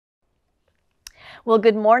Well,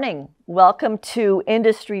 good morning. Welcome to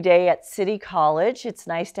Industry Day at City College. It's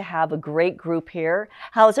nice to have a great group here.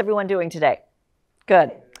 How's everyone doing today?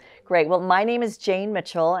 Good. Great. Well, my name is Jane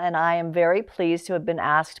Mitchell, and I am very pleased to have been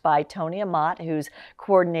asked by Tony Amat, who's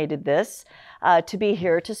coordinated this, to be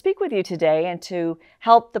here to speak with you today and to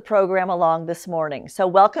help the program along this morning. So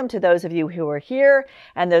welcome to those of you who are here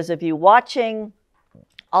and those of you watching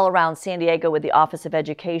all around San Diego with the Office of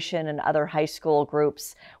Education and other high school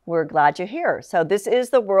groups. We're glad you're here. So this is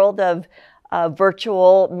the world of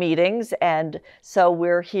virtual meetings, and so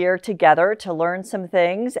we're here together to learn some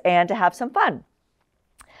things and to have some fun.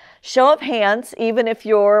 Show of hands, even if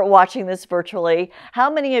you're watching this virtually, how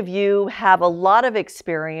many of you have a lot of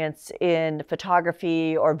experience in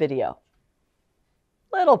photography or video?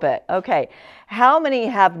 Little bit, okay. How many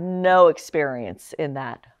have no experience in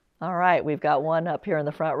that? All right, we've got one up here in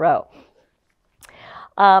the front row.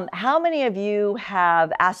 How many of you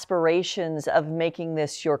have aspirations of making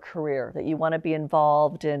this your career, that you want to be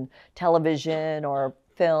involved in television or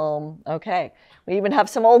film? Okay, we even have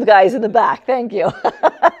some old guys in the back, thank you.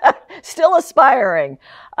 Still aspiring.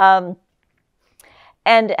 And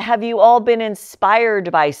have you all been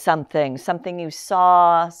inspired by something? Something you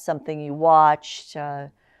saw, something you watched,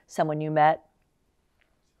 someone you met?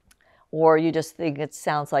 Or you just think it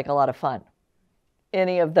sounds like a lot of fun?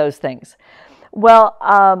 Any of those things. Well,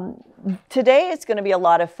 today it's going to be a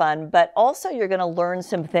lot of fun, but also you're going to learn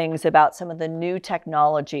some things about some of the new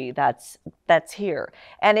technology that's here.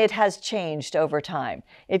 And it has changed over time.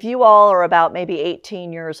 If you all are about maybe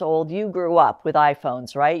 18 years old, you grew up with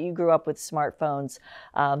iPhones, right? You grew up with smartphones.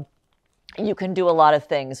 You can do a lot of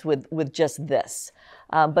things with just this.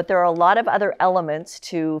 But there are a lot of other elements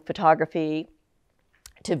to photography,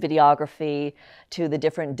 to videography, to the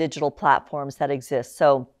different digital platforms that exist.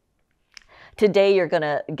 So today you're going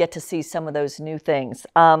to get to see some of those new things.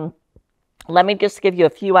 Let me just give you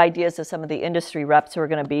a few ideas of some of the industry reps who are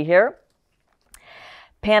going to be here.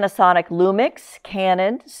 Panasonic Lumix,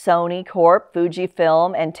 Canon, Sony Corp,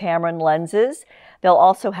 Fujifilm, and Tamron lenses. They'll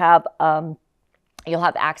also have, you'll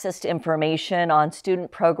have access to information on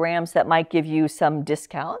student programs that might give you some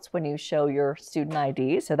discounts when you show your student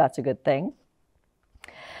ID, so that's a good thing.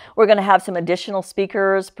 We're going to have some additional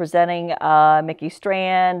speakers presenting Micky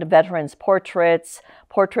Strand, veterans portraits,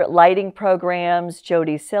 portrait lighting programs,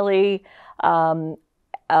 Jodi, Cilley, and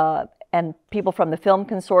people from the Film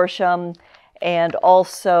Consortium, and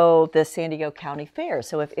also the San Diego County Fair.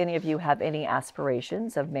 So if any of you have any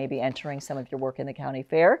aspirations of maybe entering some of your work in the county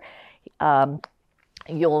fair,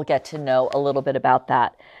 you'll get to know a little bit about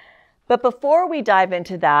that. But before we dive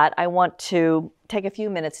into that, I want to take a few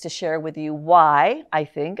minutes to share with you why I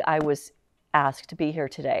think I was asked to be here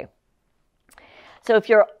today. So if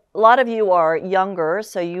a lot of you are younger,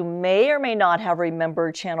 so you may or may not have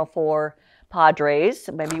remembered Channel 4 Padres,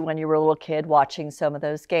 maybe when you were a little kid watching some of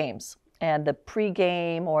those games and the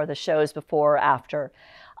pregame or the shows before or after.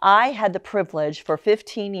 I had the privilege for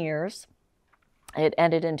 15 years, it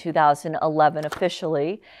ended in 2011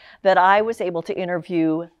 officially, that I was able to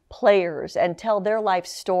interview players and tell their life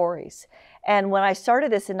stories. And when I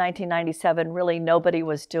started this in 1997, really nobody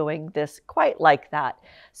was doing this quite like that.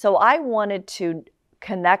 So I wanted to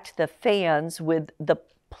connect the fans with the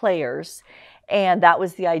players, and that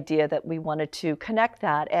was the idea, that we wanted to connect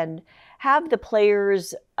that and have the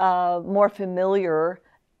players more familiar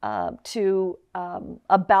about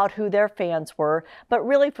who their fans were, but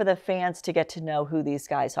really for the fans to get to know who these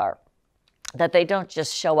guys are. That they don't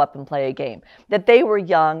just show up and play a game, that they were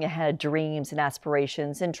young and had dreams and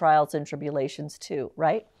aspirations and trials and tribulations too,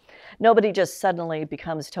 right? Nobody just suddenly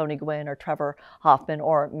becomes Tony Gwynn or Trevor Hoffman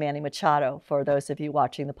or Manny Machado, for those of you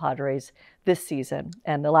watching the Padres this season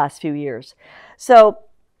and the last few years. So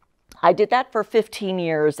I did that for 15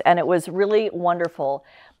 years and it was really wonderful.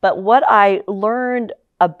 But what I learned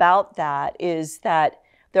about that is that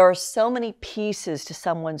there are so many pieces to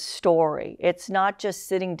someone's story. It's not just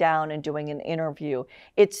sitting down and doing an interview.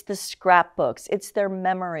 It's the scrapbooks, it's their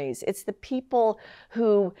memories, it's the people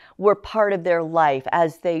who were part of their life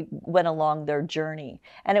as they went along their journey.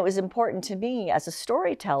 And it was important to me as a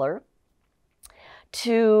storyteller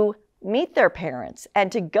to meet their parents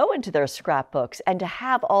and to go into their scrapbooks and to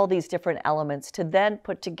have all these different elements to then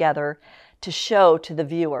put together to show to the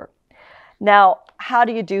viewer. Now, how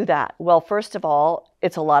do you do that? Well, first of all,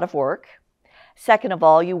 it's a lot of work. Second of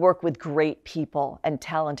all, you work with great people and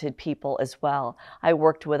talented people as well. I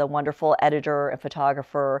worked with a wonderful editor and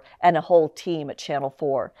photographer and a whole team at Channel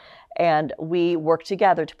 4. And we worked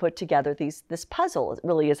together to put together this puzzle. It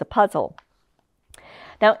really is a puzzle.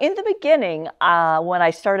 Now, in the beginning, when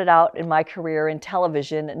I started out in my career in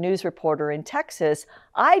television, news reporter in Texas,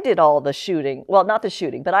 I did all the shooting. Well, not the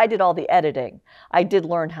shooting, but I did all the editing. I did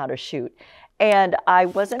learn how to shoot. And I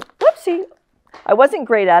wasn't, whoopsie, I wasn't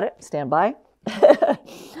great at it. Stand by.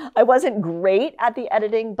 I wasn't great at the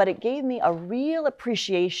editing, but it gave me a real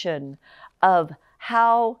appreciation of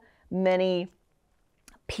how many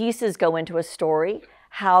pieces go into a story,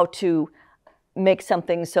 how to make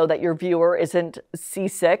something so that your viewer isn't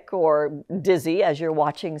seasick or dizzy as you're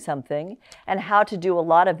watching something, and how to do a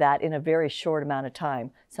lot of that in a very short amount of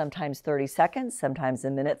time, sometimes 30 seconds, sometimes a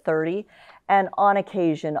minute 30, and on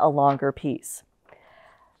occasion a longer piece.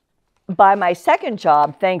 By my second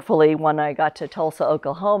job, thankfully, when I got to Tulsa,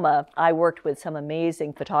 Oklahoma, I worked with some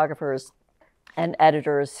amazing photographers and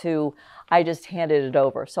editors who I just handed it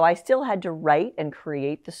over. So I still had to write and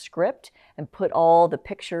create the script and put all the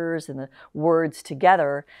pictures and the words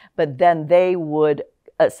together, but then they would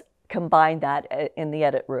combine that in the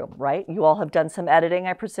edit room, right? You all have done some editing,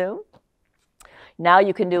 I presume? Now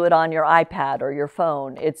you can do it on your iPad or your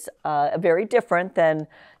phone. It's very different than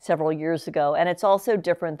several years ago, and it's also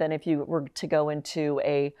different than if you were to go into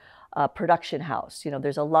a production house. You know,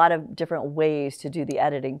 there's a lot of different ways to do the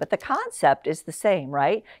editing, but the concept is the same,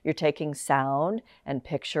 right? You're taking sound and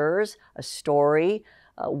pictures, a story,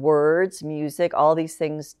 words, music, all these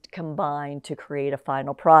things combined to create a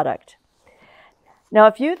final product. Now,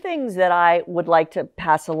 a few things that I would like to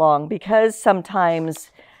pass along, because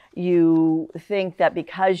sometimes you think that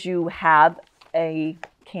because you have a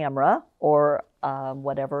camera or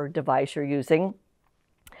whatever device you're using,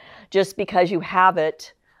 just because you have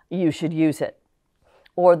it, you should use it,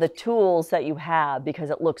 or the tools that you have because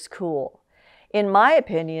it looks cool. In my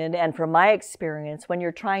opinion, and from my experience, when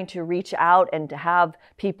you're trying to reach out and to have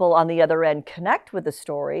people on the other end connect with the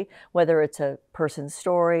story, whether it's a person's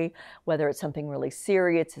story, whether it's something really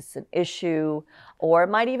serious, it's an issue, or it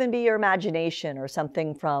might even be your imagination or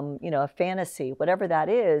something from, you know, a fantasy, whatever that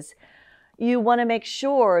is, you want to make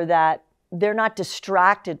sure that they're not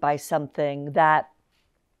distracted by something that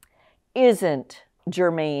isn't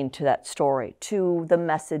germane to that story, to the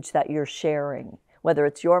message that you're sharing. Whether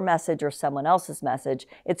it's your message or someone else's message,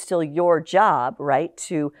 it's still your job, right,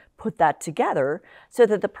 to put that together so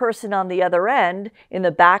that the person on the other end, in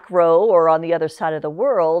the back row or on the other side of the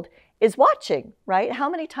world, is watching, right?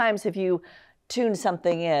 How many times have you tuned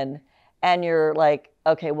something in and you're like,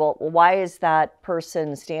 okay, well, why is that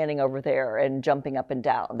person standing over there and jumping up and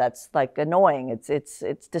down? That's like annoying.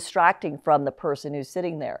 It's distracting from the person who's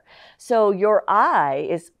sitting there. So your eye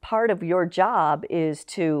is part of your job is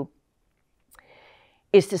to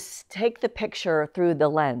take the picture through the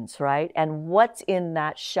lens, right? And what's in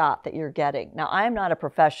that shot that you're getting. Now, I'm not a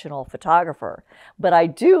professional photographer, but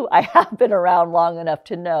I have been around long enough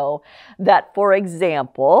to know that, for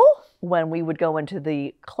example, when we would go into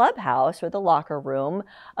the clubhouse or the locker room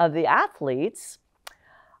of the athletes,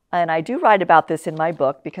 and I do write about this in my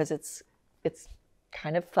book because it's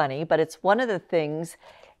kind of funny, but it's one of the things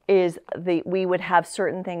is we would have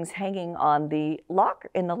certain things hanging on the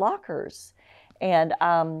in the lockers. And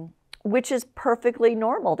which is perfectly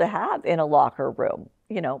normal to have in a locker room,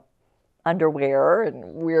 you know, underwear and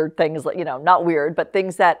weird things, you know, not weird, but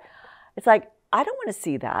things that it's like, I don't want to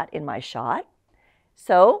see that in my shot.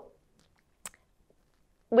 So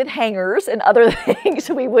with hangers and other things,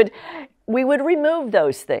 we would remove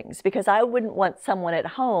those things because I wouldn't want someone at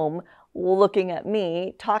home looking at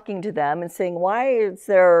me, talking to them and saying, why is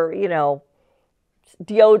there, you know,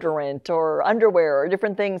 deodorant or underwear or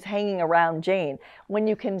different things hanging around Jane, when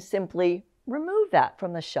you can simply remove that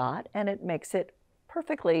from the shot and it makes it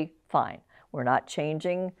perfectly fine. We're not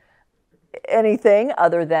changing anything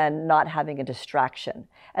other than not having a distraction.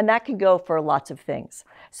 And that can go for lots of things.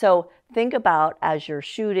 So think about, as you're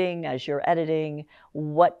shooting, as you're editing,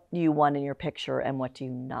 what do you want in your picture and what do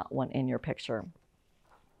you not want in your picture.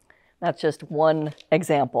 That's just one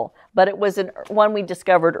example, but it was one we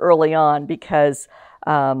discovered early on because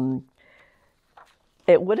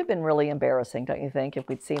it would have been really embarrassing, don't you think, if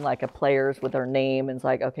we'd seen like a players with their name and it's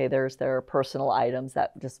like, okay, there's their personal items.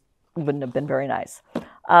 That just wouldn't have been very nice.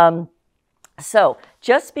 So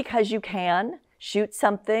just because you can shoot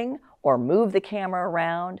something or move the camera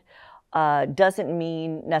around doesn't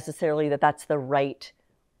mean necessarily that that's the right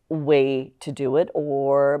way to do it,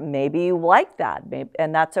 or maybe you like that,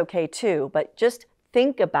 and that's okay too. But just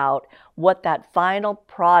think about what that final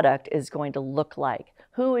product is going to look like.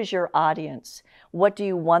 Who is your audience? What do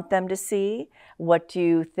you want them to see? What do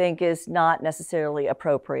you think is not necessarily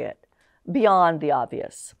appropriate beyond the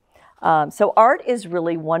obvious? So art is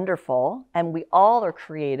really wonderful, and we all are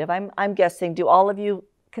creative. I'm guessing, do all of you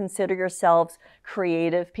consider yourselves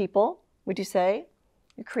creative people, would you say?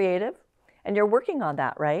 You're creative, and you're working on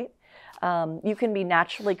that, right? You can be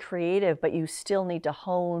naturally creative, but you still need to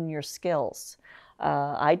hone your skills.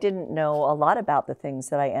 I didn't know a lot about the things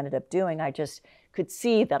that I ended up doing. I just could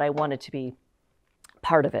see that I wanted to be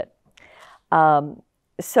part of it.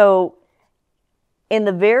 So in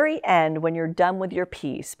the very end, when you're done with your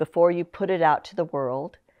piece, before you put it out to the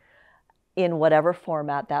world, in whatever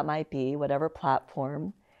format that might be, whatever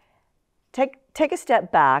platform, take a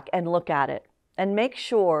step back and look at it and make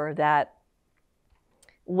sure that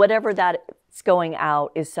whatever that's going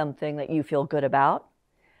out is something that you feel good about.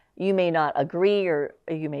 You may not agree or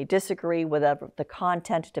you may disagree with the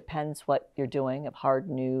content. It depends what you're doing, of hard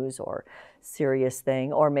news or serious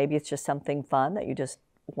thing, or maybe it's just something fun that you just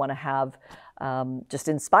want to have, just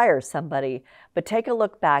inspire somebody. But take a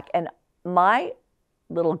look back, and my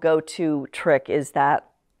little go-to trick is that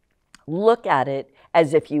look at it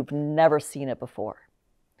as if you've never seen it before.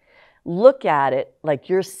 Look at it like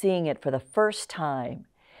you're seeing it for the first time,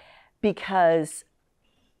 because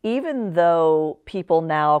even though people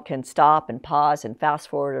now can stop and pause and fast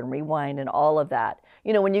forward and rewind and all of that,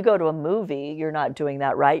 you know, when you go to a movie, you're not doing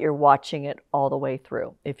that, right? You're watching it all the way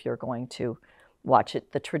through if you're going to watch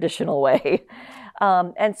it the traditional way.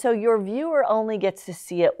 And so your viewer only gets to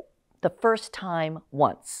see it the first time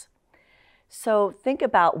once. So think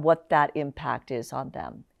about what that impact is on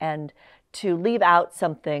them, and to leave out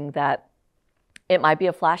something that it might be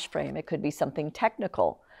a flash frame. It could be something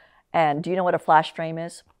technical. And do you know what a flash frame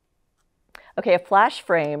is? Okay, a flash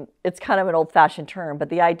frame, it's kind of an old-fashioned term, but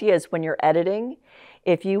the idea is when you're editing,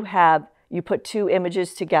 if you put two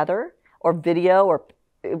images together, or video, or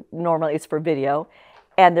normally it's for video,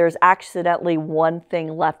 and there's accidentally one thing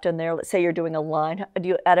left in there. Let's say you're doing a line. Do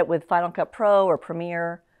you edit with Final Cut Pro or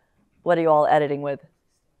Premiere? What are you all editing with?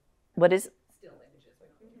 What is? Still images.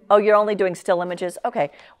 Oh, you're only doing still images?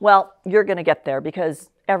 Okay. Well, you're going to get there because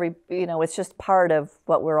it's just part of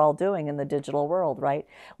what we're all doing in the digital world, right?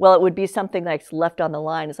 Well, it would be something that's left on the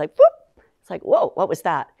line. It's like, whoop! It's like, whoa, what was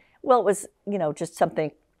that? Well, it was, just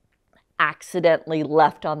something accidentally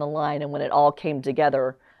left on the line, and when it all came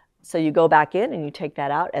together, so you go back in and you take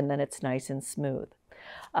that out, and then it's nice and smooth.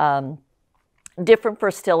 Different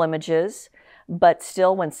for still images, but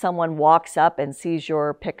still when someone walks up and sees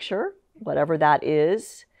your picture, whatever that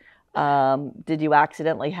is, did you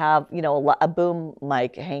accidentally have, a boom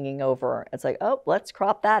mic hanging over? It's like, oh, let's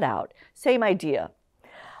crop that out. Same idea.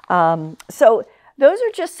 So those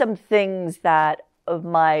are just some things that of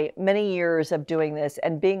my many years of doing this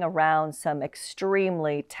and being around some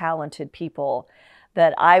extremely talented people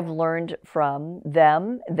that I've learned from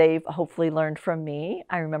them. They've hopefully learned from me.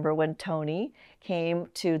 I remember when Tony came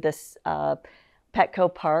to this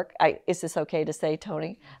Petco Park. Is this okay to say,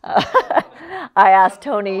 Tony? I asked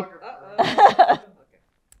Tony,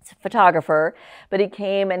 it's a photographer, but he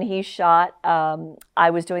came and he shot, I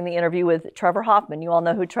was doing the interview with Trevor Hoffman. You all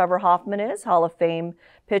know who Trevor Hoffman is, Hall of Fame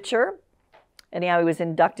pitcher. Anyhow, he was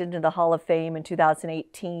inducted into the Hall of Fame in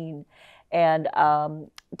 2018. And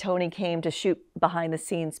Tony came to shoot behind the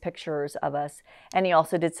scenes pictures of us. And he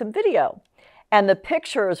also did some video. And the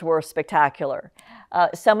pictures were spectacular.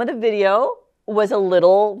 Some of the video was a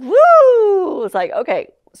little, woo! It's like, okay.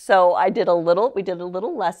 So we did a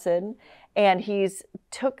little lesson. And he's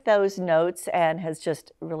took those notes and has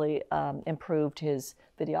just really improved his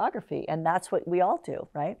videography. And that's what we all do,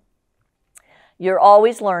 right? You're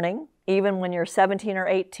always learning, even when you're 17 or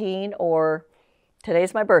 18 or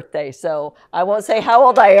today's my birthday, so I won't say how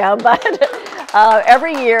old I am, but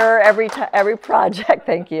every year, every project,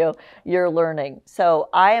 thank you, you're learning. So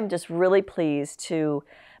I am just really pleased to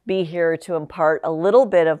be here to impart a little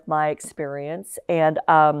bit of my experience, and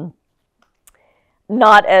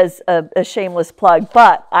not as a shameless plug,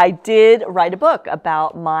 but I did write a book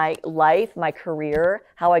about my life, my career,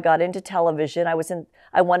 how I got into television.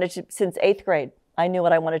 I wanted to, since 8th grade. I knew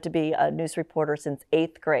what I wanted to be, a news reporter, since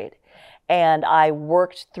 8th grade. And I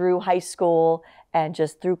worked through high school and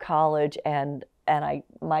just through college, and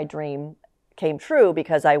my dream came true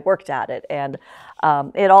because I worked at it. And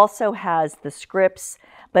it also has the scripts,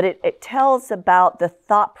 but it tells about the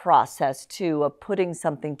thought process too of putting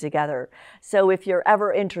something together. So if you're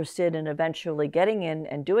ever interested in eventually getting in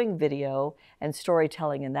and doing video and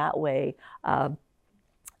storytelling in that way,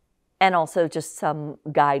 and also just some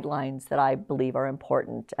guidelines that I believe are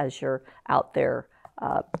important as you're out there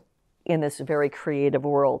in this very creative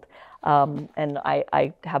world. And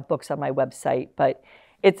I have books on my website, but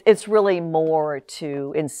it's really more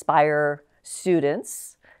to inspire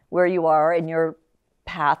students where you are in your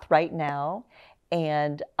path right now,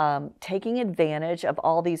 and taking advantage of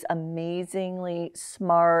all these amazingly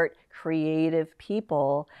smart, creative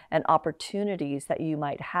people and opportunities that you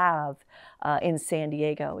might have in San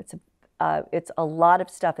Diego. It's a lot of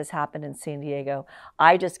stuff has happened in San Diego.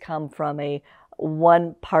 I just come from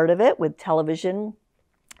one part of it with television,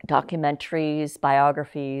 documentaries,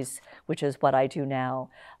 biographies, which is what I do now.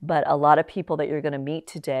 But a lot of people that you're going to meet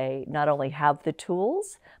today not only have the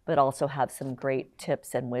tools, but also have some great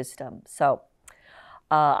tips and wisdom. So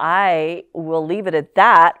I will leave it at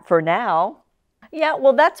that for now. Yeah,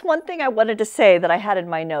 well, that's one thing I wanted to say that I had in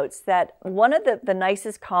my notes, that one of the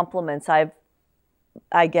nicest compliments I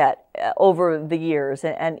get over the years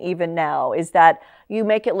and even now is that you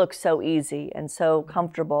make it look so easy and so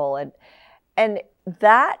comfortable. And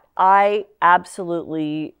that I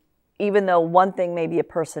absolutely, even though one thing may be a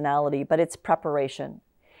personality, but it's preparation.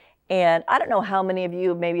 And I don't know how many of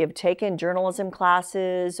you maybe have taken journalism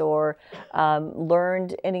classes or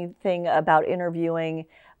learned anything about interviewing,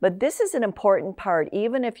 but this is an important part,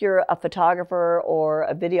 even if you're a photographer or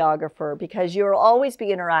a videographer, because you'll always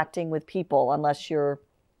be interacting with people unless you're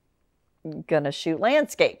going to shoot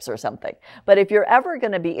landscapes or something. But if you're ever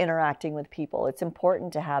going to be interacting with people, it's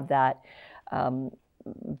important to have that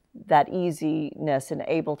that easiness and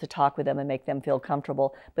able to talk with them and make them feel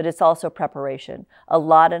comfortable. But it's also preparation. A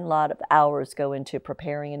lot of hours go into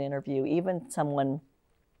preparing an interview, even someone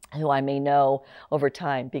who I may know over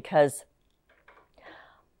time, because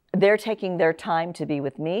they're taking their time to be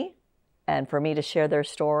with me and for me to share their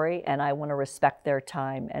story, and I want to respect their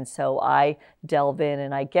time. And so I delve in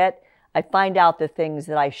and I find out the things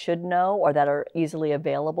that I should know or that are easily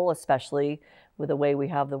available, especially with the way we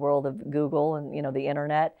have the world of Google and the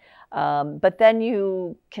internet. But then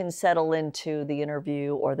you can settle into the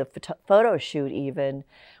interview or the photo shoot even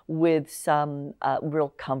with some real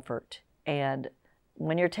comfort. And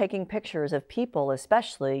when you're taking pictures of people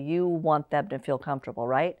especially, you want them to feel comfortable,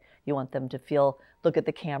 right? You want them to look at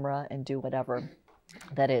the camera and do whatever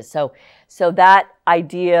that is. So that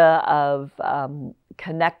idea of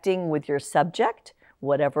connecting with your subject,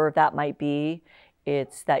 whatever that might be,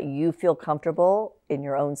 it's that you feel comfortable in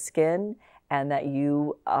your own skin and that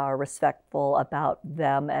you are respectful about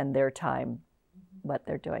them and their time, what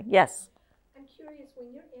they're doing. Yes? I'm curious,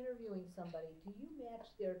 when you're interviewing somebody, do you match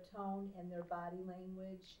their tone and their body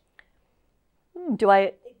language? Do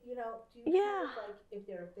I? Do you yeah. feel like if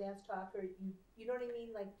they're a fast talker, you know what I mean?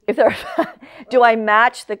 Like, if they're, do I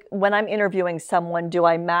match when I'm interviewing someone, do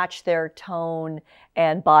I match their tone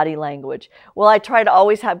and body language? Well, I try to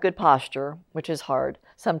always have good posture, which is hard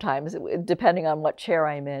sometimes, depending on what chair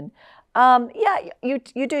I'm in. Yeah, you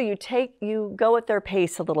do. You go at their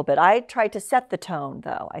pace a little bit. I try to set the tone,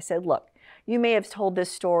 though. I said, look, you may have told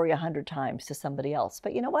this story 100 times to somebody else,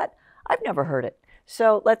 but you know what? I've never heard it.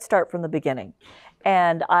 So let's start from the beginning.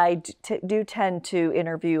 And I do tend to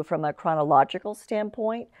interview from a chronological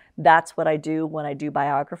standpoint. That's what I do when I do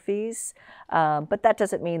biographies. But that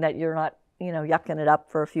doesn't mean that you're not, yucking it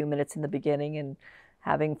up for a few minutes in the beginning and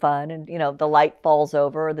having fun and, the light falls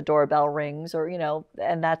over, the doorbell rings or,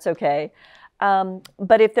 and that's okay.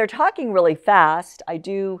 But if they're talking really fast, I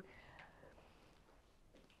do,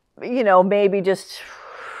 maybe just,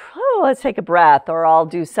 let's take a breath, or I'll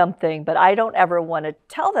do something, but I don't ever want to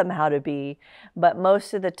tell them how to be. But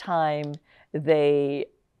most of the time, they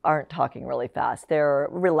aren't talking really fast. They're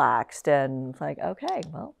relaxed and like, okay,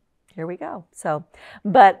 well, here we go. So,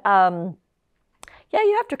 but yeah,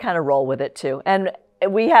 you have to kind of roll with it too. And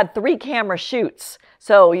we had 3 camera shoots,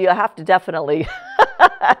 so you have to definitely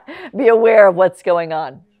be aware of what's going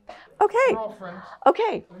on. Okay.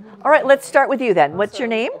 Okay. All right, let's start with you then. What's your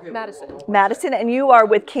name? Madison. Madison, and you are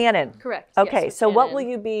with Canon. Correct. Okay, yes, so Canon. what will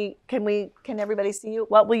you be, can everybody see you?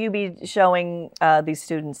 What will you be showing these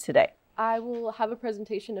students today? I will have a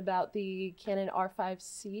presentation about the Canon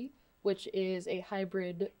R5C, which is a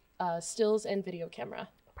hybrid stills and video camera.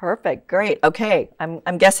 Perfect, great. Okay,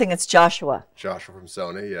 I'm guessing it's Joshua. Joshua from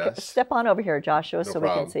Sony, yes. Step on over here, Joshua, No so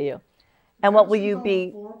problem. we can see you. And what will you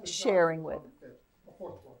be sharing with?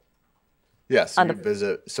 Yes, you can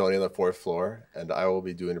visit Sony on the 4th floor, and I will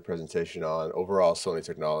be doing a presentation on overall Sony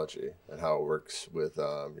technology and how it works with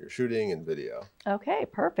your shooting and video. Okay,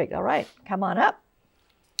 perfect. All right, come on up.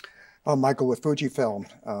 Michael with Fujifilm,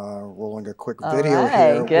 rolling a quick All video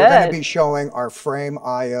right, here. good. We're going to be showing our Frame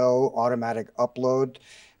IO automatic upload.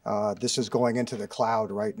 This is going into the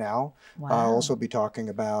cloud right now. Wow. I'll also be talking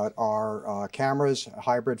about our cameras,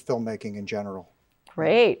 hybrid filmmaking in general.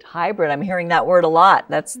 Great, hybrid. I'm hearing that word a lot.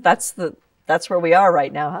 That's where we are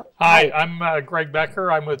right now. Huh? Hi, I'm Greg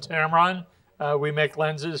Becker. I'm with Tamron. We make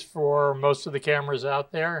lenses for most of the cameras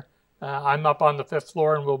out there. I'm up on the 5th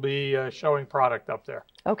floor and we'll be showing product up there.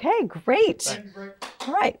 Okay, great. Thanks.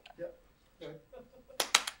 All right.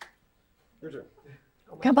 Your turn.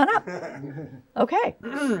 Come on up. Okay.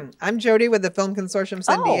 I'm Jodi with the Film Consortium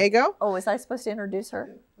San Diego. Oh, was I supposed to introduce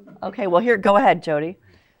her? Okay, well, here, go ahead, Jodi.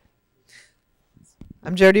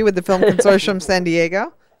 I'm Jodi with the Film Consortium San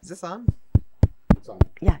Diego. Is this on? It's on.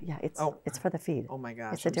 Yeah, it's for the feed. Oh my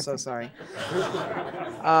gosh, It's a I'm so different- sorry.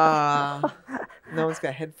 No one's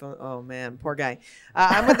got headphones. Oh man, poor guy.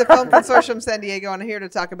 I'm with the Film Consortium San Diego, and I'm here to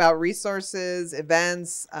talk about resources,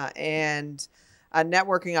 events, and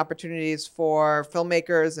networking opportunities for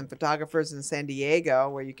filmmakers and photographers in San Diego,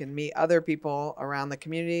 where you can meet other people around the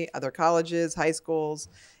community, other colleges, high schools,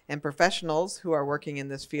 and professionals who are working in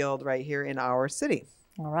this field right here in our city.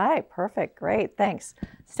 All right, perfect, great, thanks.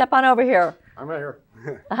 Step on over here. I'm right here.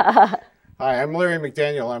 Hi, I'm Larry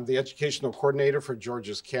McDaniel. I'm the educational coordinator for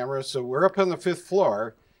George's Camera. So we're up on the 5th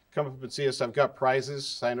floor. Come up and see us. I've got prizes.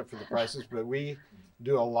 Sign up for the prizes. But we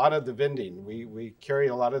do a lot of the vending. We carry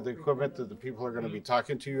a lot of the equipment that the people are going to be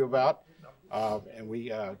talking to you about, and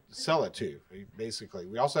we sell it to you, basically.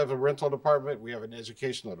 We also have a rental department. We have an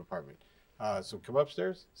educational department. So come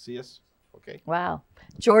upstairs, see us. Okay. Wow.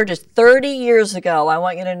 George, 30 years ago, I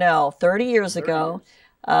want you to know, 30 years ago,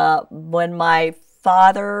 when my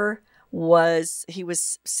father was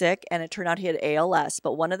sick and it turned out he had ALS,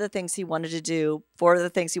 but one of the things he wanted to do, 4 of the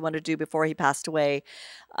things he wanted to do before he passed away,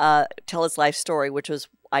 tell his life story, which was,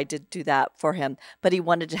 I did do that for him, but he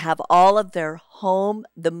wanted to have all of their home,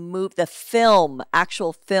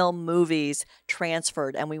 actual film movies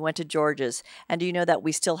transferred, and we went to George's. And do you know that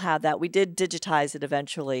we still have that? We did digitize it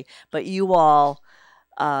eventually, but you all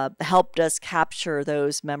helped us capture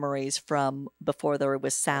those memories from before there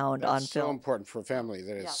was sound on film. So important for family.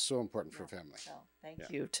 That is so important for family. So, thank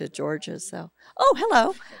you to George's. So, oh,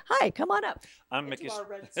 hello. Hi, come on up. I'm Mickey.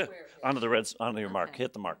 Onto your mark.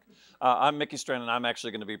 Hit the mark. I'm Micky Strand, and I'm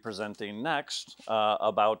actually going to be presenting next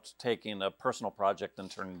about taking a personal project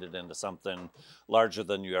and turning it into something larger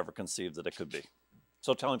than you ever conceived that it could be.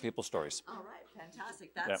 So telling people stories. All right, fantastic.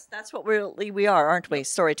 That's what we are, aren't we?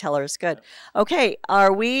 Storytellers. Good. Okay,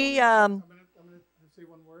 are we? I'm gonna say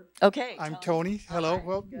one word. Okay. I'm Tony. Hello. Right,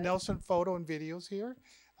 well, good. Nelson Photo and Videos here.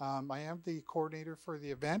 I am the coordinator for the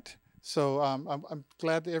event, so I'm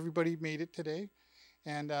glad that everybody made it today.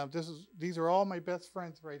 And these are all my best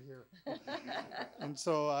friends right here. And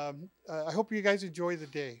so I hope you guys enjoy the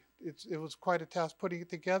day. It was quite a task putting it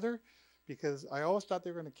together, because I always thought they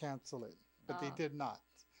were going to cancel it, but they did not.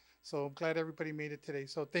 So I'm glad everybody made it today.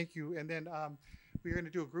 So thank you. And then we're going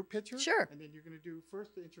to do a group picture. Sure. And then you're going to do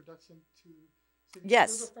first the introduction to.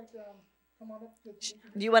 Yes. Come on up.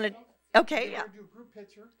 Do you want to? Okay, yeah. Do a group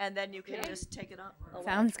picture. And then you can just take it up.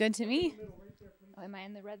 Sounds good to me. Oh, am I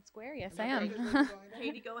in the red square? Yes, I am.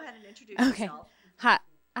 Katie, go ahead and introduce yourself.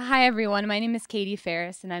 Hi, everyone. My name is Katie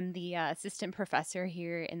Ferris, and I'm the assistant professor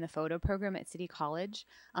here in the photo program at City College.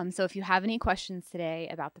 So if you have any questions today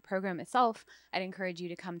about the program itself, I'd encourage you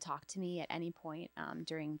to come talk to me at any point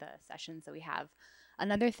during the sessions that we have.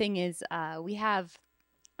 Another thing is we have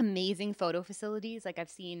amazing photo facilities. Like, I've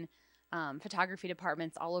seen photography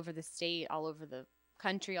departments all over the state, all over the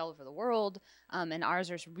country, all over the world, and ours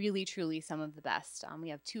are really, truly some of the best. We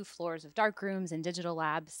have 2 floors of dark rooms and digital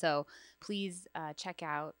labs, so please check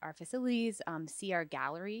out our facilities, see our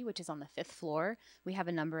gallery, which is on the 5th floor. We have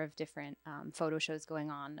a number of different photo shows going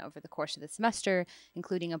on over the course of the semester,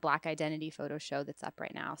 including a Black Identity photo show that's up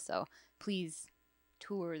right now, so please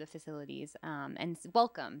tour the facilities and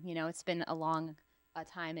welcome. You know, it's been a long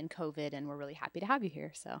time in COVID, and we're really happy to have you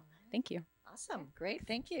here, so thank you. Awesome. Great.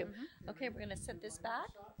 Thank you. Okay, we're going to set this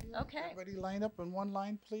back. Okay. Everybody line up in one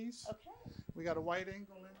line, please. Okay. We got a wide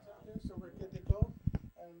angle lens out there, so we're good to go.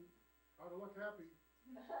 And how to look happy.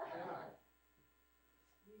 Yeah.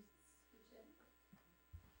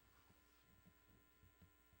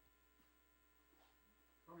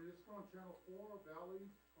 I mean, it's on channel 4,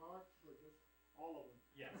 Valley, Fox, or just all of them?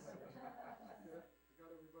 Yes. Yeah, I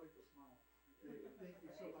got everybody to smile. Okay. Thank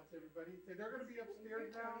you so much, everybody. So they're going to be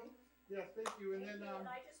upstairs now. Yes, thank you. And then and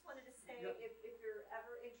I just wanted to say, if you're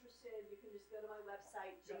ever interested, you can just go to my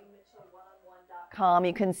website, janemitchell1on1.com.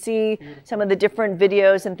 You can see some of the different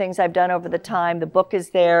videos and things I've done over the time. The book is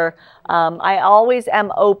there. I always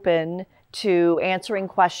am open to answering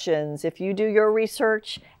questions. If you do your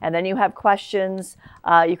research and then you have questions,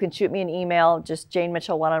 you can shoot me an email, just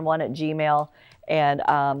janemitchell1on1@gmail. And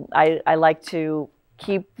I like to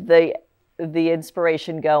keep the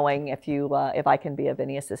inspiration going if I can be of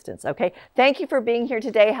any assistance. Okay, thank you for being here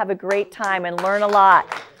today. Have a great time and learn a lot.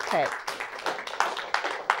 Okay.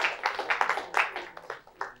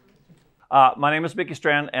 My name is Micky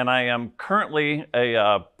Strand, and I am currently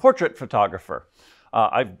a portrait photographer.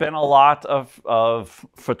 I've been a lot of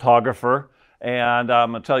photographer, and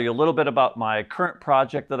I'm going to tell you a little bit about my current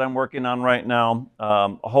project that I'm working on right now.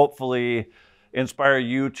 Hopefully inspire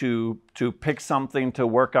you to pick something to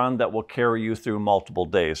work on that will carry you through multiple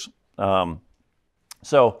days. I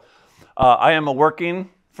am a working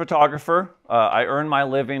photographer. I earn my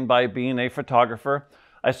living by being a photographer.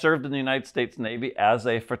 I served in the United States Navy as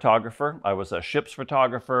a photographer. I was a ship's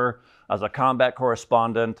photographer. I was a combat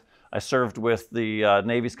correspondent. I served with the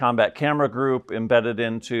Navy's combat camera group embedded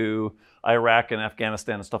into Iraq and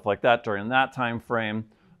Afghanistan and stuff like that during that time frame.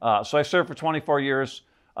 So I served for 24 years.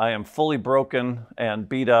 I am fully broken and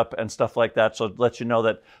beat up and stuff like that. So to let you know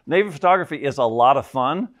that Navy photography is a lot of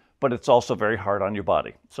fun, but it's also very hard on your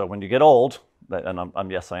body. So when you get old, and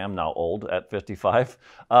yes, I am now old at 55,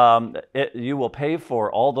 you will pay for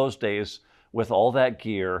all those days with all that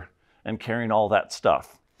gear and carrying all that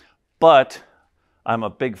stuff. But I'm a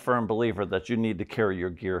big firm believer that you need to carry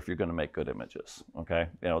your gear if you're going to make good images, okay?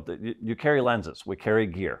 You know, you carry lenses, we carry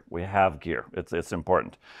gear, we have gear, it's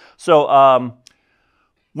important. So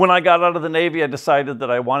when I got out of the Navy, I decided that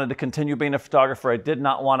I wanted to continue being a photographer. I did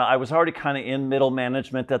not want to, I was already kind of in middle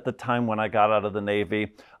management at the time when I got out of the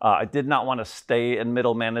Navy. I did not want to stay in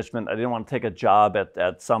middle management. I didn't want to take a job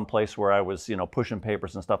at some place where I was, you know, pushing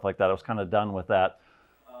papers and stuff like that. I was kind of done with that.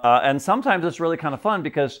 And sometimes it's really kind of fun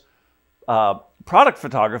because product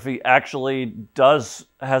photography actually the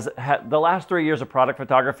last 3 years of product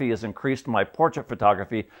photography has increased my portrait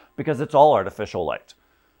photography because it's all artificial light.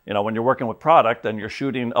 You know, when you're working with product and you're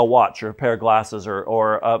shooting a watch or a pair of glasses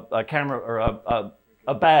or a camera or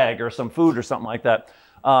a bag or some food or something like that,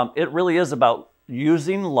 it really is about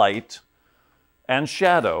using light and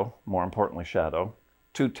shadow, more importantly shadow,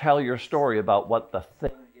 to tell your story about what the thing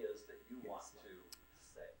is that you want to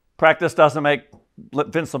say. Practice doesn't make,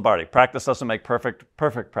 Vince Lombardi, practice doesn't make perfect,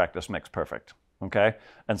 perfect practice makes perfect, okay?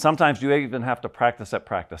 And sometimes you even have to practice at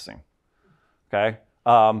practicing, okay?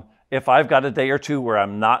 If I've got a day or two where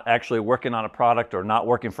I'm not actually working on a product or not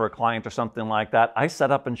working for a client or something like that, I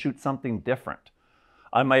set up and shoot something different.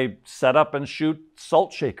 I may set up and shoot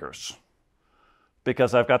salt shakers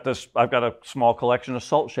because I've got a small collection of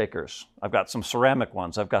salt shakers. I've got some ceramic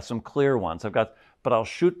ones, I've got some clear ones, but I'll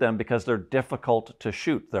shoot them because they're difficult to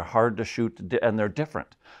shoot. They're hard to shoot and they're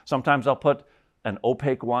different. Sometimes I'll put an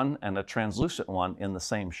opaque one and a translucent one in the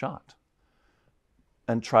same shot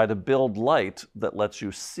and try to build light that lets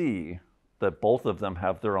you see that both of them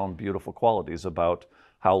have their own beautiful qualities about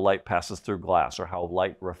how light passes through glass or how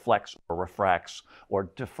light reflects or refracts or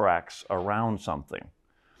diffracts around something.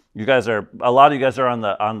 You guys are, a lot of you guys are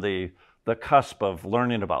on the cusp of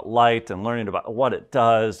learning about light and learning about what it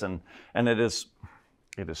does, and it is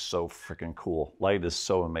so freaking cool. Light is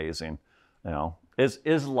so amazing. You know,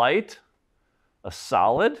 is light a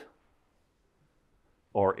solid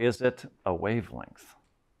or is it a wavelength?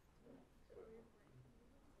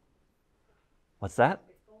 What's that?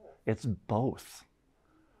 It's both.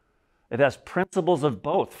 It has principles of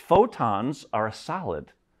both. Photons are a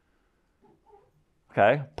solid.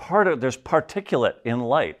 Okay? There's particulate in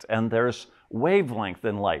light, and there's wavelength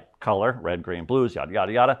in light. Color, red, green, blues, yada,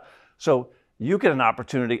 yada, yada. So you get an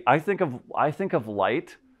opportunity. I think of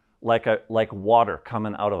light like water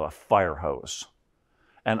coming out of a fire hose.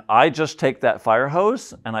 And I just take that fire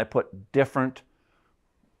hose and I put different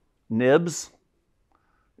nibs,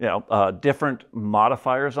 you know, different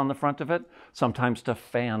modifiers on the front of it, sometimes to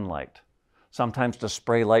fan light, sometimes to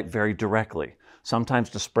spray light very directly, sometimes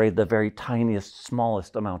to spray the very tiniest,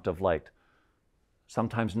 smallest amount of light,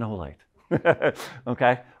 sometimes no light.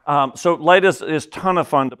 Okay? So light is a ton of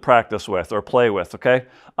fun to practice with or play with, okay?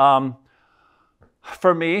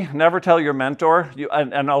 For me, never tell your mentor,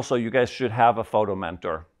 and also you guys should have a photo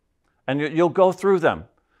mentor. And you'll go through them,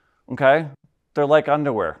 okay? They're like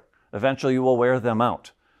underwear. Eventually you will wear them out.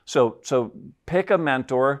 So pick a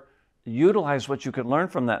mentor, utilize what you can learn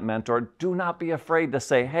from that mentor. Do not be afraid to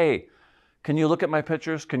say, hey, can you look at my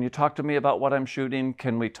pictures? Can you talk to me about what I'm shooting?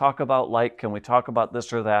 Can we talk about light? Can we talk about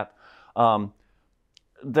this or that?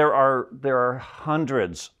 There are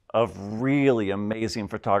hundreds of really amazing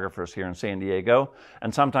photographers here in San Diego,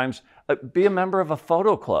 and sometimes be a member of a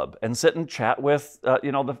photo club and sit and chat with,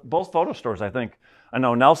 you know, both photo stores. I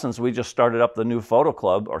know Nelson's, we just started up the new photo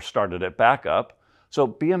club, or started it back up. So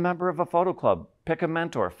be a member of a photo club, pick a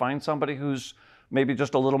mentor, find somebody who's maybe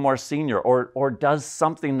just a little more senior or does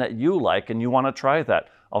something that you like and you want to try that.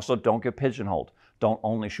 Also, don't get pigeonholed. Don't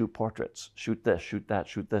only shoot portraits. Shoot this, shoot that,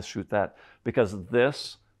 shoot this, shoot that, because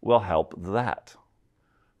this will help that.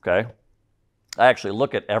 Okay? I actually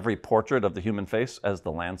look at every portrait of the human face as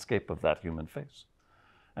the landscape of that human face.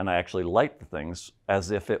 And I actually light the things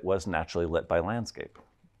as if it was naturally lit by landscape.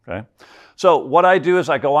 Okay? So what I do is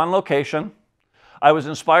I go on location. I was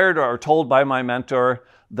inspired or told by my mentor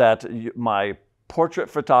that my portrait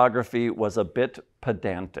photography was a bit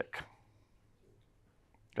pedantic.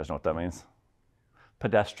 You guys know what that means?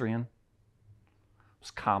 Pedestrian. It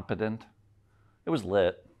was competent. It was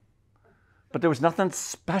lit. But there was nothing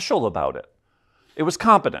special about it. It was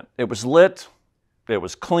competent. It was lit. It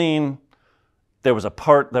was clean. There was a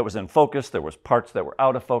part that was in focus. There was parts that were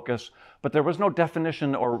out of focus. But there was no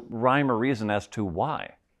definition or rhyme or reason as to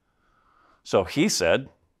why. So he said,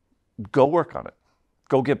 go work on it.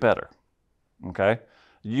 Go get better. Okay?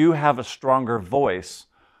 You have a stronger voice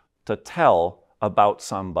to tell about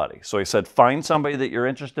somebody. So he said, find somebody that you're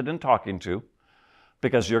interested in talking to,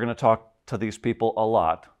 because you're going to talk to these people a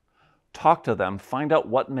lot. Talk to them, find out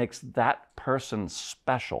what makes that person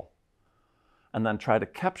special, and then try to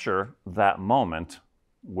capture that moment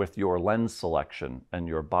with your lens selection and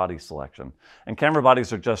your body selection. And camera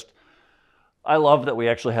bodies are just, I love that we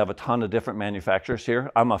actually have a ton of different manufacturers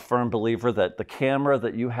here. I'm a firm believer that the camera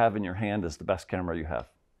that you have in your hand is the best camera you have.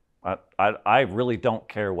 I really don't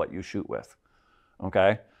care what you shoot with,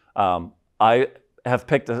 okay? I have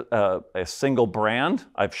picked a single brand.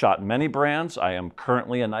 I've shot many brands. I am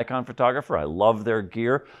currently a Nikon photographer. I love their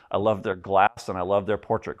gear. I love their glass, and I love their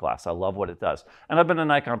portrait glass. I love what it does. And I've been a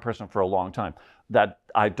Nikon person for a long time. That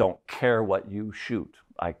I don't care what you shoot.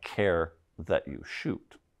 I care that you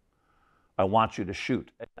shoot. I want you to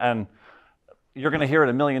shoot. And you're going to hear it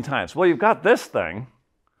a million times. Well, you've got this thing,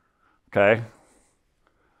 okay?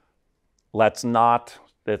 It's not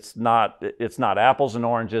apples and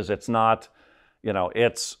oranges. It's not, you know,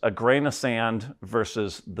 it's a grain of sand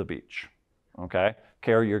versus the beach, okay?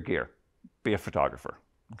 Carry your gear. Be a photographer,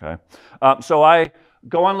 okay? So I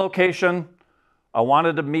go on location. I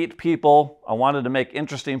wanted to meet people. I wanted to make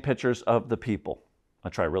interesting pictures of the people. I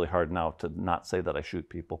try really hard now to not say that I shoot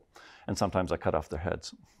people, and sometimes I cut off their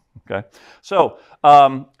heads, okay? So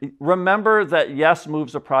remember that yes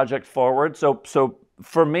moves a project forward. So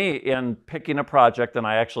for me, in picking a project, and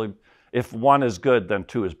I actually, if one is good, then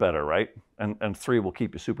two is better, right? And three will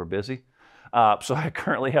keep you super busy. So I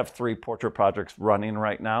currently have 3 portrait projects running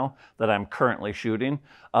right now that I'm currently shooting.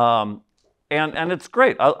 And it's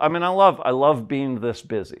great. I mean, I love being this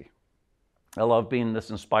busy. I love being this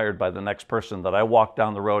inspired by the next person that I walk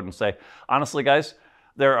down the road and say, honestly, guys,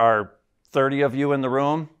 there are 30 of you in the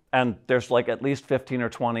room, and there's like at least 15 or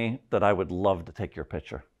 20 that I would love to take your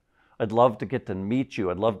picture. I'd love to get to meet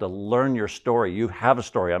you. I'd love to learn your story. You have a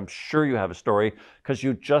story. I'm sure you have a story because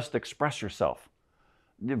you just express yourself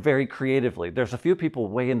very creatively. There's a few people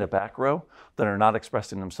way in the back row that are not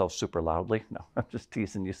expressing themselves super loudly. No, I'm just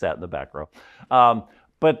teasing. You sat in the back row.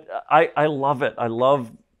 But I love it. I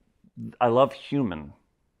love human.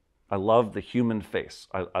 I love the human face.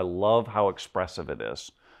 I love how expressive it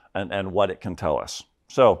is and what it can tell us.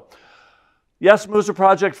 So yes moves a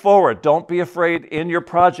project forward. Don't be afraid in your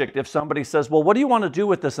project if somebody says, well, what do you want to do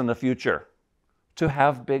with this in the future? To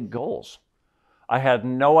have big goals. I had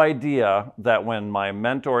no idea that when my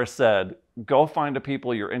mentor said, go find the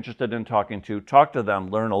people you're interested in talking to, talk to them,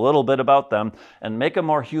 learn a little bit about them, and make a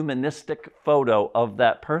more humanistic photo of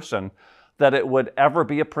that person, that it would ever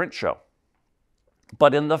be a print show.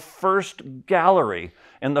 But in the first gallery,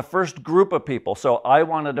 in the first group of people, so I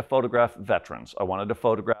wanted to photograph veterans. I wanted to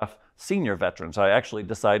photograph senior veterans. I actually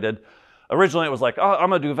decided, originally it was like, oh, I'm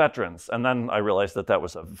gonna do veterans. And then I realized that that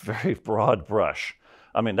was a very broad brush.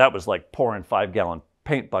 I mean, that was like pouring 5-gallon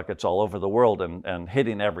paint buckets all over the world and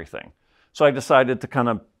hitting everything. So I decided to kind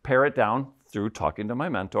of pare it down through talking to my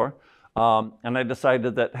mentor. And I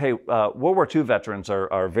decided that, hey, World War II veterans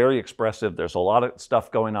are very expressive. There's a lot of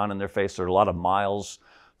stuff going on in their face. There's a lot of miles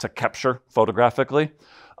to capture photographically.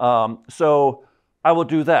 So I will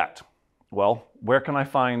do that. Well, where can I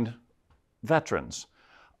find veterans?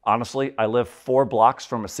 Honestly, I live 4 blocks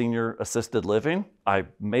from a senior assisted living. I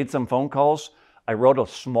made some phone calls. I wrote a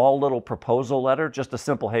small little proposal letter, just a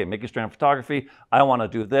simple, hey, Micky Strand Photography, I want to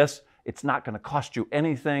do this. It's not going to cost you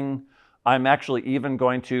anything. I'm actually even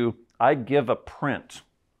going to, I give a print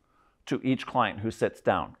to each client who sits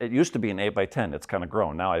down. It used to be an 8x10. It's kind of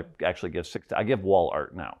grown. Now I actually give 6, I give wall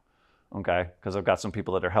art now, okay? Because I've got some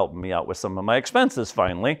people that are helping me out with some of my expenses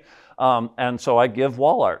finally. And so I give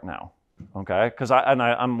wall art now, okay? Because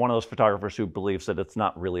I'm one of those photographers who believes that it's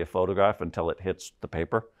not really a photograph until it hits the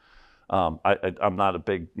paper. I'm not a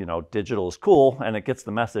big, digital is cool and it gets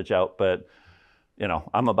the message out, but,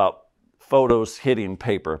 I'm about photos hitting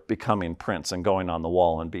paper, becoming prints and going on the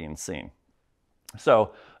wall and being seen.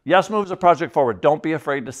 So Yes moves a project forward. Don't be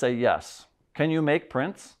afraid to say yes. Can you make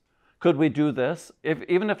prints? Could we do this?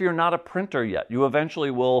 Even if you're not a printer yet, you eventually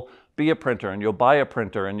will be a printer, and you'll buy a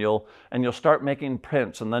printer, and you'll start making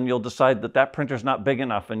prints, and then you'll decide that that printer's not big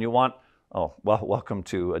enough, and you want, oh, well, welcome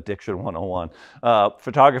to Addiction 101.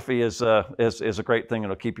 Photography is a great thing.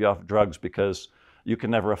 It'll keep you off drugs because you can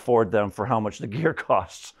never afford them for how much the gear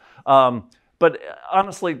costs. But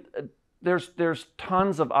honestly, there's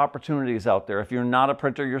tons of opportunities out there. If you're not a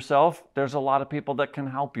printer yourself, there's a lot of people that can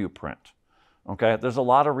help you print. Okay, there's a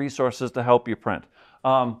lot of resources to help you print.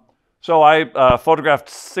 So I photographed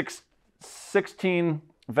 16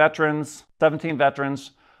 veterans, 17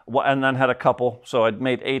 veterans, and then had a couple. So I'd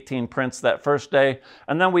made 18 prints that first day.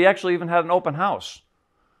 And then we actually even had an open house.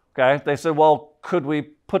 Okay, they said, well, could we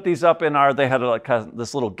put these up in our, they had like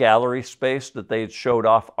this little gallery space that they showed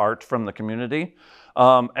off art from the community.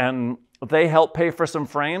 And they helped pay for some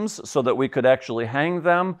frames so that we could actually hang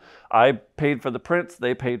them. I paid for the prints,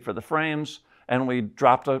 they paid for the frames, and we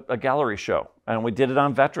dropped a gallery show. And we did it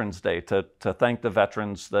on Veterans Day to thank the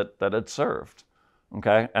veterans that had served,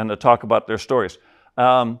 okay, and to talk about their stories.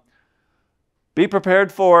 Be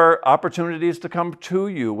prepared for opportunities to come to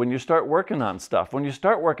you when you start working on stuff. When you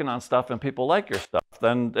start working on stuff and people like your stuff,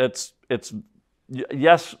 then it's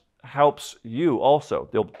yes helps you also.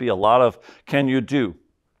 There'll be a lot of can you do.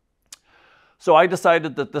 So I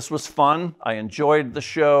decided that this was fun. I enjoyed the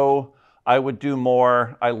show. I would do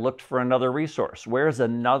more. I looked for another resource. Where's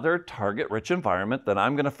another target-rich environment that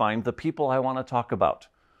I'm going to find the people I want to talk about?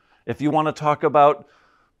 If you want to talk about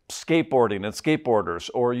skateboarding and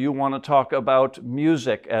skateboarders, or you want to talk about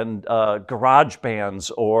music and garage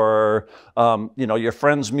bands, or you know, your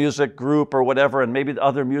friend's music group or whatever, and maybe the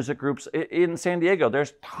other music groups in San Diego,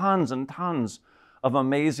 there's tons and tons of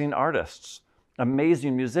amazing artists,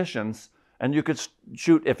 amazing musicians, and you could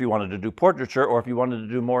shoot if you wanted to do portraiture, or if you wanted to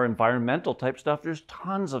do more environmental type stuff. There's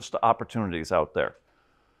tons of opportunities out there.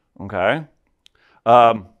 Okay.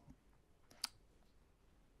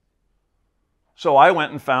 So I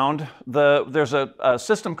went and found there's a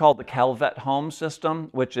system called the Calvet Home System,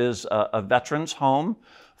 which is a veterans home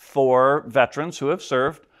for veterans who have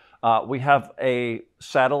served. We have a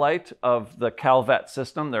satellite of the Calvet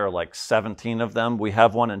system. There are like 17 of them. We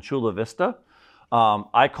have one in Chula Vista.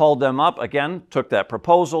 I called them up, again, took that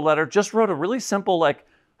proposal letter, just wrote a really simple like,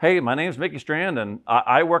 hey, my name is Micky Strand, and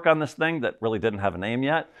I work on this thing that really didn't have a name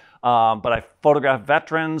yet, but I photograph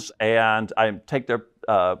veterans, and I take their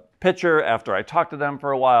picture after I talk to them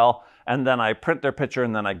for a while, and then I print their picture,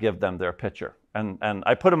 and then I give them their picture. And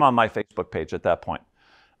I put them on my Facebook page at that point.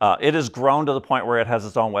 It has grown to the point where it has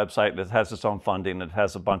its own website, it has its own funding, it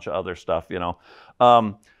has a bunch of other stuff, you know.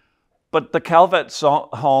 But the Calvet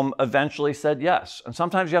home eventually said yes. And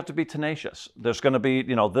sometimes you have to be tenacious. There's going to be,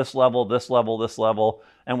 you know, this level, this level, this level.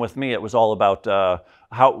 And with me, it was all about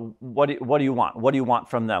what do you want? What do you want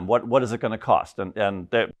from them? What is it going to cost? And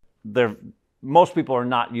most people are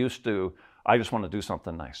not used to, I just want to do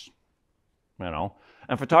something nice, you know.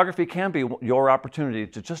 And photography can be your opportunity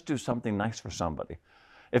to just do something nice for somebody.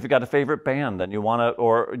 If you got a favorite band and you want to,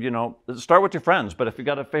 or, you know, start with your friends, but if you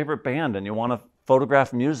got a favorite band and you want to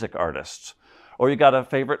photograph music artists, or you got a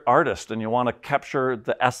favorite artist and you want to capture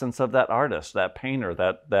the essence of that artist, that painter,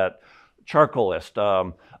 that charcoalist.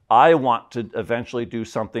 I want to eventually do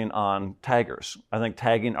something on taggers. I think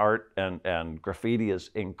tagging art and graffiti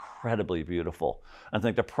is incredibly beautiful. I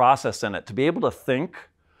think the process in it, to be able to think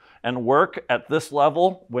and work at this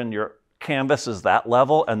level when your canvas is that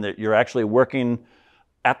level and that you're actually working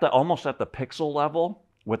at almost at the pixel level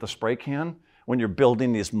with a spray can, when you're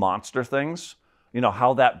building these monster things, you know,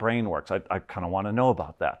 how that brain works. I kind of want to know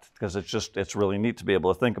about that because it's really neat to be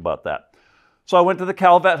able to think about that. So I went to the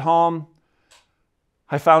Calvet home.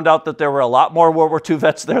 I found out that there were a lot more World War II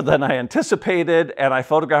vets there than I anticipated, and I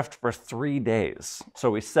photographed for 3 days.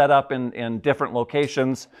 So we set up in different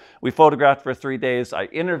locations. We photographed for 3 days. I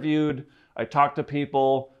interviewed, I talked to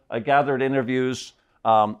people, I gathered interviews.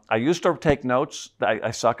 I used to take notes. I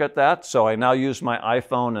suck at that, so I now use my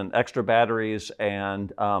iPhone and extra batteries,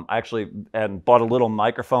 and bought a little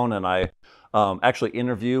microphone, and I actually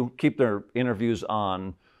keep their interviews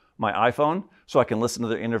on my iPhone, so I can listen to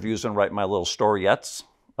their interviews and write my little storiettes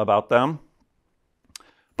about them.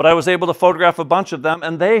 But I was able to photograph a bunch of them,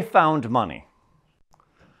 and they found money.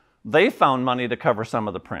 They found money to cover some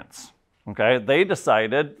of the prints. Okay, they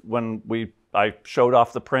decided when I showed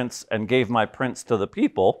off the prints and gave my prints to the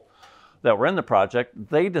people that were in the project,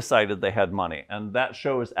 they decided they had money. And that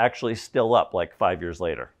show is actually still up like 5 years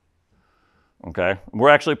later. Okay, we're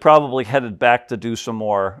actually probably headed back to do some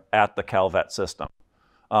more at the Calvet system.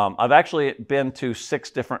 I've actually been to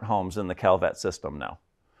 6 different homes in the Calvet system now.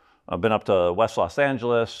 I've been up to West Los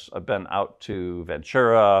Angeles. I've been out to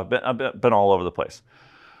Ventura. I've been all over the place.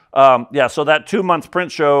 Yeah, so that 2-month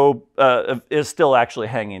print show is still actually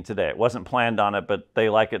hanging today. It wasn't planned on it, but they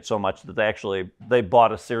like it so much that they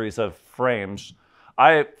bought a series of frames.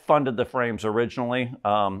 I funded the frames originally.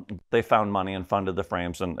 They found money and funded the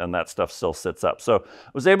frames, and that stuff still sits up. So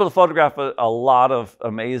I was able to photograph a lot of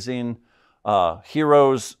amazing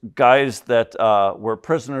heroes, guys that were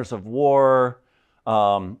prisoners of war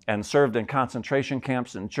and served in concentration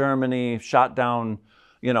camps in Germany, shot down,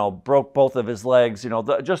 you know, broke both of his legs, you know,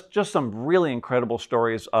 just some really incredible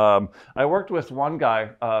stories. I worked with one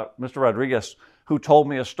guy, Mr. Rodriguez, who told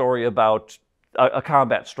me a story about a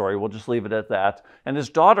combat story. We'll just leave it at that. And his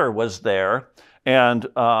daughter was there and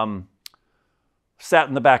sat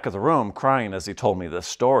in the back of the room crying as he told me this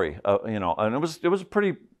story. You know, and it was a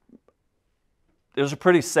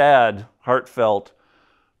pretty sad, heartfelt.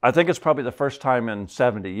 I think it's probably the first time in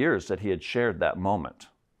 70 years that he had shared that moment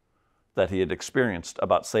that he had experienced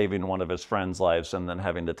about saving one of his friends' lives and then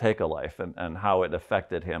having to take a life, and how it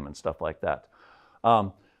affected him and stuff like that.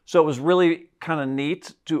 So it was really kind of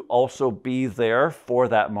neat to also be there for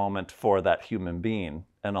that moment for that human being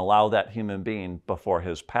and allow that human being before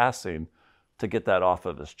his passing to get that off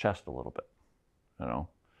of his chest a little bit. You know,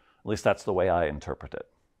 at least that's the way I interpret it.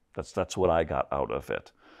 That's what I got out of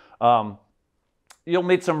it. You'll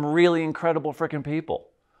meet some really incredible freaking people.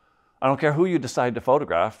 I don't care who you decide to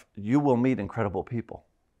photograph, you will meet incredible people,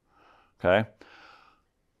 okay?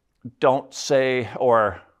 Don't say,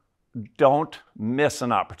 or don't miss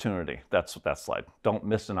an opportunity. That's that slide. Don't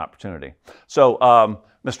miss an opportunity. So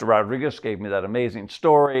Mr. Rodriguez gave me that amazing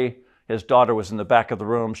story. His daughter was in the back of the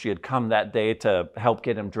room. She had come that day to help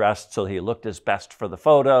get him dressed so he looked his best for the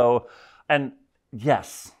photo. And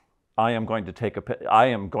yes, I am going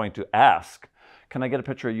to ask, can I get a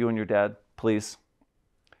picture of you and your dad, please?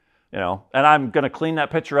 You know, and I'm going to clean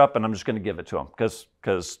that picture up and I'm just going to give it to him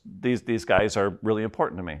because these guys are really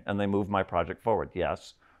important to me and they move my project forward.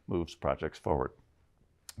 Yes, moves projects forward.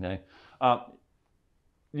 Okay. I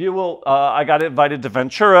got invited to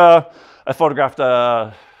Ventura. I photographed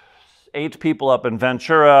 8 people up in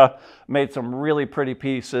Ventura, made some really pretty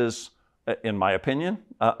pieces, in my opinion.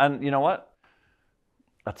 And you know what?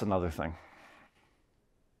 That's another thing.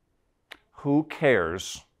 Who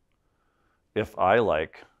cares if I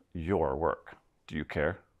like your work? Do you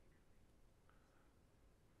care?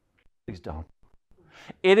 Please don't.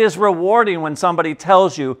 It is rewarding when somebody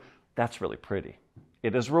tells you, that's really pretty.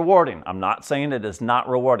 It is rewarding. I'm not saying it is not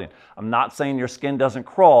rewarding. I'm not saying your skin doesn't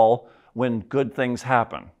crawl when good things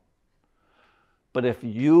happen. But if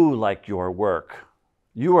you like your work,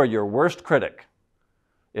 you are your worst critic.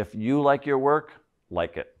 If you like your work,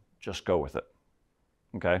 like it. Just go with it.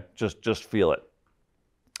 Okay? Just feel it.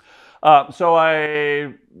 So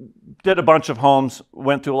I did a bunch of homes,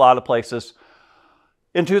 went to a lot of places.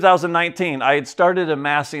 In 2019, I had started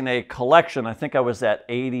amassing a collection. I think I was at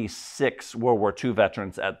 86 World War II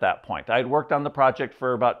veterans at that point. I had worked on the project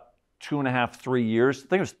for about 2.5, 3 years. I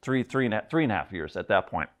think it was three and a half years at that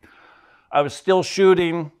point. I was still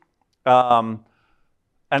shooting, and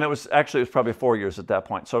it was probably 4 years at that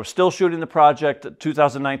point. So I was still shooting the project.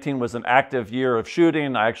 2019 was an active year of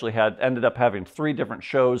shooting. I actually ended up having 3 different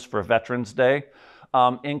shows for Veterans Day,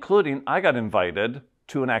 including I got invited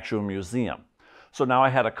to an actual museum. So now I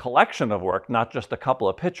had a collection of work, not just a couple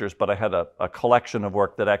of pictures, but I had a collection of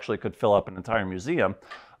work that actually could fill up an entire museum.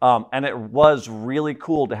 And it was really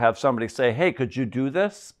cool to have somebody say, hey, could you do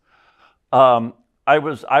this? I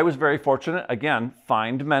was very fortunate. Again,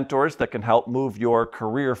 find mentors that can help move your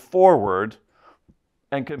career forward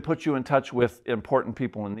and can put you in touch with important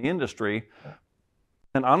people in the industry.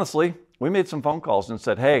 And honestly, we made some phone calls and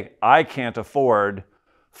said, hey, I can't afford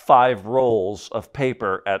 5 rolls of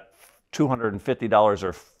paper at $250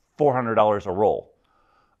 or $400 a roll.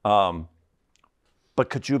 But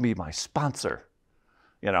could you be my sponsor?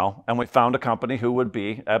 You know, and we found a company who would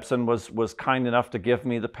be. Epson was kind enough to give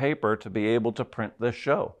me the paper to be able to print this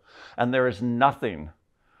show. And there is nothing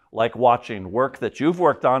like watching work that you've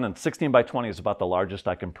worked on, and 16 by 20 is about the largest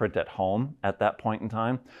I can print at home at that point in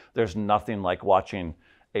time. There's nothing like watching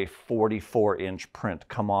a 44-inch print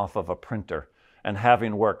come off of a printer and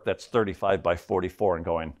having work that's 35 by 44 and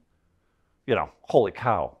going, you know, holy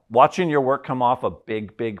cow. Watching your work come off a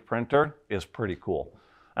big, big printer is pretty cool.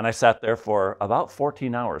 And I sat there for about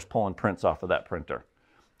 14 hours pulling prints off of that printer.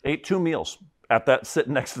 Ate 2 meals at that,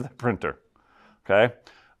 sitting next to the printer. Okay.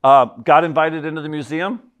 Got invited into the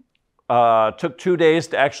museum. Took 2 days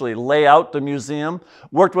to actually lay out the museum.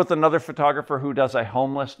 Worked with another photographer who does a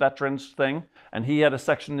homeless veterans thing. And he had a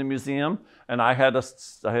section in the museum. And I had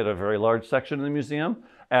a very large section in the museum.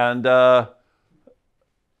 And I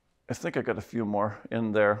think I got a few more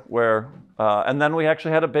in there where, and then we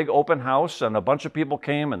actually had a big open house and a bunch of people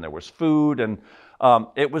came and there was food, and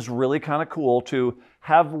it was really kind of cool to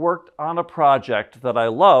have worked on a project that I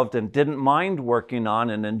loved and didn't mind working on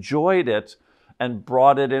and enjoyed it, and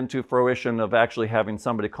brought it into fruition of actually having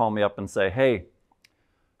somebody call me up and say, hey,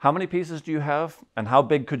 how many pieces do you have and how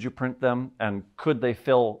big could you print them and could they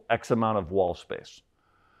fill X amount of wall space?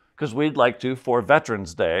 Because we'd like to, for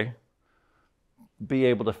Veterans Day, be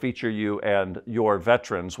able to feature you and your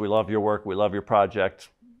veterans. We love your work, we love your project,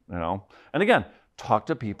 you know. And again, talk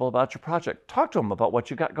to people about your project. Talk to them about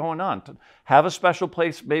what you got going on. Have a special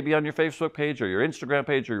place maybe on your Facebook page or your Instagram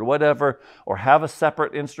page or your whatever, or have a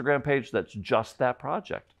separate Instagram page that's just that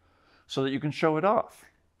project so that you can show it off.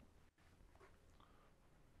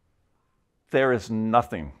 There is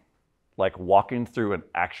nothing like walking through an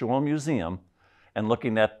actual museum and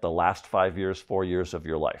looking at the last 5 years, 4 years of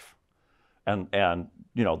your life. And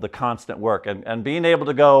you know, the constant work and being able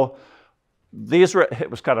to go, these were,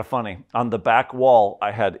 it was kind of funny. On the back wall,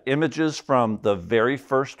 I had images from the very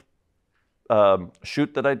first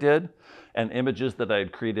shoot that I did and images that I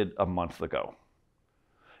had created a month ago.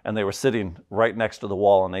 And they were sitting right next to the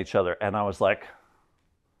wall on each other. And I was like,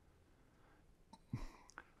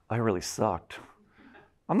 I really sucked.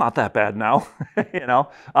 I'm not that bad now, you know.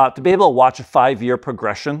 To be able to watch a 5-year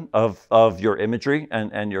progression of your imagery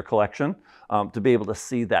and your collection, to be able to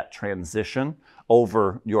see that transition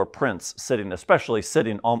over your prints sitting, especially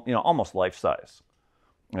sitting, you know, almost life size.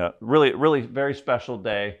 Really, really very special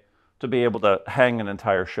day to be able to hang an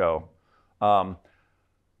entire show.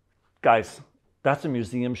 Guys, that's a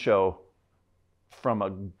museum show from a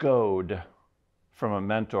goad, from a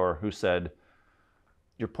mentor who said,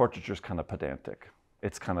 your portraiture is kind of pedantic.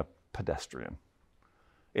 It's kind of pedestrian.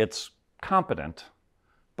 It's competent,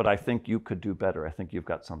 but I think you could do better. I think you've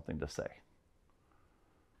got something to say.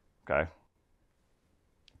 Okay?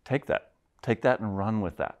 Take that and run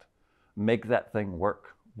with that. Make that thing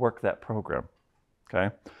work. Work that program.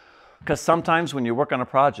 Okay? Because sometimes when you work on a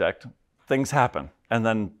project, things happen, and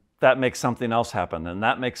then that makes something else happen, and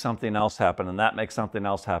that makes something else happen, and that makes something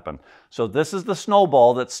else happen. So this is the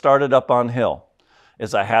snowball that started up on Hill.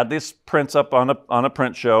 Is I had these prints up on a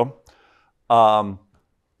print show.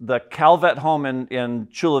 The Calvet home in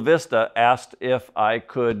Chula Vista asked if I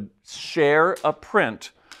could share a print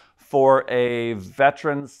for a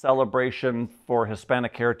veterans celebration for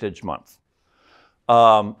Hispanic Heritage Month.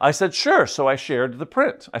 I said, sure, so I shared the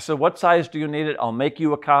print. I said, what size do you need it? I'll make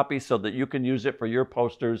you a copy so that you can use it for your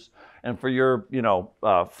posters and for your, you know,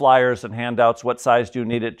 flyers and handouts. What size do you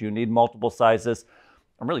need it? Do you need multiple sizes?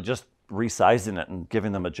 I'm really just resizing it and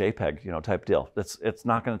giving them a JPEG, you know, type deal. It's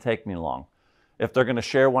not going to take me long. If they're going to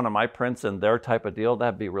share one of my prints in their type of deal,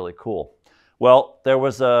 that'd be really cool. Well, there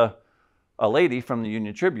was a lady from the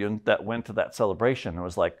Union Tribune that went to that celebration and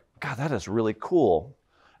was like, God, that is really cool.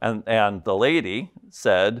 And the lady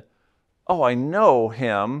said, oh, I know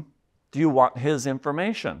him. Do you want his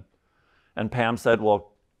information? And Pam said, well,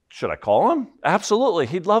 should I call him? Absolutely.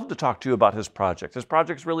 He'd love to talk to you about his project. His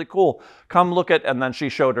project's really cool. Come look at, and then she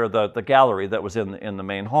showed her the gallery that was in the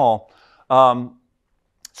main hall.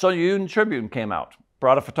 So Union Tribune came out,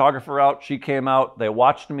 brought a photographer out. She came out. They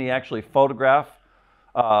watched me actually photograph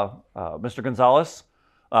Mr. Gonzalez.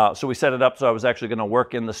 So we set it up so I was actually going to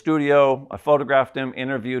work in the studio. I photographed him,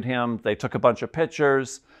 interviewed him. They took a bunch of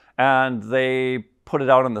pictures, and they put it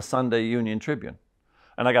out in the Sunday Union Tribune.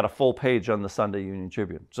 And I got a full page on the Sunday Union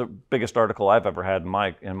Tribune. It's the biggest article I've ever had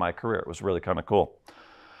in my career. It was really kind of cool.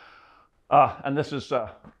 And this is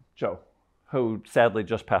Joe, who sadly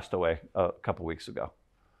just passed away a couple weeks ago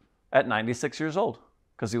at 96 years old,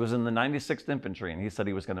 because he was in the 96th Infantry, and he said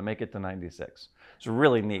he was going to make it to 96. He's a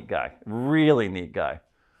really neat guy, really neat guy.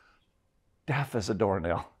 Deaf as a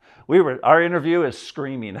doornail. Our interview is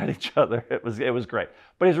screaming at each other. It was great.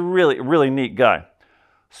 But he's a really, really neat guy.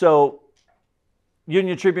 So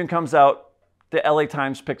Union Tribune comes out, the LA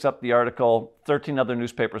Times picks up the article, 13 other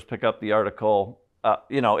newspapers pick up the article.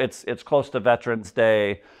 You know, it's close to Veterans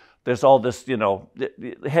Day. There's all this, you know,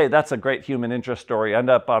 hey, that's a great human interest story.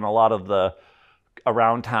 End up on a lot of the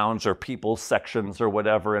around towns or people's sections or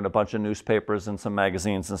whatever in a bunch of newspapers and some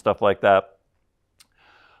magazines and stuff like that.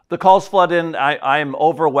 The calls flood in. I'm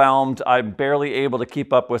overwhelmed. I'm barely able to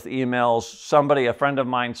keep up with emails. A friend of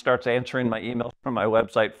mine, starts answering my emails from my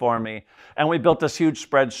website for me. And we built this huge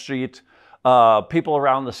spreadsheet. People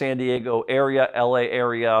around the San Diego area, LA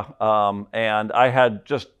area, and I had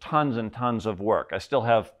just tons and tons of work. I still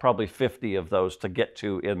have probably 50 of those to get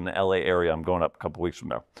to in the LA area. I'm going up a couple weeks from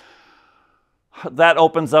now. That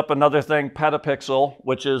opens up another thing, Petapixel,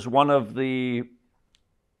 which is one of the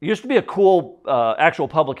it used to be a cool actual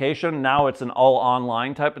publication. Now it's an all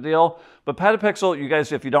online type of deal. But Petapixel, you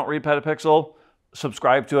guys, if you don't read Petapixel,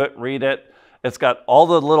 subscribe to it, read it. It's got all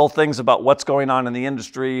the little things about what's going on in the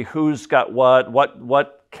industry, who's got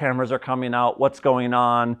what cameras are coming out, what's going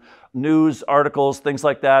on, news, articles, things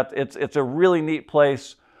like that. It's a really neat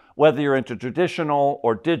place, whether you're into traditional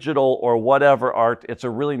or digital or whatever art, it's a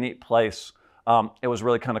really neat place. It was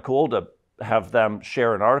really kind of cool to have them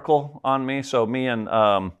share an article on me. So me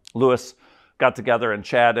and Lois got together and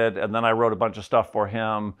chatted, and then I wrote a bunch of stuff for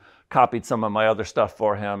him, copied some of my other stuff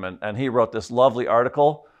for him, and he wrote this lovely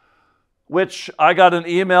article, which I got an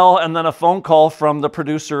email and then a phone call from the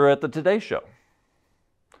producer at the Today Show.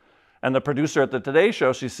 And the producer at the Today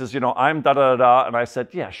Show, she says, you know, I'm da-da-da-da, and I said,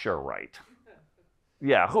 yeah, sure, right.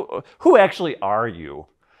 Yeah, who actually are you?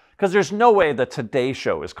 Because there's no way the Today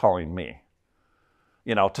Show is calling me,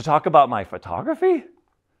 you know, to talk about my photography.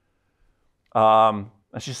 And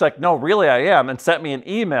she's like, no, really I am, and sent me an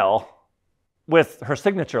email with her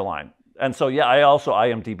signature line. And so, yeah, I also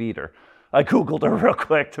IMDb'd her. I Googled her real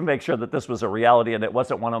quick to make sure that this was a reality and it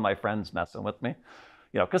wasn't one of my friends messing with me.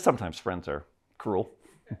 You know, because sometimes friends are cruel,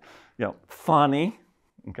 you know, funny,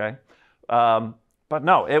 okay? But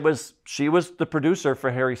no, she was the producer for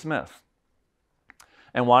Harry Smith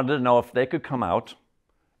and wanted to know if they could come out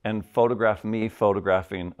and photograph me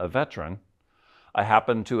photographing a veteran. I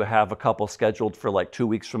happened to have a couple scheduled for like 2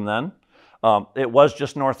 weeks from then. It was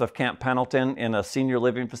just north of Camp Pendleton in a senior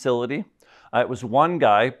living facility. It was one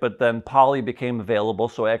guy, but then Polly became available,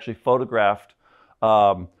 so I actually photographed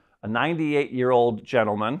a 98-year-old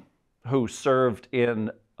gentleman who served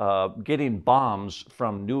in getting bombs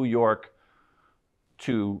from New York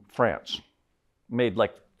to France. Made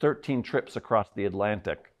like 13 trips across the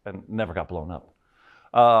Atlantic and never got blown up.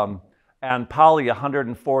 And Polly, a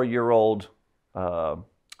 104-year-old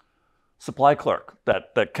supply clerk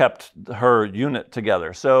that kept her unit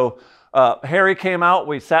together. So Harry came out,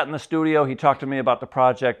 we sat in the studio, he talked to me about the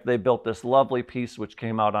project. They built this lovely piece which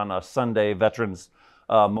came out on a Sunday, Veterans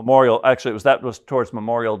Memorial, actually that was towards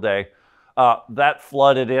Memorial Day. That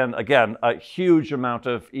flooded in, again, a huge amount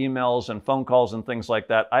of emails and phone calls and things like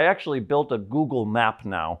that. I actually built a Google map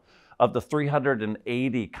now of the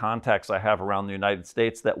 380 contacts I have around the United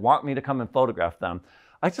States that want me to come and photograph them.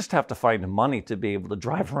 I just have to find money to be able to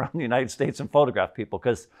drive around the United States and photograph people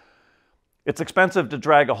because it's expensive to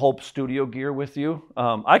drag a whole studio gear with you.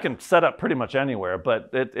 I can set up pretty much anywhere, but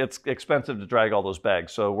it's expensive to drag all those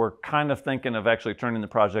bags. So we're kind of thinking of actually turning the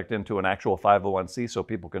project into an actual 501c so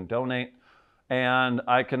people can donate. And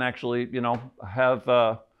I can actually, you know, have,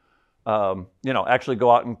 you know, actually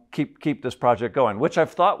go out and keep this project going, which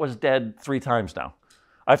I've thought was dead 3 times now.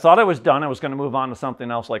 I thought I was done. I was going to move on to something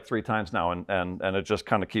else like 3 times now, and it just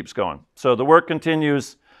kind of keeps going. So the work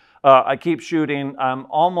continues. I keep shooting. I'm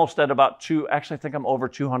almost at about actually I think I'm over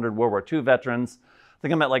 200 World War II veterans. I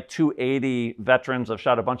think I'm at like 280 veterans. I've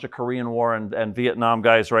shot a bunch of Korean War and Vietnam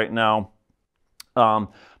guys right now.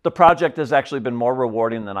 The project has actually been more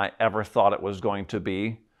rewarding than I ever thought it was going to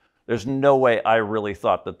be. There's no way I really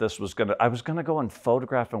thought that I was gonna go and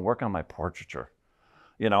photograph and work on my portraiture,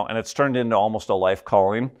 you know, and it's turned into almost a life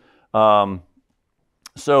calling. Don't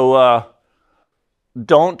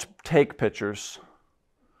take pictures.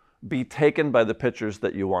 Be taken by the pictures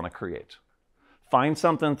that you want to create. Find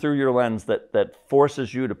something through your lens that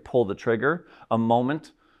forces you to pull the trigger, a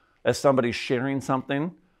moment as somebody's sharing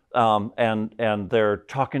something and they're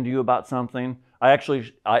talking to you about something. I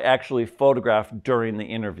actually photograph during the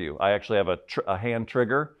interview. I actually have a hand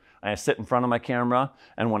trigger. I sit in front of my camera,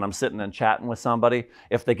 and when I'm sitting and chatting with somebody,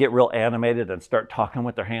 if they get real animated and start talking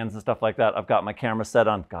with their hands and stuff like that, I've got my camera set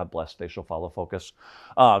on, God bless, spatial follow focus,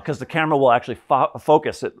 because the camera will actually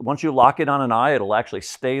focus it. Once you lock it on an eye, it'll actually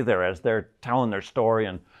stay there as they're telling their story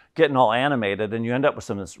and getting all animated, and you end up with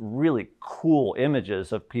some of this really cool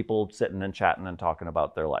images of people sitting and chatting and talking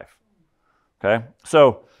about their life. Okay,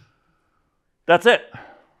 so that's it.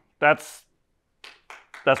 That's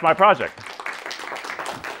my project.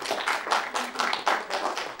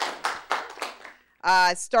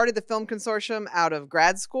 I started the Film Consortium out of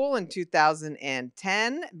grad school in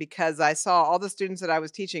 2010 because I saw all the students that I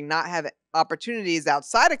was teaching not have opportunities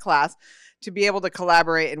outside of class to be able to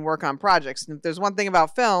collaborate and work on projects. And if there's one thing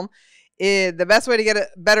about film, the best way to get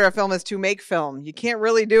better at film is to make film. You can't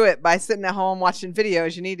really do it by sitting at home watching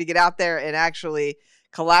videos. You need to get out there and actually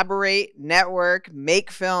collaborate, network,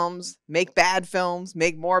 make films, make bad films,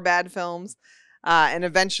 make more bad films. And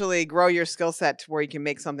eventually grow your skill set to where you can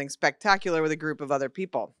make something spectacular with a group of other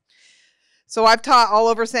people. So I've taught all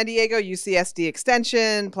over San Diego, UCSD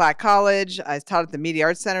Extension, Platt College. I taught at the Media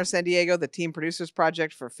Arts Center, San Diego, the Team Producers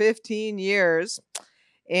Project for 15 years.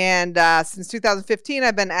 And since 2015,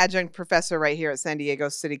 I've been adjunct professor right here at San Diego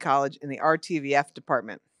City College in the RTVF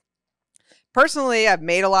department. Personally, I've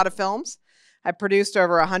made a lot of films. I've produced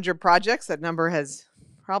over 100 projects. That number has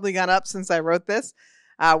probably gone up since I wrote this.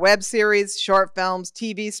 Web series, short films,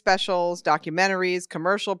 TV specials, documentaries,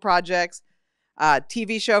 commercial projects,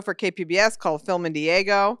 TV show for KPBS called Film in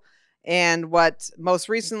Diego. And what most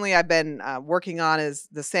recently I've been working on is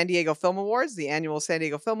the San Diego Film Awards. The annual San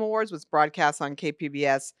Diego Film Awards was broadcast on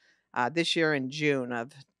KPBS this year in June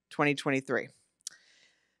of 2023.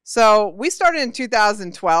 So we started in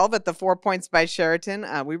 2012 at the 4 Points by Sheraton.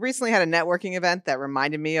 We recently had a networking event that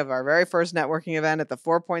reminded me of our very first networking event at the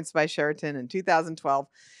 4 Points by Sheraton in 2012.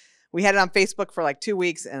 We had it on Facebook for like 2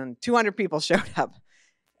 weeks and 200 people showed up.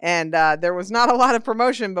 And there was not a lot of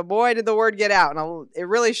promotion, but boy, did the word get out. And it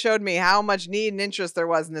really showed me how much need and interest there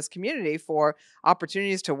was in this community for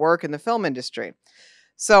opportunities to work in the film industry.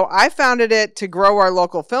 So I founded it to grow our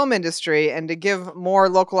local film industry and to give more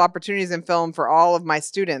local opportunities in film for all of my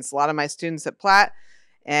students. A lot of my students at Platt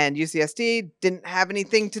and UCSD didn't have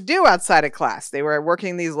anything to do outside of class. They were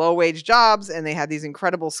working these low-wage jobs, and they had these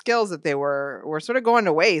incredible skills that they were sort of going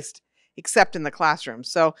to waste, except in the classroom.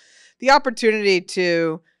 So the opportunity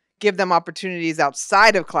to give them opportunities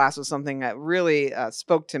outside of class was something that really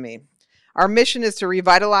spoke to me. Our mission is to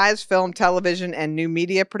revitalize film, television, and new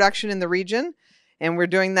media production in the region. And we're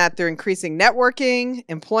doing that through increasing networking,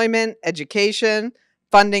 employment, education,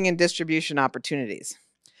 funding, and distribution opportunities.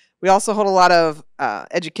 We also hold a lot of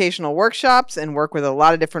educational workshops and work with a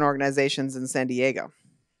lot of different organizations in San Diego.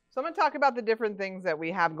 So I'm going to talk about the different things that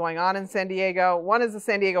we have going on in San Diego. One is the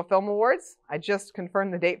San Diego Film Awards. I just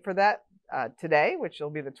confirmed the date for that today, which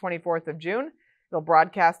will be the 24th of June. They'll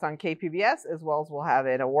broadcast on KPBS, as well as we'll have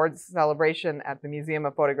an awards celebration at the Museum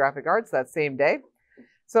of Photographic Arts that same day.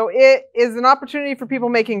 So it is an opportunity for people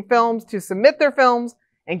making films to submit their films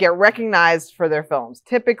and get recognized for their films.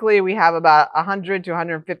 Typically, we have about 100 to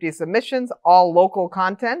 150 submissions, all local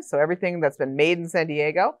content, so everything that's been made in San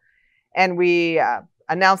Diego. And we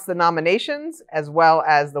announce the nominations as well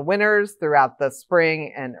as the winners throughout the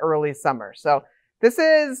spring and early summer. So this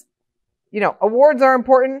is, awards are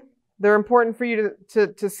important. They're important for you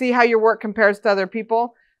to see how your work compares to other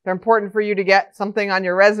people. They're important for you to get something on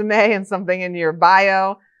your resume and something in your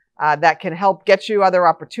bio that can help get you other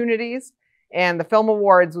opportunities. And the Film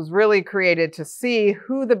Awards was really created to see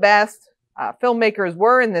who the best filmmakers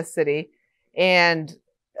were in this city and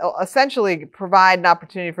essentially provide an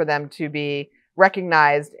opportunity for them to be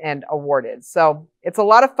recognized and awarded. So it's a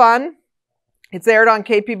lot of fun. It's aired on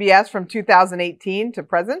KPBS from 2018 to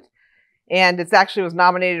present. And it actually was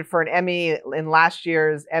nominated for an Emmy in last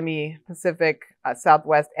year's Emmy Pacific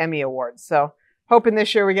Southwest Emmy Awards. So hoping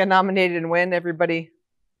this year we get nominated and win. Everybody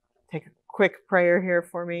take a quick prayer here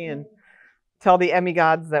for me and tell the Emmy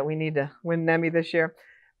gods that we need to win an Emmy this year.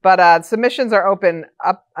 But submissions are open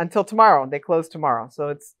up until tomorrow. They close tomorrow.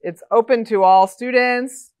 So it's open to all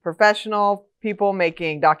students, professional people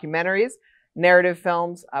making documentaries, narrative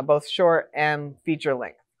films, both short and feature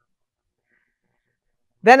length.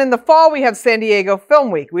 Then in the fall, we have San Diego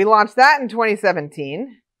Film Week. We launched that in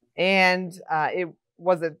 2017. And it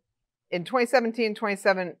was in 2017,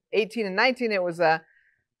 2018, and 19, it was a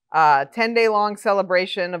 10-day long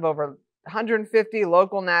celebration of over 150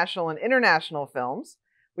 local, national, and international films.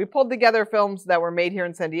 We pulled together films that were made here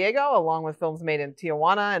in San Diego, along with films made in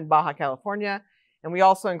Tijuana and Baja California. And we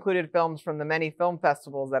also included films from the many film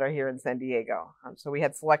festivals that are here in San Diego. So we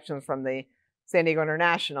had selections from the San Diego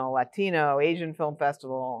International, Latino, Asian Film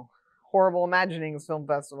Festival, Horrible Imaginings Film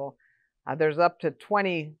Festival. There's up to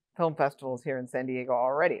 20 film festivals here in San Diego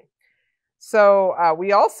already. So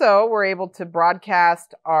we also were able to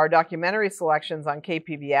broadcast our documentary selections on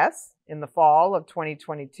KPBS in the fall of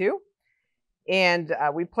 2022. And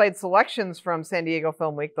we played selections from San Diego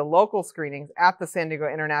Film Week, the local screenings at the San Diego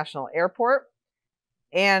International Airport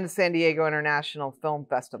and San Diego International Film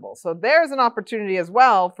Festival. So there's an opportunity as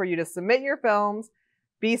well for you to submit your films,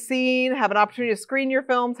 be seen, have an opportunity to screen your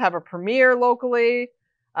films, have a premiere locally,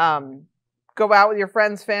 go out with your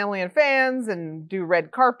friends, family, and fans and do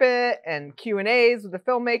red carpet and Q&As with the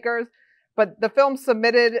filmmakers. But the films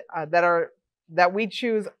submitted that we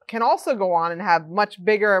choose can also go on and have much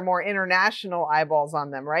bigger, more international eyeballs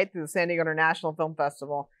on them, right? Through the San Diego International Film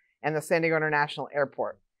Festival and the San Diego International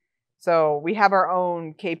Airport. So we have our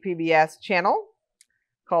own KPBS channel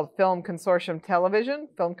called Film Consortium Television,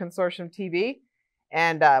 Film Consortium TV.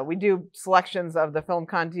 And we do selections of the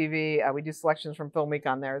FilmCon TV. We do selections from Film Week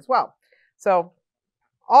on there as well. So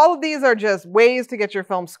all of these are just ways to get your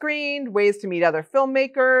film screened, ways to meet other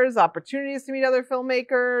filmmakers, opportunities to meet other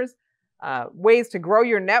filmmakers, ways to grow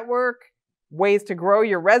your network, ways to grow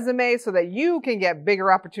your resume so that you can get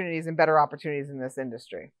bigger opportunities and better opportunities in this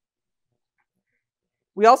industry.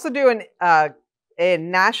 We also do a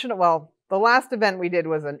national, well, the last event we did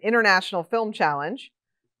was an international film challenge.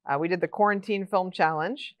 We did the Quarantine Film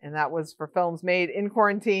Challenge, and that was for films made in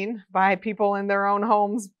quarantine by people in their own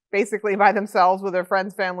homes, basically by themselves with their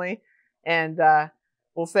friends, family, and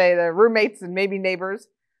we'll say their roommates and maybe neighbors.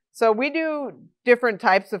 So we do different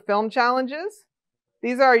types of film challenges.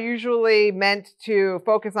 These are usually meant to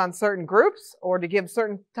focus on certain groups or to give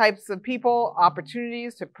certain types of people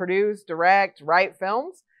opportunities to produce, direct, write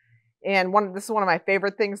films. And this is one of my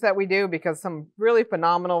favorite things that we do because some really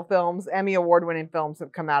phenomenal films, Emmy award-winning films,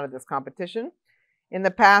 have come out of this competition. In the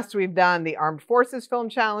past, we've done the Armed Forces Film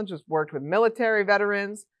Challenge, which worked with military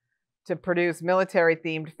veterans to produce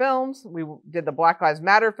military-themed films. We did the Black Lives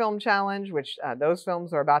Matter Film Challenge, which those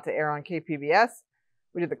films are about to air on KPBS.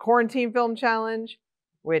 We did the Quarantine Film Challenge,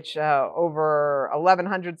 which over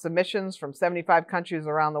 1,100 submissions from 75 countries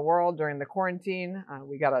around the world during the quarantine.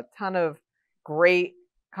 We got a ton of great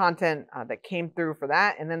content that came through for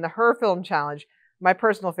that. And then the Her Film Challenge, my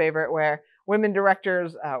personal favorite, where women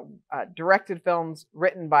directors directed films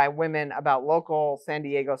written by women about local San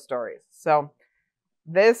Diego stories. So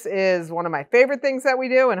this is one of my favorite things that we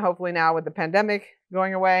do, and hopefully now with the pandemic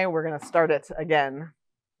going away, we're going to start it again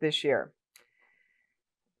this year.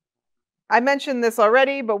 I mentioned this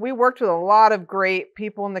already, but we worked with a lot of great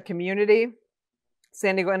people in the community.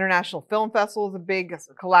 San Diego International Film Festival is a big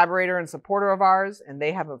collaborator and supporter of ours, and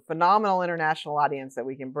they have a phenomenal international audience that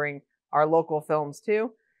we can bring our local films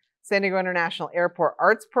to. San Diego International Airport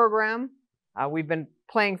Arts Program. We've been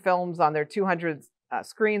playing films on their 200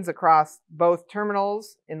 screens across both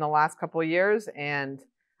terminals in the last couple of years, and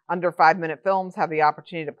under 5-minute films have the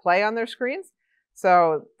opportunity to play on their screens.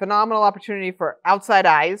 So phenomenal opportunity for outside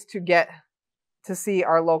eyes to get to see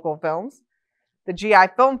our local films. The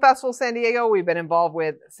GI Film Festival San Diego, we've been involved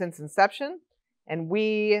with since inception, and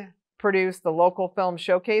we produce the local film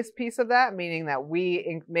showcase piece of that, meaning that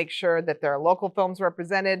we make sure that there are local films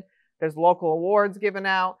represented, there's local awards given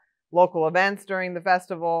out, local events during the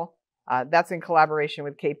festival. That's in collaboration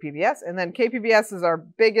with KPBS. And then KPBS is our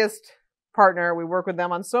biggest partner. We work with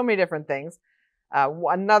them on so many different things.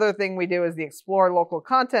 Another thing we do is the Explore Local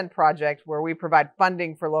Content Project, where we provide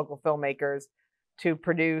funding for local filmmakers to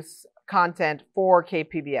produce content for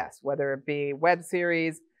KPBS, whether it be web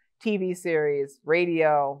series, TV series,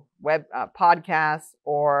 radio, web podcasts,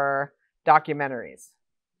 or documentaries.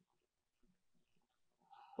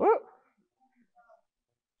 Woo.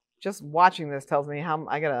 Just watching this tells me how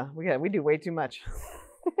we do way too much.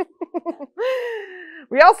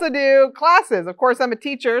 We also do classes. Of course, I'm a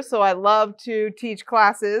teacher, so I love to teach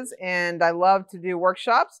classes, and I love to do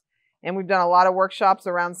workshops. And we've done a lot of workshops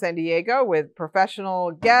around San Diego with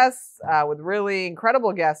professional guests, with really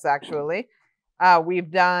incredible guests, actually.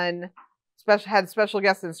 We've had special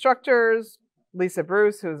guest instructors, Lisa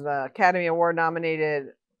Bruce, who's an Academy Award nominated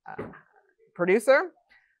producer,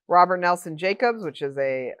 Robert Nelson Jacobs, which is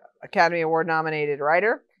a Academy Award nominated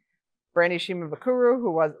writer, Brandy Shimabukuro,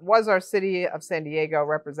 who was our City of San Diego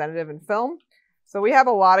representative in film. So we have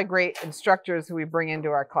a lot of great instructors who we bring into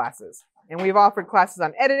our classes. And we've offered classes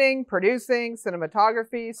on editing, producing,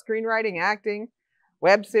 cinematography, screenwriting, acting,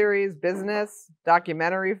 web series, business,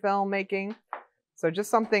 documentary filmmaking. So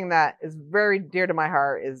just something that is very dear to my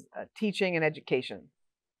heart is teaching and education.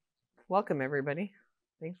 Welcome, everybody.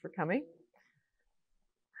 Thanks for coming.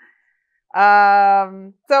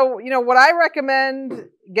 So, what I recommend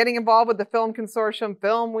getting involved with the Film Consortium,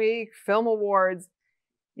 Film Week, Film Awards,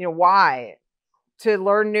 why? To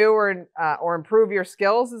learn new or improve your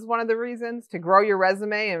skills is one of the reasons. To grow your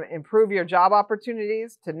resume and improve your job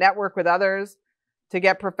opportunities. To network with others. To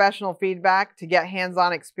get professional feedback. To get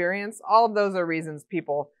hands-on experience. All of those are reasons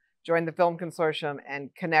people join the Film Consortium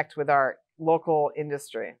and connect with our local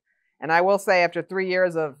industry. And I will say, after 3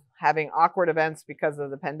 years of having awkward events because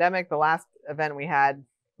of the pandemic, the last event we had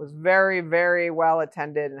was very, very well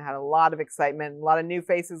attended and had a lot of excitement, a lot of new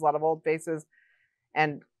faces, a lot of old faces.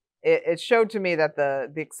 And it showed to me that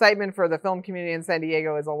the excitement for the film community in San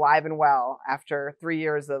Diego is alive and well after 3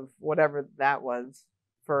 years of whatever that was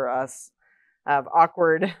for us, of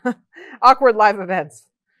awkward live events.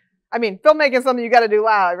 I mean, filmmaking is something you got to do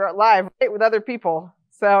live, right, with other people.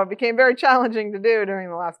 So it became very challenging to do during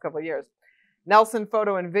the last couple of years. Nelson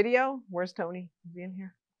Photo and Video. Where's Tony? Is he in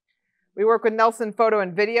here? We work with Nelson Photo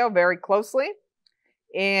and Video very closely,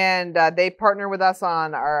 and they partner with us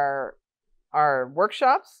on our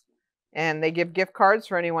workshops, and they give gift cards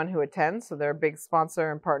for anyone who attends. So they're a big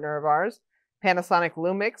sponsor and partner of ours. Panasonic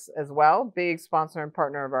Lumix as well, big sponsor and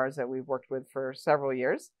partner of ours that we've worked with for several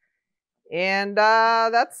years. And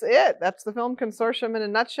that's it. That's the Film Consortium in a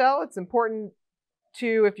nutshell. It's important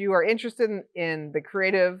to, if you are interested in the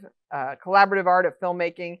creative, collaborative art of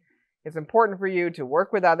filmmaking, it's important for you to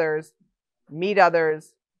work with others, meet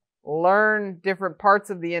others, learn different parts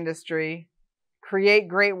of the industry, create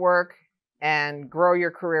great work, and grow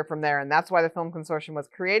your career from there. And that's why the Film Consortium was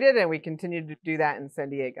created, and we continue to do that in San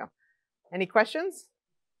Diego. Any questions?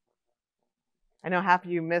 I know half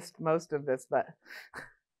of you missed most of this, but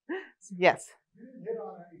yes.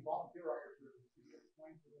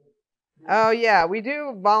 Oh yeah, we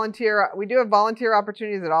do volunteer. We do have volunteer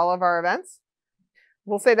opportunities at all of our events.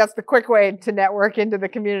 We'll say that's the quick way to network into the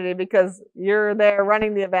community because you're there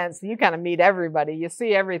running the events. So you kind of meet everybody. You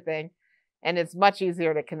see everything. And it's much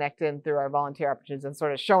easier to connect in through our volunteer opportunities than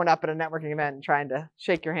sort of showing up at a networking event and trying to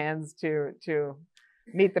shake your hands to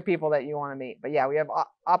meet the people that you want to meet. But yeah, we have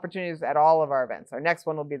opportunities at all of our events. Our next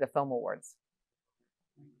one will be the Film Awards.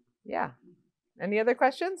 Yeah. Any other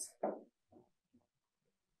questions? How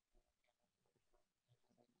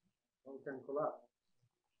can collab?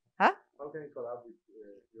 Huh? How can you collab with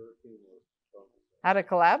your team? How to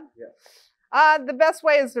collab? Yeah. The best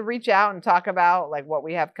way is to reach out and talk about like what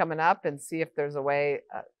we have coming up and see if there's a way,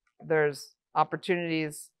 there's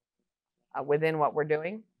opportunities within what we're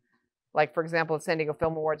doing. Like for example, at San Diego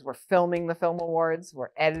Film Awards, we're filming the Film Awards,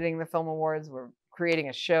 we're editing the Film Awards, we're creating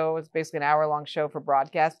a show. It's basically an hour-long show for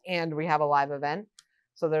broadcast, and we have a live event.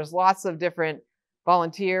 So there's lots of different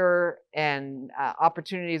volunteer and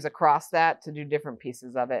opportunities across that to do different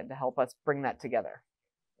pieces of it to help us bring that together.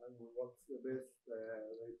 And what's the best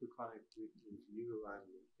way to connect with you and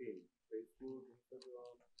your team? Facebook,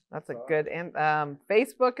 Instagram? That's a good, and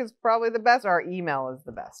Facebook is probably the best. Our email is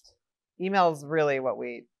the best. Email is really what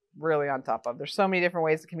we really on top of. There's so many different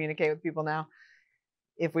ways to communicate with people now.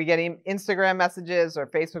 If we get Instagram messages or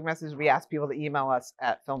Facebook messages, we ask people to email us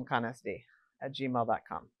at filmconsd@gmail.com.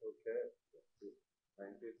 Okay.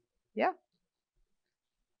 Thank you. Yeah.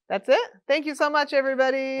 That's it. Thank you so much,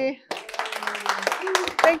 everybody.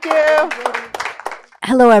 Thank you.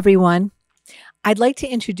 Hello, everyone. I'd like to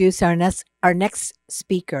introduce our next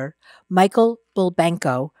speaker, Michael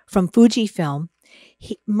Bulbenko from Fujifilm.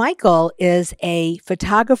 Michael is a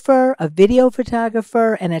photographer, a video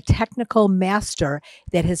photographer, and a technical master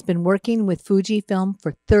that has been working with Fujifilm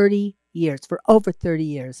for over 30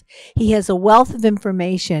 years. He has a wealth of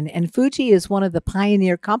information, and Fuji is one of the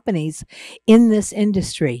pioneer companies in this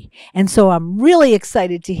industry. And so I'm really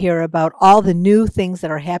excited to hear about all the new things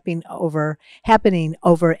that are happening over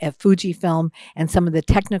at Fujifilm and some of the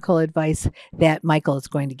technical advice that Michael is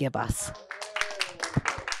going to give us.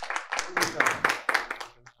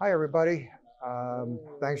 Hi, everybody.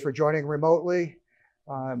 Thanks for joining remotely.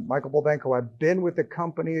 Michael Bulbenko. I've been with the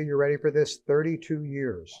company, are you ready for this, 32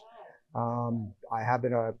 years. I have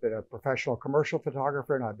been a professional commercial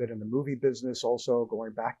photographer, and I've been in the movie business also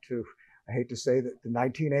going back to, I hate to say that, the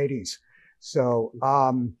 1980s. So,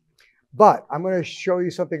 but I'm going to show you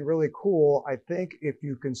something really cool. I think if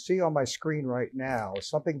you can see on my screen right now,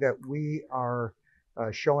 something that we are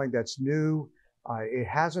showing that's new. It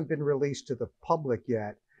hasn't been released to the public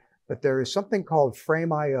yet, but there is something called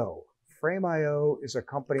Frame.io. Frame.io is a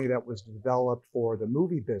company that was developed for the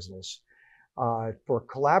movie business for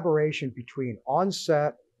collaboration between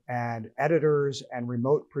on-set and editors and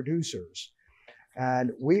remote producers.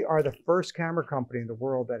 And we are the first camera company in the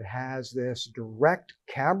world that has this direct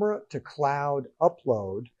camera to cloud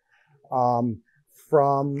upload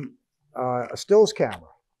from a stills camera.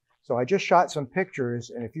 So I just shot some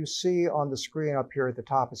pictures, and if you see on the screen up here at the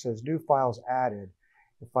top, it says new files added.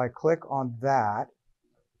 If I click on that,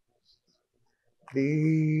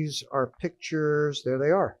 these are pictures, there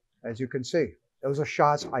they are, as you can see. Those are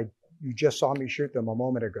shots, you just saw me shoot them a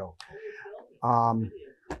moment ago.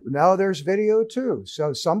 Now there's video too.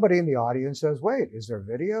 So somebody in the audience says, wait, is there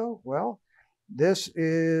video? Well, this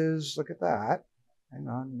is, look at that. Hang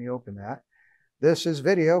on, let me open that. This is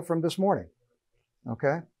video from this morning,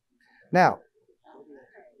 okay? Now,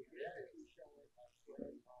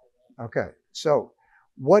 okay, so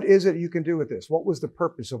what is it you can do with this? What was the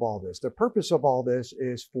purpose of all this? The purpose of all this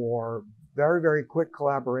is for very, very quick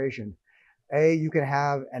collaboration. You can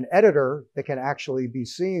have an editor that can actually be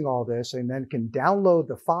seeing all this and then can download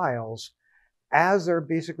the files as they're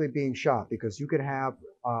basically being shot, because you can have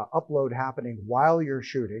upload happening while you're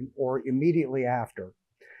shooting or immediately after.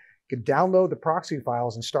 You can download the proxy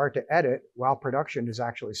files and start to edit while production is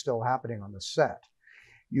actually still happening on the set.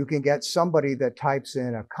 You can get somebody that types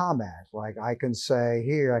in a comment, like I can say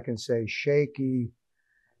here, I can say shaky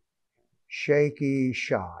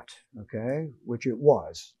shot, okay, which it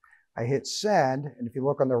was. I hit send, and if you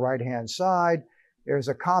look on the right-hand side, there's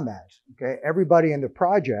a comment, okay? Everybody in the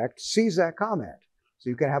project sees that comment. So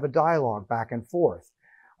you can have a dialogue back and forth.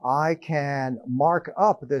 I can mark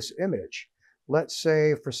up this image. Let's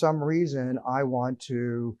say for some reason I want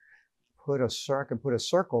to put a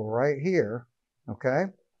circle right here, okay?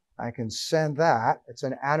 I can send that. It's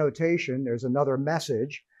an annotation. There's another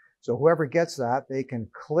message. So whoever gets that, they can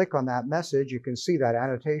click on that message. You can see that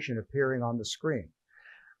annotation appearing on the screen.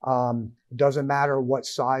 It doesn't matter what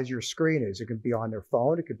size your screen is. It can be on their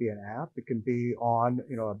phone. It could be an app. It can be on,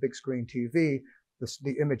 a big screen TV.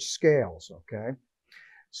 The image scales, okay?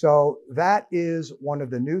 So that is one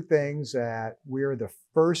of the new things that we're the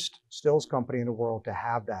first stills company in the world to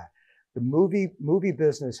have that. The movie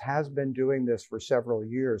business has been doing this for several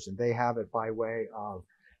years, and they have it by way of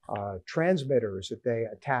transmitters that they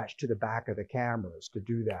attach to the back of the cameras to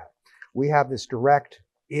do that. We have this direct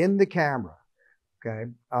in the camera,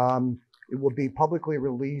 okay? It will be publicly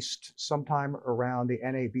released sometime around the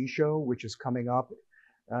NAB show, which is coming up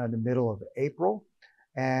in the middle of April.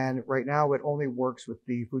 And right now it only works with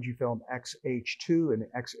the Fujifilm X-H2 and the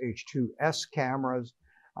X-H2S cameras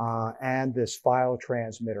and this file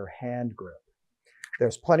transmitter hand grip.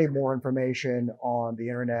 There's plenty more information on the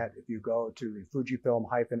internet if you go to the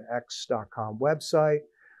Fujifilm-X.com website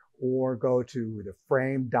or go to the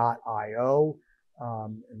frame.io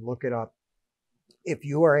and look it up. If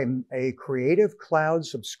you are a Creative Cloud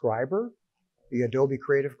subscriber, the Adobe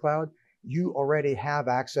Creative Cloud, you already have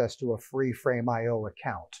access to a free Frame.io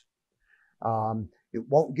account. It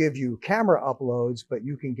won't give you camera uploads, but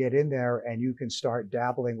you can get in there and you can start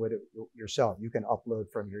dabbling with it yourself. You can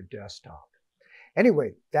upload from your desktop.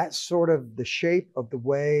 Anyway, that's sort of the shape of the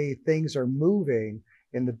way things are moving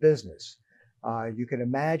in the business. You can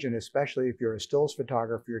imagine, especially if you're a stills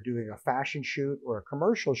photographer, you're doing a fashion shoot or a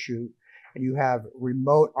commercial shoot, and you have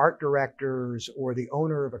remote art directors or the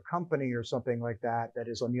owner of a company or something like that that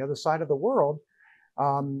is on the other side of the world,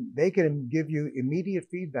 they can give you immediate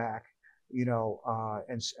feedback,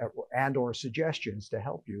 and or suggestions to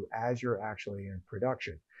help you as you're actually in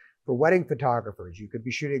production. For wedding photographers, you could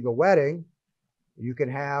be shooting a wedding. You can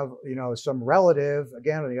have, some relative,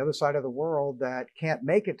 again, on the other side of the world that can't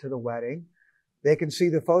make it to the wedding. They can see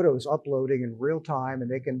the photos uploading in real time and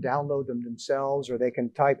they can download them themselves, or they can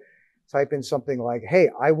type in something like, hey,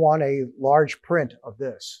 I want a large print of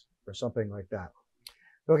this, or something like that.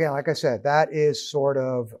 So again, like I said, that is sort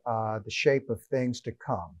of the shape of things to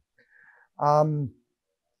come. Trying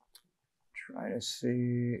to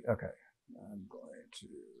see, okay, I'm going to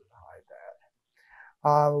hide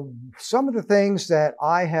that. Some of the things that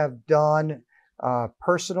I have done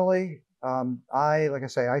personally, like I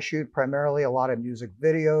say, I shoot primarily a lot of music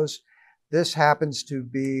videos. This happens to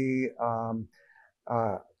be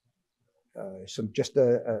just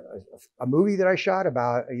a movie that I shot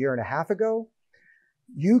about a year and a half ago.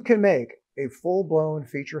 You can make a full-blown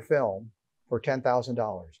feature film for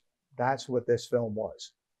 $10,000. That's what this film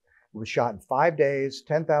was. It was shot in 5 days,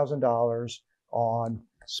 $10,000 on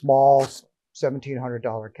small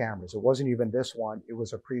 $1,700 cameras. It wasn't even this one. It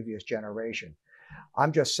was a previous generation.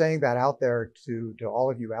 I'm just saying that out there to all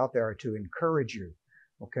of you out there to encourage you,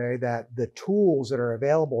 okay, that the tools that are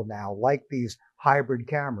available now, like these hybrid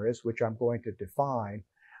cameras, which I'm going to define,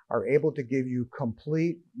 are able to give you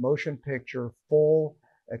complete motion picture, full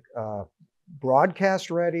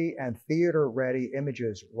broadcast ready and theater ready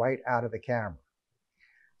images right out of the camera.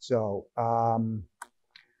 So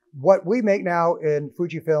what we make now in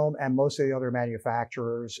Fujifilm and most of the other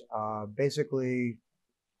manufacturers, basically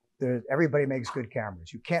everybody makes good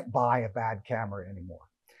cameras. You can't buy a bad camera anymore.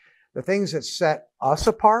 The things that set us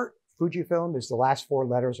apart, Fujifilm, is the last 4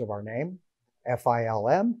 letters of our name,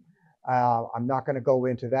 F-I-L-M. I'm not going to go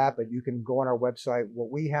into that, but you can go on our website. What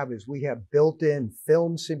we have is we have built-in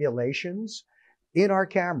film simulations in our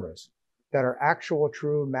cameras that are actual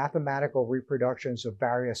true mathematical reproductions of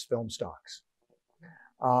various film stocks.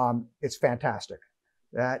 It's fantastic.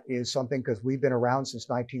 That is something, because we've been around since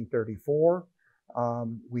 1934.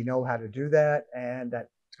 We know how to do that, and that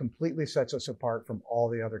completely sets us apart from all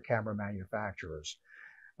the other camera manufacturers.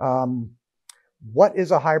 What is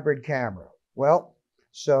a hybrid camera? Well,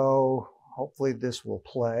 so hopefully this will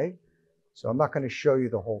play. So I'm not going to show you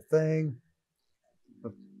the whole thing.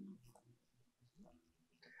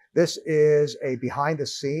 This is a behind the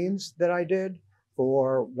scenes that I did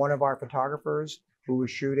for one of our photographers who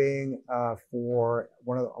was shooting for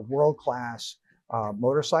a world-class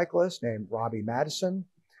motorcyclist named Robbie Madison.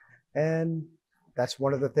 And that's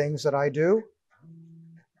one of the things that I do.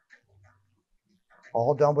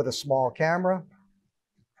 All done with a small camera.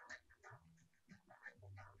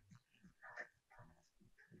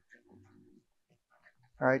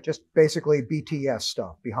 All right, just basically BTS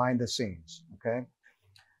stuff, behind the scenes, okay?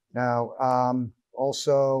 Now,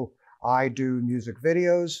 also, I do music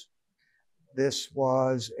videos. This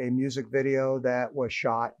was a music video that was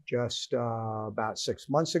shot just about 6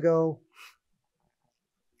 months ago.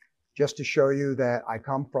 Just to show you that I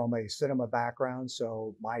come from a cinema background,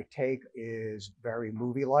 so my take is very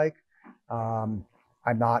movie-like. I'm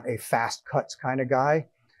not a fast cuts kind of guy.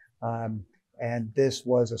 And this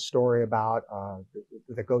was a story about,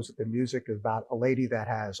 that goes with the music, about a lady that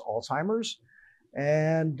has Alzheimer's.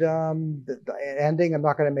 And the ending, I'm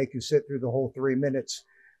not going to make you sit through the whole 3 minutes,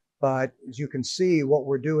 but as you can see, what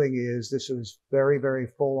we're doing is this is very, very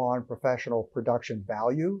full-on professional production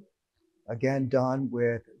value. Again, done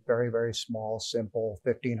with very, very small, simple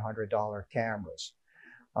 $1,500 cameras.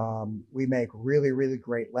 We make really, really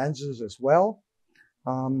great lenses as well.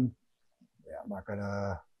 Yeah, I'm not going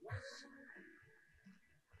to...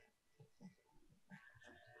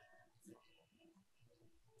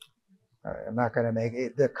 All right, I'm not going to make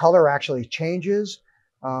it. The color actually changes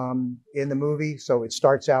in the movie. So it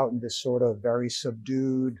starts out in this sort of very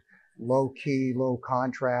subdued, low key, low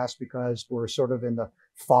contrast, because we're sort of in the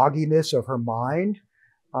fogginess of her mind.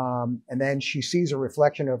 And then she sees a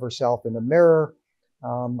reflection of herself in the mirror.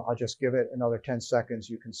 I'll just give it another 10 seconds.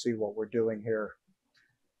 You can see what we're doing here.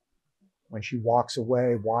 When she walks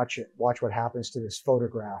away, watch it. Watch what happens to this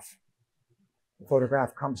photograph. The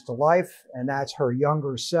photograph comes to life, and that's her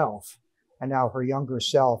younger self. And now her younger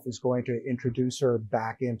self is going to introduce her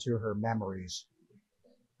back into her memories.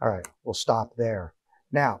 All right, we'll stop there.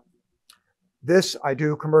 Now, this, I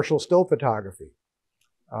do commercial still photography.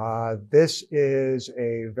 This is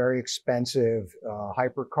a very expensive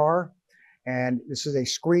hypercar, and this is a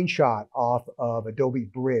screenshot off of Adobe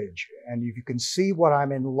Bridge. And if you can see what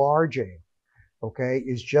I'm enlarging, okay,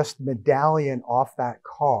 is just the medallion off that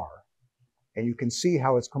car. And you can see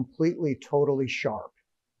how it's completely, totally sharp.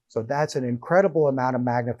 So that's an incredible amount of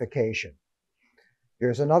magnification.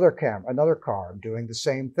 Here's another camera, another car. I'm doing the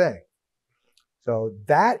same thing. So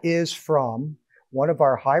that is from one of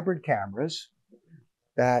our hybrid cameras.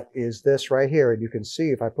 That is this right here. And you can see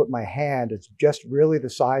if I put my hand, it's just really the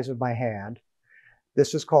size of my hand.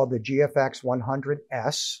 This is called the GFX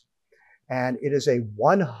 100S. And it is a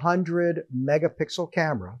 100 megapixel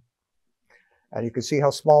camera. And you can see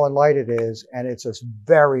how small and light it is. And it's a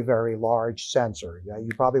very, very large sensor. Yeah, you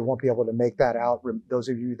probably won't be able to make that out, those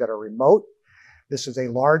of you that are remote. This is a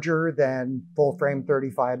larger than full frame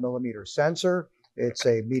 35 millimeter sensor. It's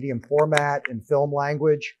a medium format in film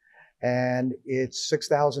language. And it's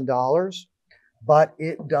 $6,000, but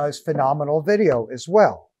it does phenomenal video as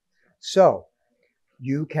well. So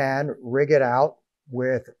you can rig it out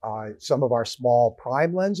with some of our small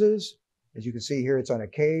prime lenses. As you can see here, it's on a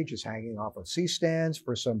cage. It's hanging off of C-stands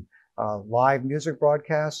for some live music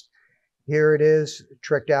broadcasts. Here it is,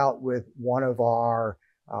 tricked out with one of our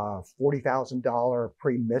 $40,000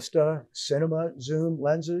 Premista cinema zoom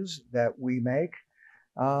lenses that we make.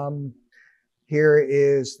 Here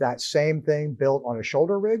is that same thing built on a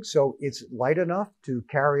shoulder rig. So it's light enough to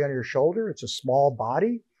carry on your shoulder. It's a small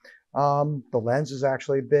body. The lens is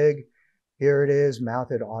actually big. Here it is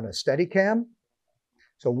mounted on a Steadicam.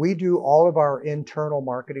 So we do all of our internal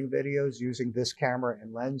marketing videos using this camera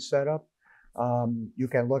and lens setup. You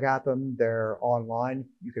can look at them. They're online.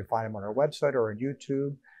 You can find them on our website or on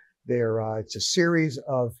YouTube. It's a series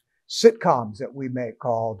of sitcoms that we make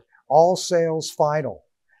called All Sales Final.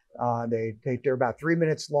 They're about 3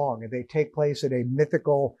 minutes long, and they take place at a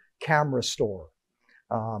mythical camera store.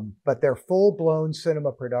 But they're full-blown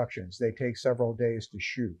cinema productions. They take several days to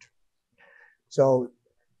shoot. So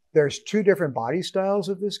there's two different body styles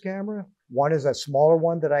of this camera. One is that smaller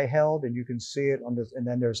one that I held, and you can see it on this. And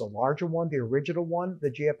then there's a larger one, the original one,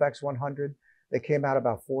 the GFX 100, that came out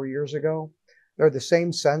about 4 years ago. They're the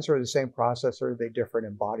same sensor, the same processor. They differ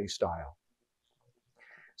in body style.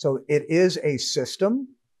 So it is a system.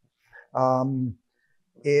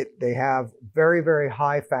 They have very, very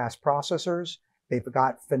high fast processors. They've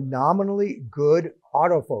got phenomenally good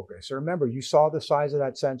autofocus. So remember, you saw the size of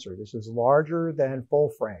that sensor. This is larger than full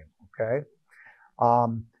frame, okay?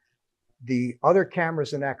 The other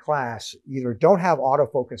cameras in that class either don't have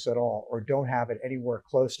autofocus at all or don't have it anywhere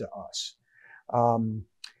close to us.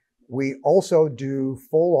 We also do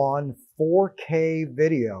full-on 4K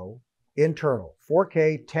video, internal,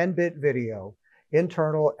 4K 10-bit video,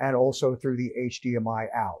 internal, and also through the HDMI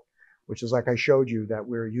out, which is like I showed you that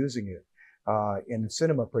we're using it in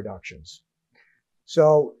cinema productions.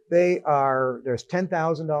 So there's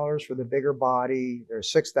 $10,000 for the bigger body.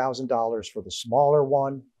 There's $6,000 for the smaller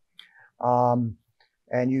one.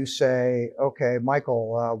 and you say, okay,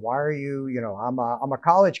 Michael, why are you, I'm a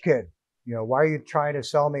college kid. Why are you trying to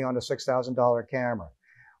sell me on a $6,000 camera?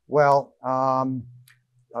 Well,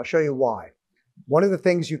 I'll show you why. One of the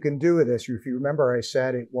things you can do with this, if you remember, I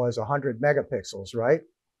said it was 100 megapixels, right?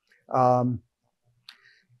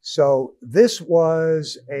 So this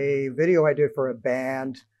was a video I did for a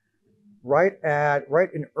band right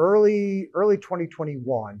in early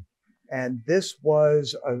 2021. And this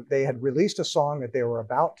was, they had released a song that they were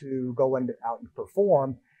about to go out and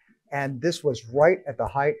perform. And this was right at the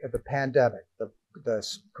height of the pandemic, the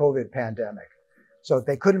COVID pandemic. So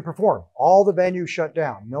they couldn't perform. All the venues shut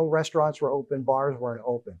down. No restaurants were open, bars weren't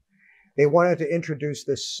open. They wanted to introduce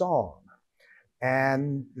this song.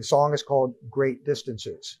 And the song is called Great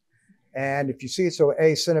Distances. And if you see it, so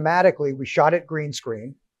cinematically, we shot it green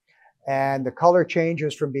screen. And the color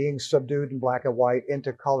changes from being subdued in black and white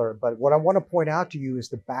into color. But what I want to point out to you is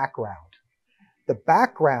the background. The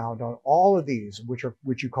background on all of these, which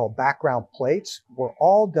you call background plates, were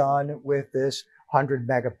all done with this 100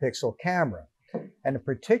 megapixel camera. And in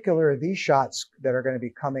particular, these shots that are going to be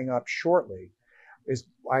coming up shortly, is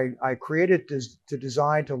I created to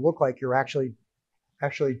design to look like you're actually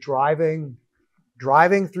driving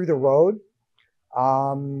through the road.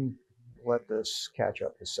 Let this catch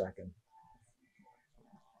up a second.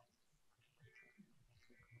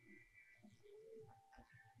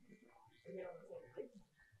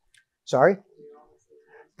 Sorry?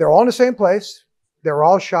 They're all in the same place. They're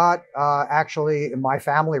all shot actually in my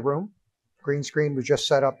family room. Green screen was just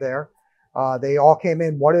set up there. They all came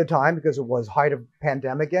in one at a time because it was height of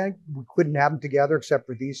pandemic again. We couldn't have them together except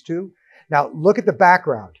for these two. Now look at the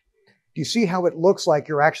background. Do you see how it looks like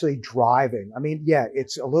you're actually driving? I mean, yeah,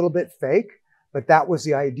 it's a little bit fake, but that was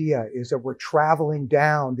the idea, is that we're traveling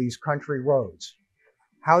down these country roads.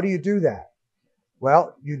 How do you do that?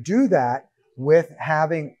 Well, you do that with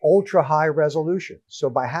having ultra high resolution. So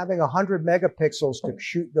by having 100 megapixels to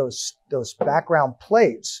shoot those background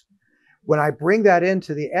plates, when I bring that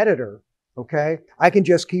into the editor, okay, I can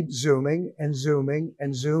just keep zooming and zooming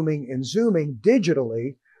and zooming and zooming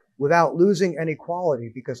digitally without losing any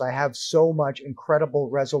quality because I have so much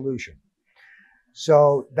incredible resolution.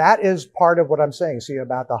 So that is part of what I'm saying, see,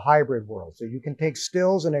 about the hybrid world. So you can take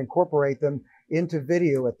stills and incorporate them into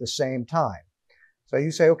video at the same time. So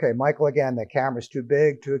you say, okay, Michael, again, that camera's too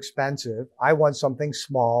big, too expensive. I want something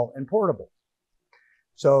small and portable.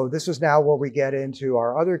 So this is now where we get into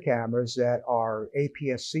our other cameras that are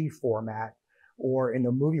APS-C format, or in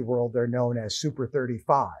the movie world, they're known as Super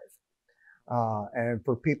 35. And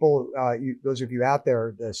for people, those of you out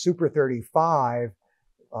there, the Super 35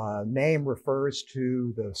 name refers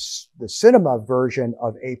to the cinema version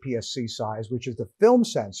of APS-C size, which is the film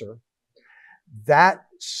sensor. That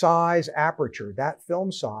size aperture, that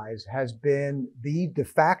film size, has been the de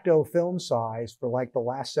facto film size for like the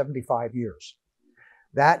last 75 years.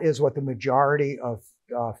 That is what the majority of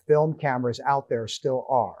film cameras out there still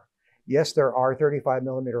are. Yes, there are 35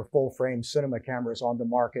 millimeter full frame cinema cameras on the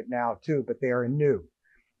market now too, but they are new.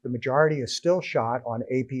 The majority is still shot on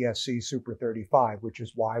APS-C Super 35, which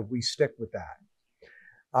is why we stick with that.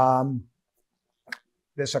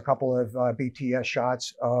 There's a couple of BTS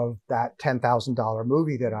shots of that $10,000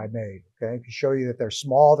 movie that I made, okay? To show you that they're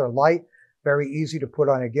small, they're light, very easy to put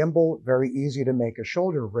on a gimbal, very easy to make a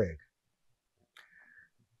shoulder rig.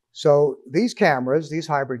 So these cameras, these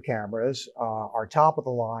hybrid cameras, are top of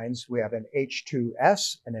the lines. We have an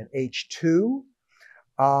H2S and an H2.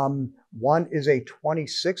 One is a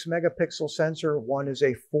 26 megapixel sensor, one is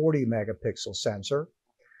a 40 megapixel sensor.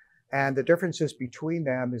 And the differences between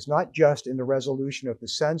them is not just in the resolution of the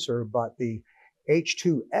sensor, but the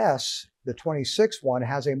H2S, the 26 one,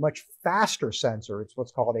 has a much faster sensor. It's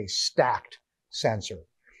what's called a stacked sensor.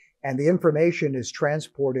 And the information is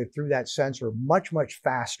transported through that sensor much, much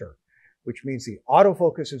faster, which means the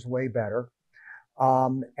autofocus is way better.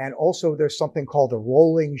 And also there's something called the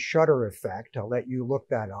rolling shutter effect. I'll let you look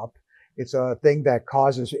that up. It's a thing that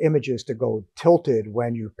causes images to go tilted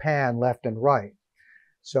when you pan left and right.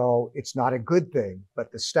 So it's not a good thing,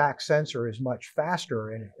 but the stack sensor is much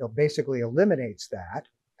faster and it basically eliminates that.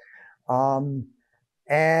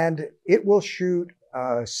 And it will shoot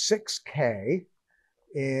 6K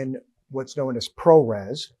in what's known as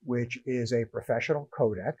ProRes, which is a professional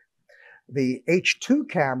codec. The H2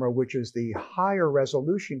 camera, which is the higher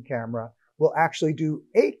resolution camera, will actually do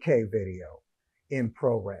 8K video in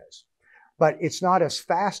ProRes, but it's not as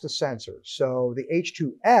fast a sensor. So the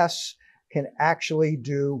H2S can actually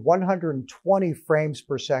do 120 frames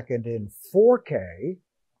per second in 4K,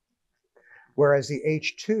 whereas the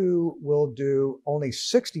H2 will do only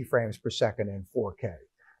 60 frames per second in 4K.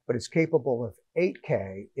 but it's capable of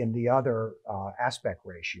 8K in the other aspect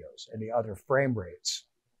ratios and the other frame rates.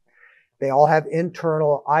 They all have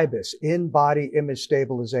internal IBIS, in-body image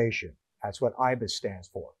stabilization. That's what IBIS stands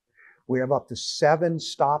for. We have up to 7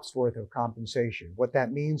 stops worth of compensation. What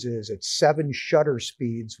that means is it's 7 shutter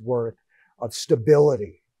speeds worth of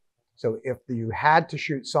stability. So if you had to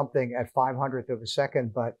shoot something at 500th of a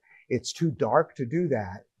second, but it's too dark to do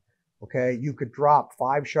that, okay, you could drop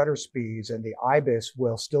 5 shutter speeds and the IBIS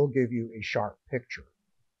will still give you a sharp picture.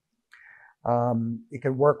 It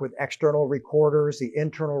can work with external recorders. The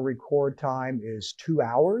internal record time is 2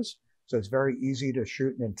 hours. So it's very easy to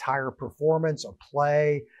shoot an entire performance, a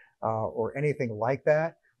play, or anything like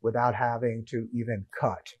that without having to even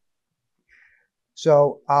cut.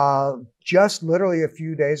 So just literally a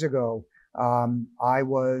few days ago, I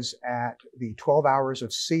was at the 12 Hours of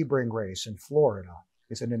Sebring race in Florida.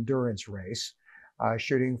 It's an endurance race,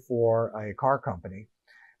 shooting for a car company.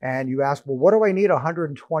 And you ask, well, what do I need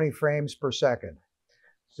 120 frames per second?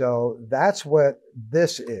 So that's what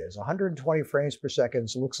this is. 120 frames per second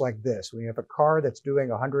looks like this. When you have a car that's doing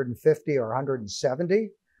 150 or 170,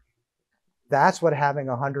 that's what having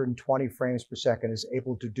 120 frames per second is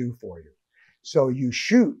able to do for you. So you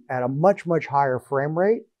shoot at a much, much higher frame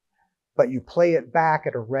rate, but you play it back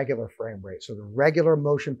at a regular frame rate. So the regular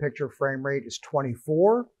motion picture frame rate is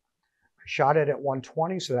 24. I shot it at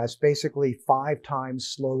 120, so that's basically 5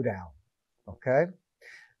 times slowdown, okay?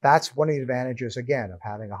 That's one of the advantages, again, of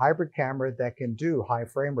having a hybrid camera that can do high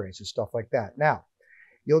frame rates and stuff like that. Now,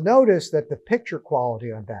 you'll notice that the picture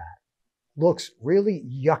quality on that looks really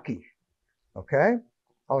yucky, okay?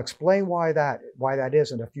 I'll explain why that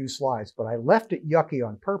is in a few slides, but I left it yucky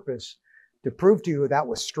on purpose to prove to you that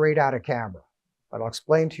was straight out of camera. But I'll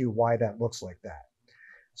explain to you why that looks like that.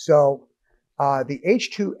 So the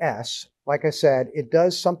H2S, like I said, it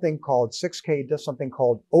does something called 6K, does something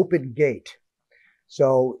called open gate.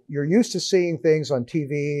 So you're used to seeing things on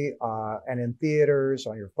TV and in theaters,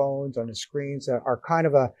 on your phones, on the screens that are kind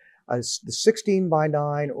of a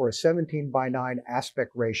 16:9 or a 17:9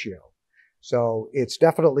 aspect ratio. So it's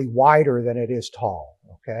definitely wider than it is tall,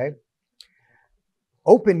 okay?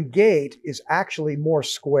 Open gate is actually more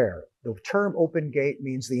square. The term open gate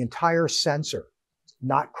means the entire sensor,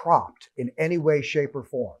 not cropped in any way, shape, or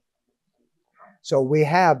form. So we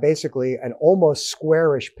have basically an almost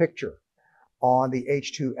squarish picture on the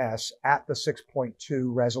H2S at the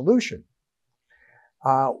 6.2 resolution.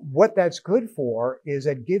 What that's good for is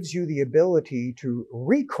it gives you the ability to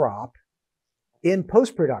recrop in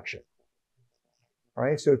post-production. All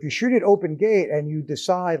right, so if you shoot it open gate and you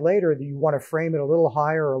decide later that you want to frame it a little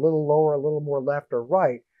higher, or a little lower, a little more left or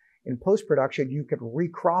right, in post-production, you can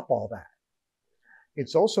recrop all that.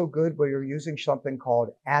 It's also good when you're using something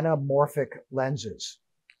called anamorphic lenses.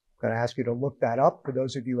 I'm going to ask you to look that up for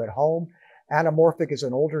those of you at home. Anamorphic is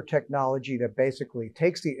an older technology that basically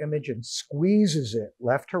takes the image and squeezes it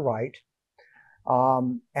left to right.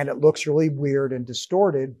 And it looks really weird and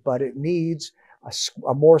distorted, but it needs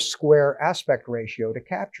a more square aspect ratio to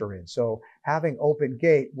capture in. So having open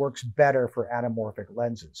gate works better for anamorphic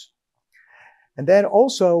lenses. And then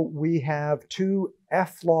also we have 2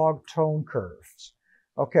 F-log tone curves.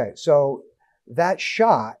 Okay, so that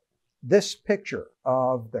shot, this picture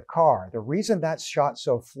of the car, the reason that's shot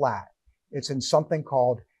so flat, it's in something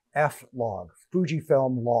called F-log,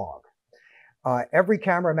 Fujifilm log. Every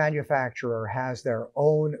camera manufacturer has their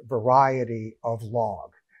own variety of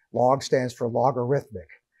log. Log stands for logarithmic.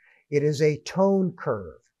 It is a tone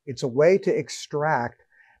curve. It's a way to extract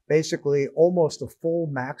basically almost the full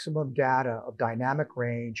maximum data of dynamic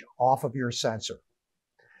range off of your sensor.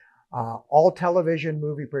 All television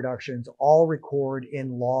movie productions all record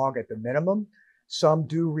in log at the minimum. Some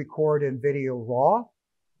do record in video raw,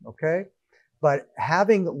 okay? But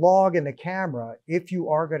having log in the camera, if you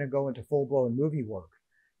are going to go into full-blown movie work,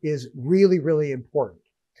 is really, really important.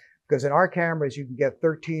 Because in our cameras, you can get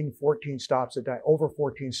 13, 14 stops, over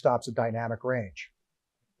 14 stops of dynamic range.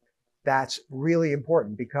 That's really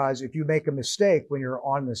important because if you make a mistake when you're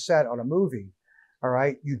on the set on a movie, all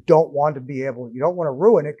right, you don't want to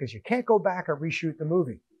ruin it because you can't go back and reshoot the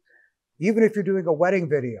movie, even if you're doing a wedding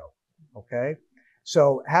video, okay?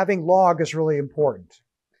 So having log is really important.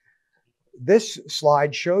 This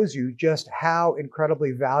slide shows you just how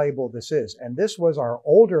incredibly valuable this is. And this was our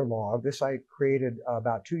older log. This I created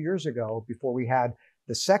about 2 years ago before we had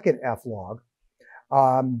the second F log.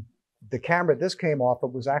 The camera this came off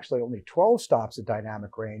of was actually only 12 stops of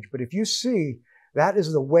dynamic range. But if you see, that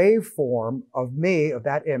is the waveform of me, of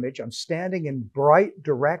that image. I'm standing in bright,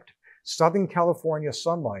 direct Southern California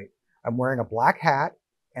sunlight. I'm wearing a black hat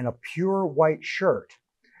and a pure white shirt.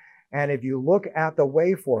 And if you look at the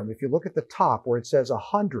waveform, if you look at the top where it says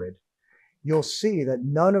 100, you'll see that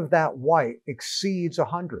none of that white exceeds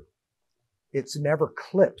 100. It's never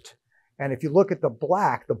clipped. And if you look at the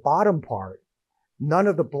black, the bottom part, none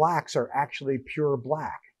of the blacks are actually pure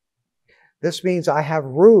black. This means I have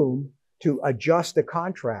room to adjust the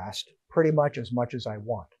contrast pretty much as I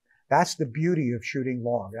want. That's the beauty of shooting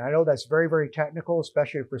long. And I know that's very, very technical,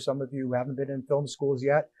 especially for some of you who haven't been in film schools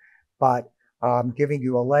yet, but I'm giving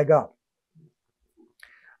you a leg up.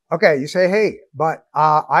 Okay, you say, hey, but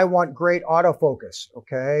I want great autofocus,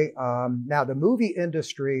 okay? Now, the movie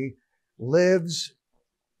industry lives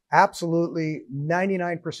absolutely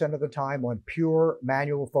 99% of the time on pure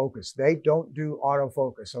manual focus. They don't do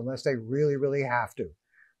autofocus unless they really, really have to,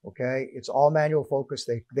 okay? It's all manual focus.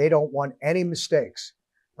 They don't want any mistakes,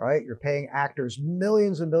 right? You're paying actors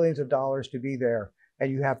millions and millions of dollars to be there,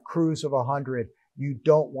 and you have crews of 100. You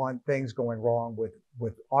don't want things going wrong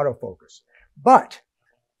with autofocus. But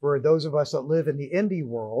for those of us that live in the indie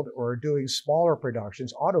world or are doing smaller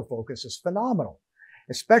productions, autofocus is phenomenal,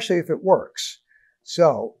 especially if it works.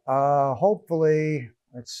 So hopefully,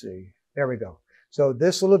 let's see, there we go. So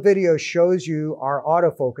this little video shows you our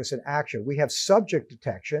autofocus in action. We have subject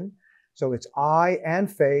detection. So it's eye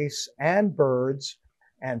and face and birds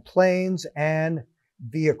and planes and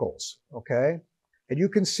vehicles, okay? And you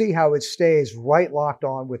can see how it stays right locked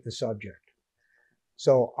on with the subject.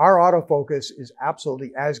 So our autofocus is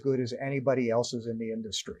absolutely as good as anybody else's in the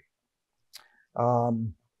industry.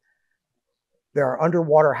 There are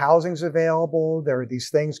underwater housings available. There are these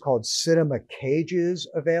things called cinema cages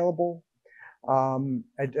available. And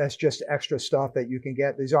that's just extra stuff that you can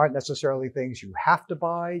get. These aren't necessarily things you have to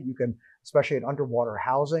buy. You can, especially in underwater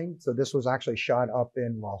housing. So this was actually shot up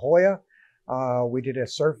in La Jolla. We did a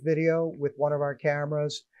surf video with one of our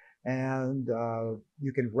cameras, and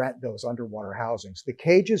you can rent those underwater housings. The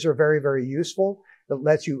cages are very, very useful. It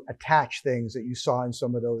lets you attach things that you saw in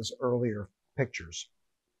some of those earlier pictures.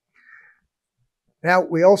 Now,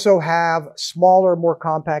 we also have smaller, more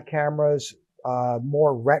compact cameras,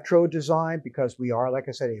 more retro design, because we are, like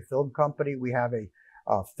I said, a film company. We have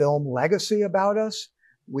a film legacy about us.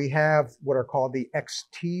 We have what are called the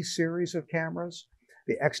XT series of cameras.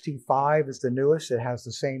 The XT5 is the newest. It has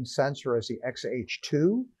the same sensor as the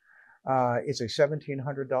XH2. It's a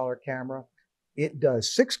 $1,700 camera. It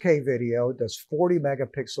does 6K video, it does 40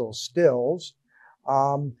 megapixel stills,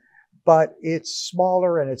 but it's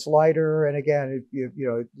smaller and it's lighter. And again, you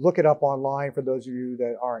know, look it up online for those of you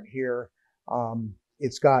that aren't here.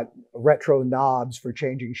 It's got retro knobs for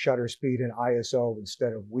changing shutter speed and ISO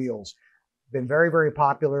instead of wheels. Been very, very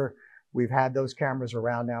popular. We've had those cameras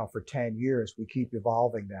around now for 10 years. We keep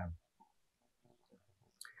evolving them.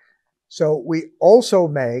 So we also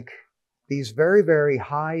make these very, very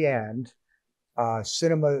high-end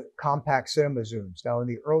compact cinema zooms. Now, in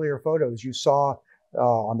the earlier photos, you saw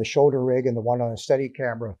on the shoulder rig and the one on a steady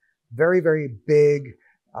camera, very, very big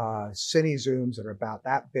cine zooms that are about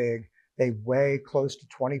that big. They weigh close to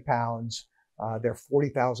 20 pounds. They're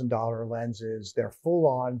 $40,000 lenses. They're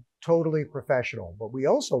full-on, totally professional. But we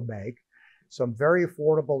also make some very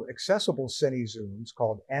affordable, accessible cine zooms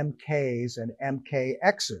called MKs and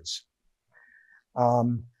MKXs.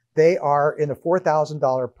 They are in the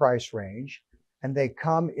 $4,000 price range, and they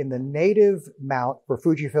come in the native mount for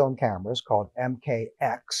Fujifilm cameras called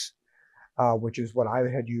MKX, which is what I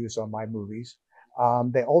had used on my movies.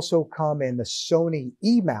 They also come in the Sony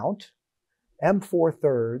E mount,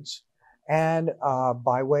 M4/3, and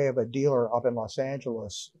by way of a dealer up in Los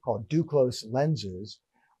Angeles called Duclos Lenses,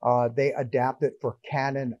 they adapt it for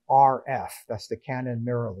Canon RF. That's the Canon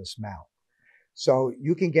mirrorless mount. So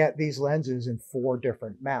you can get these lenses in 4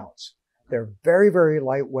 different mounts. They're very, very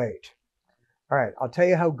lightweight. All right, I'll tell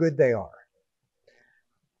you how good they are.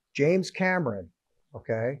 James Cameron,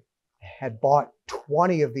 okay, had bought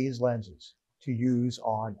 20 of these lenses to use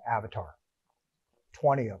on Avatar.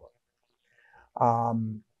 20 of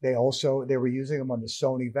them. They were using them on the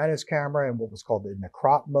Sony Venice camera in what was called in the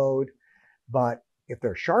crop mode. But if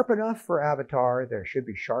they're sharp enough for Avatar, they should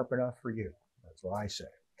be sharp enough for you. That's what I say.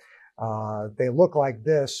 They look like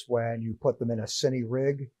this when you put them in a cine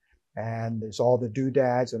rig, and there's all the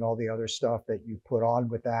doodads and all the other stuff that you put on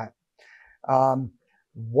with that.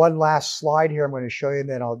 One last slide here I'm going to show you, and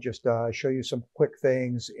then I'll just show you some quick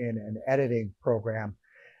things in an editing program.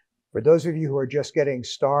 For those of you who are just getting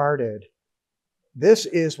started, this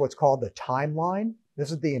is what's called the timeline.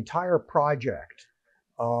 This is the entire project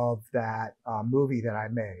of that movie that I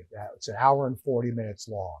made. It's an hour and 40 minutes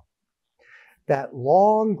long. That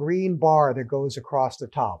long green bar that goes across the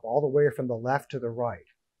top, all the way from the left to the right,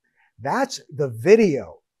 that's the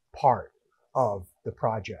video part of the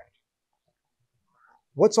project.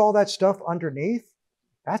 What's all that stuff underneath?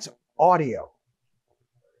 That's audio.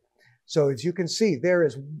 So as you can see,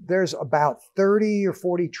 there's about 30 or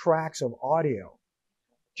 40 tracks of audio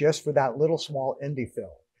just for that little small indie film.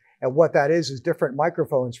 And what that is different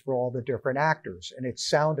microphones for all the different actors, and it's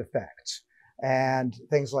sound effects and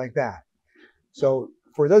things like that. So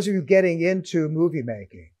for those of you getting into movie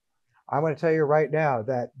making, I'm going to tell you right now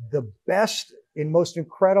that the best and most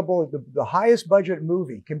incredible, the highest budget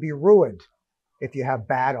movie can be ruined if you have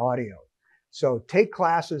bad audio. So take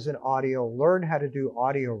classes in audio, learn how to do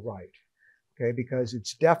audio right, okay? Because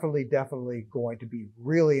it's definitely going to be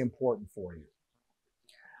really important for you.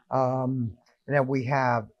 And then we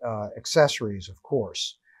have accessories, of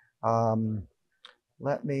course.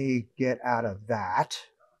 Let me get out of that.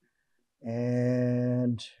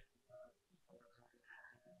 And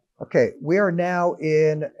okay, we are now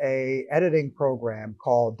in an editing program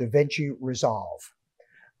called DaVinci Resolve.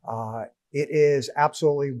 It is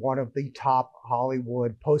absolutely one of the top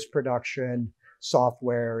Hollywood post-production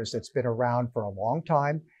softwares that's been around for a long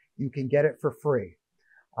time. You can get it for free.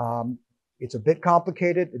 It's a bit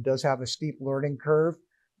complicated. It does have a steep learning curve.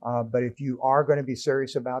 But if you are going to be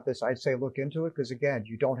serious about this, I'd say look into it because, again,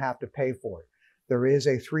 you don't have to pay for it. There is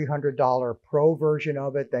a $300 pro version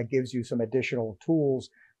of it that gives you some additional tools,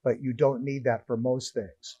 but you don't need that for most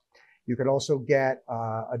things. You can also get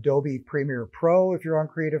Adobe Premiere Pro if you're on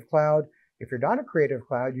Creative Cloud. If you're not on Creative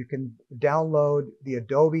Cloud, you can download the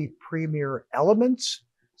Adobe Premiere Elements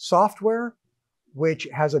software, which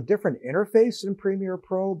has a different interface than Premiere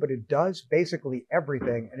Pro, but it does basically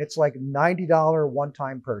everything, and it's like $90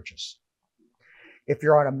 one-time purchase. If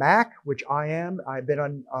you're on a Mac, which I am, I've been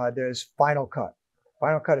on, there's Final Cut.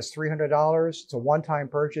 Final Cut is $300. It's a one-time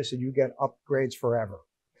purchase, and you get upgrades forever.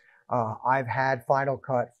 I've had Final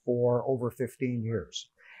Cut for over 15 years.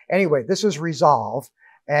 Anyway, this is Resolve,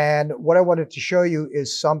 and what I wanted to show you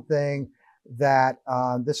is something that,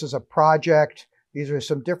 this is a project. These are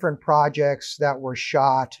some different projects that were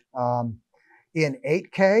shot in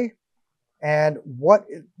 8K. And what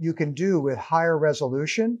you can do with higher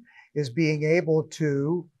resolution is being able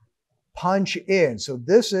to punch in. So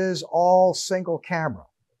this is all single camera.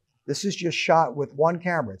 This is just shot with one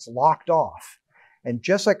camera. It's locked off. And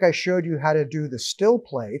just like I showed you how to do the still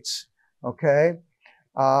plates, okay,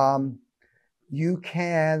 you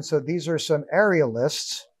can, so these are some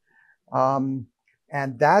aerialists.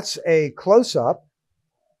 And that's a close-up.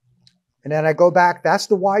 And then I go back, that's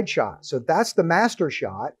the wide shot. So that's the master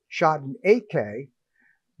shot, shot in 8K.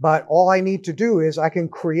 But all I need to do is I can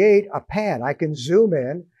create a pan. I can zoom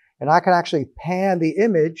in, and I can actually pan the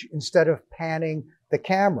image instead of panning the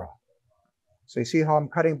camera. So you see how I'm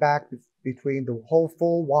cutting back between the whole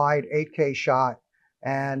full wide 8K shot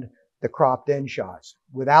and the cropped in shots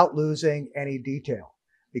without losing any detail,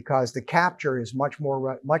 because the capture is much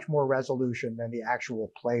more resolution than the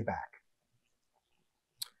actual playback.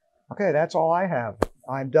 Okay, that's all I have.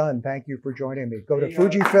 I'm done. Thank you for joining me. Go to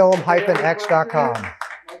Fujifilm-x.com.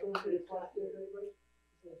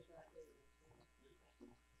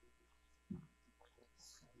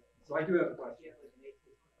 So I do have a question.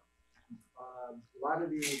 A lot of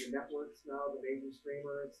the networks now, the major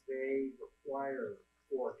streamers, they require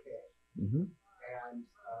 4K. Mm-hmm. And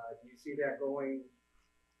do you see that going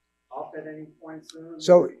up at any point soon?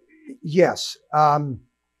 So, yes,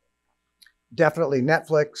 definitely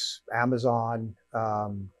Netflix, Amazon,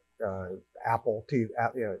 Apple TV,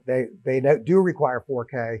 they do require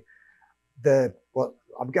 4K.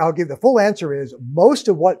 I'll give the full answer is most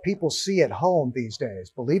of what people see at home these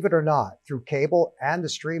days, believe it or not, through cable and the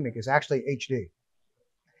streaming is actually HD.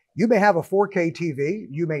 You may have a 4K TV,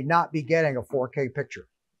 you may not be getting a 4K picture.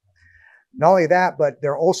 Not only that, but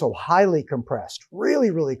they're also highly compressed,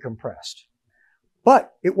 really, really compressed.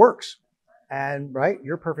 But it works. And right,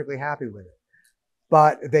 you're perfectly happy with it.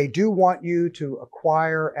 But they do want you to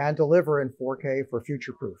acquire and deliver in 4K for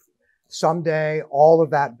future proof. Someday, all of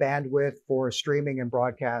that bandwidth for streaming and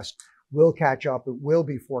broadcast will catch up. It will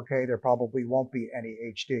be 4K. There probably won't be any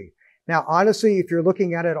HD. Now, honestly, if you're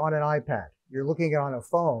looking at it on an iPad, you're looking at it on a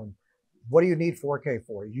phone, what do you need 4K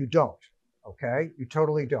for? You don't, okay? You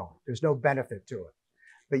totally don't. There's no benefit to it.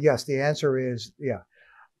 But yes, the answer is, yeah.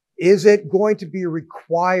 Is it going to be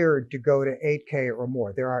required to go to 8K or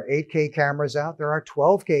more? There are 8K cameras out. There are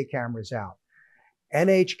 12K cameras out.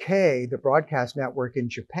 NHK, the broadcast network in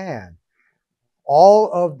Japan,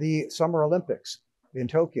 all of the Summer Olympics in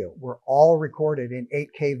Tokyo were all recorded in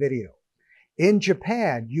 8K video. In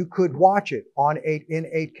Japan, you could watch it in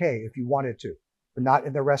 8K if you wanted to, but not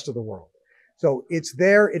in the rest of the world. So it's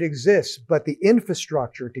there, it exists, but the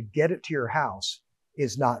infrastructure to get it to your house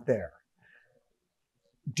is not there.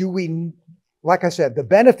 Do we like I said, the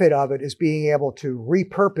benefit of it is being able to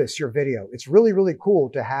repurpose your video. It's really, really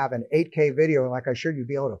cool to have an 8K video. And like I showed you,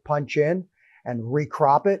 be able to punch in and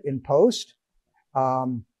recrop it in post.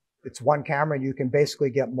 It's one camera and you can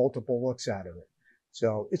basically get multiple looks out of it.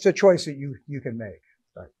 So it's a choice that you can make.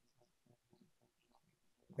 Right.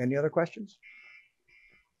 Any other questions?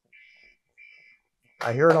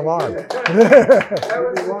 I hear an alarm.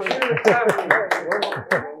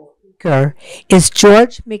 Is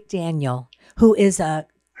George McDaniel, who is a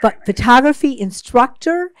photography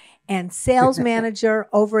instructor and sales manager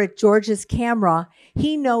over at George's Camera.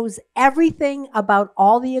 He knows everything about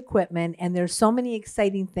all the equipment, and there's so many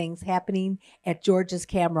exciting things happening at George's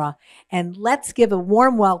Camera. And let's give a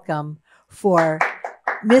warm welcome for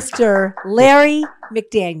Mr. Larry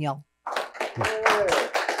McDaniel.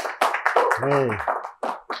 Hey.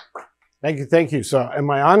 Thank you. So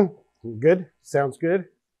am I on? Good? Sounds good?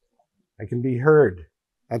 I can be heard.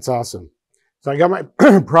 That's awesome. So I got my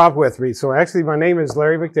prop with me. So actually my name is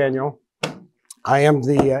Larry McDaniel. I am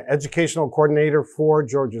the educational coordinator for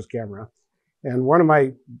George's Camera. And one of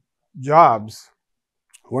my jobs,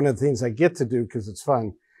 one of the things I get to do because it's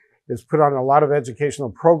fun, is put on a lot of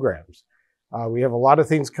educational programs. We have a lot of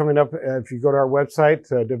things coming up. If you go to our website,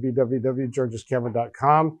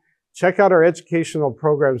 www.georgescamera.com, check out our educational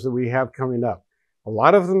programs that we have coming up. A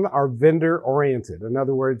lot of them are vendor oriented. In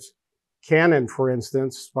other words, Canon, for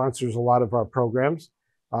instance, sponsors a lot of our programs.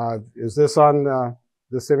 Is this on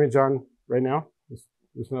this image on right now?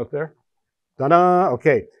 This note there? Ta-da!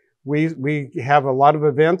 Okay. We have a lot of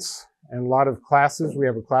events and a lot of classes. We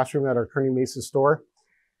have a classroom at our Kearny Mesa store.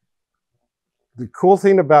 The cool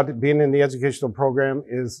thing about being in the educational program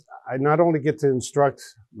is I not only get to instruct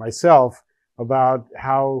myself about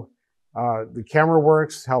how the camera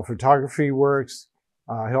works, how photography works,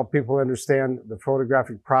 help people understand the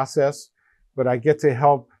photographic process, but I get to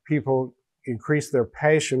help people increase their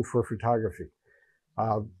passion for photography.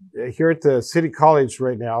 Here at the City College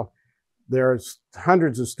right now, there's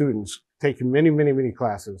hundreds of students taking many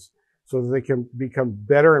classes so that they can become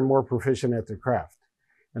better and more proficient at their craft.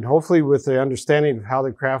 And hopefully with the understanding of how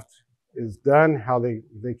the craft is done, how they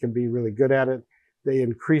can be really good at it, they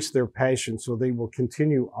increase their passion so they will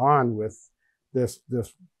continue on with this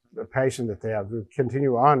passion that they have, to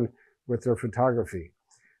continue on with their photography.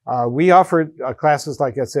 We offer classes,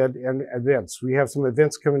 like I said, and events. We have some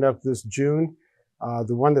events coming up this June.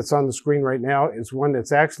 The one that's on the screen right now is one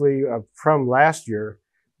that's actually from last year,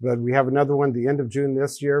 but we have another one the end of June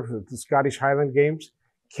this year for the Scottish Highland Games.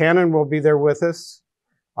 Canon will be there with us.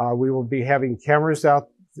 We will be having cameras out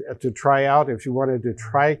to try out. If you wanted to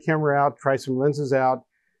try a camera out, try some lenses out,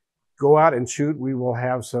 go out and shoot. We will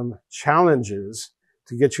have some challenges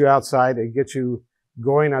to get you outside and get you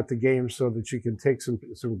going at the game so that you can take some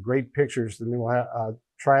great pictures, and then we'll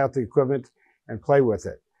try out the equipment and play with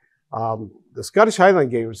it. The Scottish Highland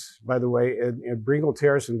Games, by the way, in Bringle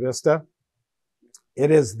Terrace and Vista, it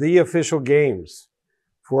is the official games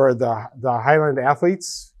for the Highland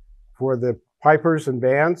athletes, for the pipers and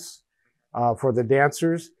bands, for the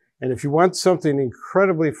dancers. And if you want something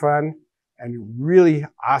incredibly fun and really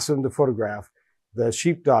awesome to photograph, the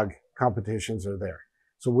sheepdog competitions are there.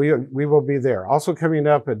 So we will be there. Also coming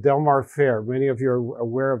up at Del Mar Fair. Many of you are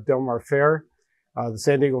aware of Del Mar Fair, the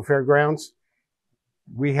San Diego Fairgrounds.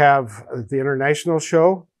 We have the International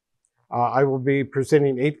Show. I will be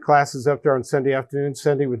presenting 8 classes up there on Sunday afternoon,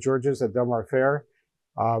 Sunday with George's at Del Mar Fair.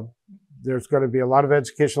 There's going to be a lot of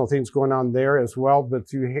educational things going on there as well,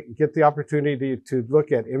 but you get the opportunity to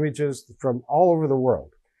look at images from all over the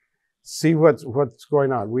world, see what's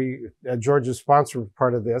going on. We at George's sponsor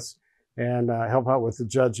part of this and help out with the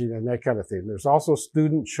judging and that kind of thing. There's also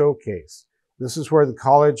student showcase. This is where the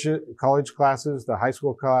college classes, the high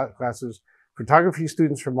school classes, photography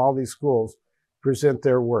students from all these schools present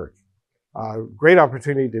their work. Great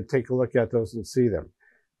opportunity to take a look at those and see them.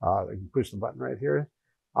 I can push the button right here.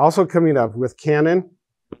 Also coming up with Canon,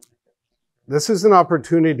 this is an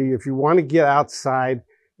opportunity if you want to get outside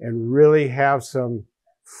and really have some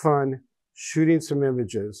fun shooting some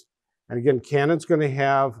images. And again, Canon's going to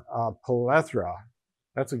have a plethora,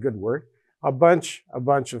 that's a good word, a bunch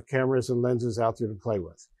of cameras and lenses out there to play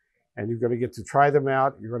with. And you're going to get to try them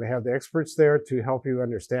out. You're going to have the experts there to help you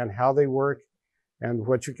understand how they work and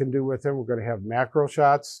what you can do with them. We're going to have macro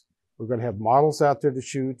shots. We're going to have models out there to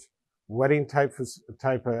shoot, wedding type of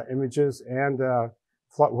images, and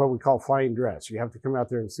what we call flying dress. You have to come out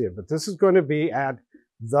there and see it. But this is going to be at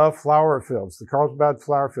the flower fields, the Carlsbad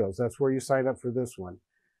flower fields. That's where you sign up for this one,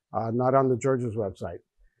 not on the George's website.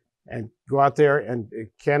 And go out there, and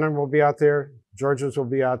Canon will be out there, George's will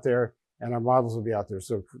be out there, and our models will be out there.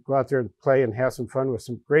 So go out there and play and have some fun with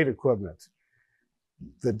some great equipment.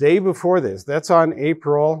 The day before this, that's on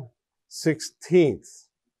April 16th,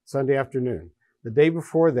 Sunday afternoon. The day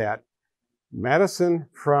before that, Madison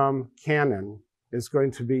from Canon is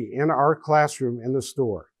going to be in our classroom in the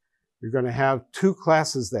store. You're going to have 2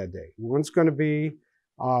 classes that day. One's going to be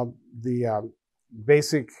the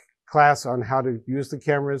basic class on how to use the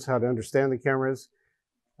cameras, how to understand the cameras,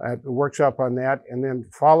 a workshop on that. And then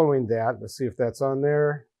following that, let's see if that's on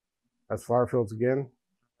there. That's flower fields again.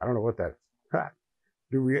 I don't know what that is.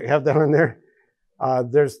 Do we have that on there?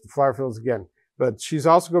 There's the flower fields again. But she's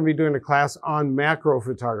also going to be doing a class on macro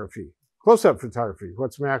photography, close-up photography.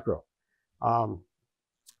 What's macro?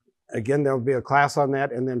 Again, there'll be a class on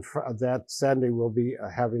that. And then that Saturday, we'll be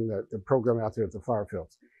having the program out there at the flower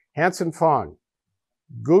fields. Hanson Fong.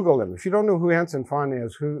 Google him. If you don't know who Hanson Fong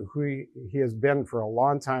is, who he has been for a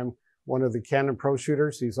long time, one of the Canon pro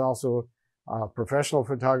shooters. He's also a professional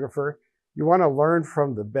photographer. You want to learn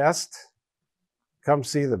from the best, come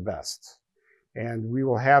see the best. And we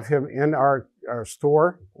will have him in our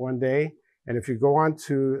store one day. And if you go on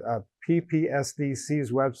to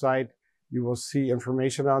PPSDC's website, you will see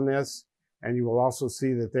information on this. And you will also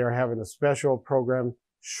see that they're having a special program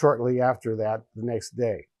shortly after that, the next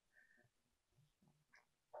day.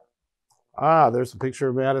 There's a picture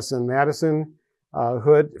of Madison. Madison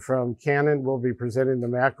Hood from Canon will be presenting the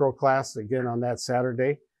macro class again on that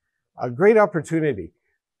Saturday. A great opportunity.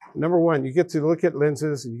 Number one, you get to look at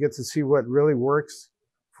lenses and you get to see what really works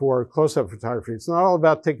for close-up photography. It's not all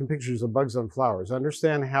about taking pictures of bugs on flowers.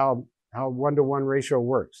 Understand how 1-to-1 ratio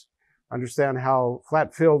works. Understand how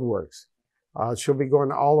flat field works. She'll be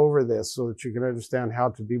going all over this so that you can understand how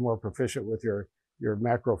to be more proficient with your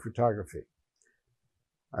macro photography.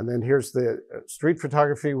 And then here's the street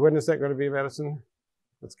photography. When is that going to be, Madison?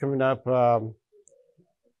 That's coming up.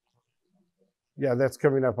 Yeah, that's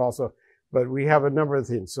coming up also. But we have a number of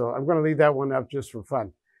things. So I'm going to leave that one up just for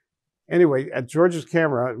fun. Anyway, at George's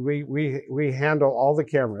Camera, we handle all the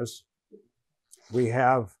cameras. We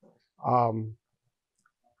have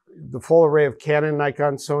the full array of Canon,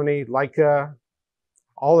 Nikon, Sony, Leica,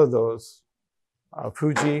 all of those.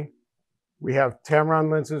 Fuji. We have Tamron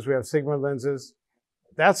lenses. We have Sigma lenses.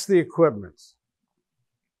 That's the equipment.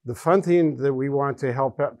 The fun thing that we want to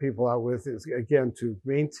help people out with is, again, to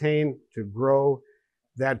maintain, to grow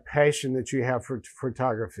that passion that you have for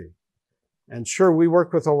photography. And sure, we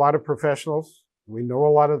work with a lot of professionals. We know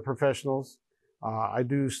a lot of the professionals. I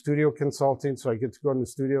do studio consulting, so I get to go into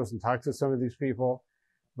studios and talk to some of these people.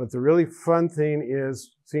 But the really fun thing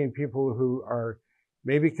is seeing people who are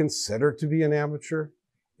maybe considered to be an amateur,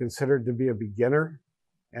 considered to be a beginner,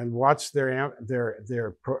 and watch their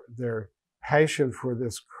passion for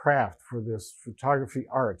this craft, for this photography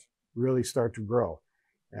art, really start to grow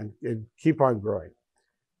and keep on growing.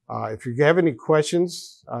 If you have any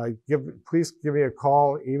questions, please give me a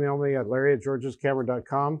call. Email me at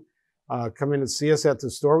larry@georgescamera.com. Come in and see us at the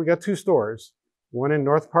store. We got 2 stores, one in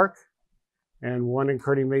North Park and one in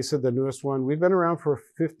Kearny Mesa, the newest one. We've been around for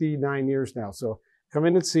 59 years now. So come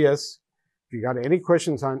in and see us. If you got any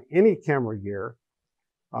questions on any camera gear,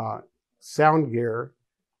 sound gear,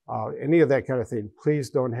 any of that kind of thing, please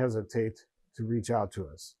don't hesitate to reach out to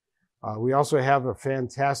us. We also have a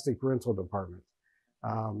fantastic rental department.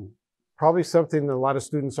 Probably something that a lot of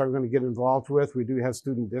students are going to get involved with. We do have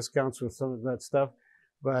student discounts with some of that stuff,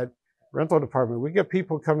 but rental department, we get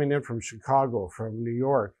people coming in from Chicago, from New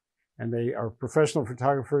York, and they are professional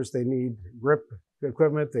photographers. They need grip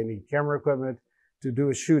equipment. They need camera equipment to do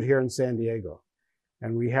a shoot here in San Diego.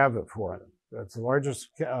 And we have it for them. That's the largest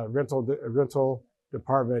rental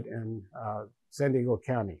department in San Diego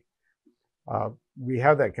County. We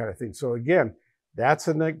have that kind of thing. So again, that's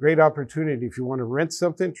a great opportunity. If you want to rent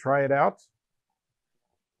something, try it out.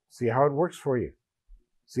 See how it works for you.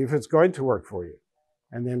 See if it's going to work for you.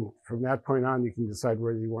 And then from that point on, you can decide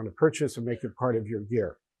whether you want to purchase or make it part of your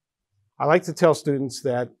gear. I like to tell students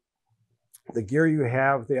that the gear you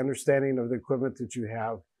have, the understanding of the equipment that you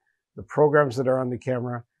have, the programs that are on the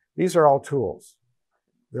camera, these are all tools.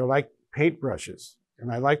 They're like paintbrushes.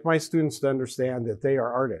 And I like my students to understand that they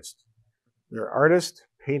are artists. They're artists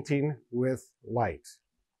painting with light.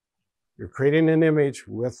 You're creating an image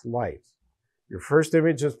with light. Your first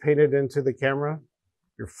image is painted into the camera.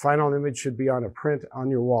 Your final image should be on a print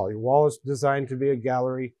on your wall. Your wall is designed to be a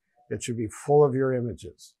gallery that should be full of your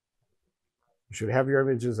images. You should have your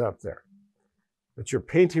images up there. But you're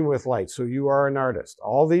painting with light, so you are an artist.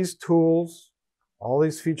 All these tools, all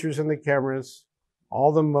these features in the cameras,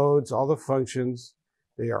 all the modes, all the functions,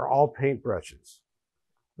 they are all paintbrushes.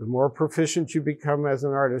 The more proficient you become as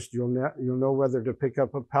an artist, you'll know whether to pick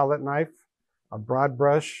up a palette knife, a broad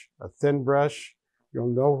brush, a thin brush, You'll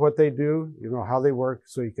know what they do. You know how they work,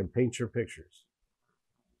 so you can paint your pictures.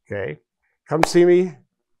 Okay. Come see me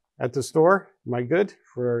at the store. Am I good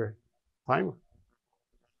for time?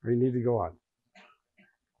 Or you need to go on?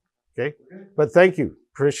 Okay. But thank you.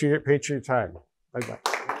 Appreciate your time. Bye-bye.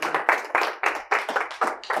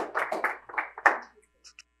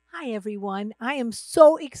 Hi, everyone. I am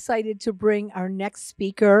so excited to bring our next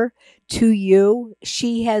speaker to you.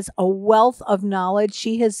 She has a wealth of knowledge.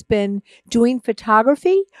 She has been doing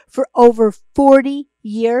photography for over 40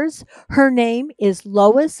 years. Her name is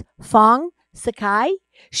Lois Fong Sakai.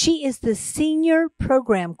 She is the Senior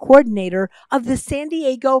Program Coordinator of the San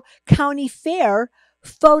Diego County Fair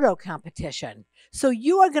Photo Competition. So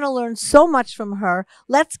you are going to learn so much from her.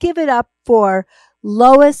 Let's give it up for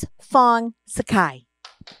Lois Fong Sakai.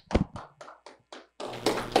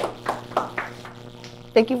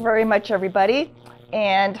 Thank you very much, everybody,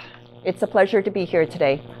 and it's a pleasure to be here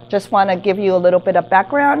today. Just want to give you a little bit of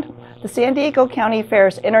background. The San Diego County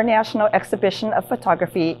Fair's International Exhibition of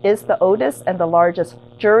Photography is the oldest and the largest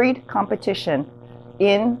juried competition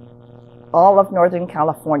in all of Northern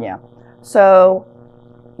California. So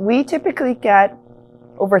we typically get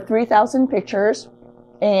over 3,000 pictures,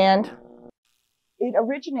 and it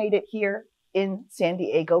originated here in San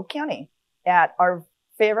Diego County at our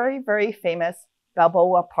very, very famous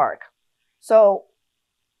Balboa Park. So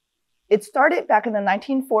it started back in the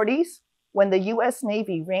 1940s when the US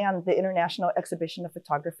Navy ran the International Exhibition of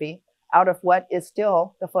Photography out of what is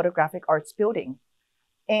still the Photographic Arts Building.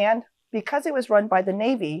 And because it was run by the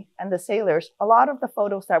Navy and the sailors, a lot of the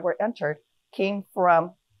photos that were entered came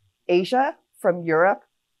from Asia, from Europe,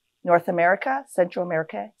 North America, Central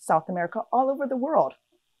America, South America, all over the world.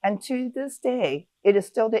 And to this day, it is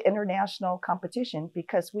still the international competition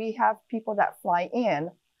because we have people that fly in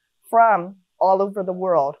from all over the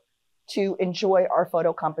world to enjoy our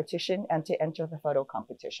photo competition and to enter the photo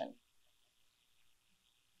competition.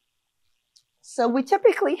 So we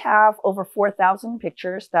typically have over 4,000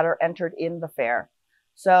 pictures that are entered in the fair.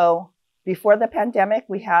 So before the pandemic,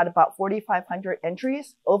 we had about 4,500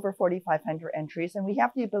 entries, over 4,500 entries, and we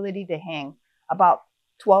have the ability to hang about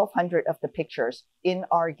 1,200 of the pictures in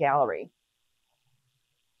our gallery.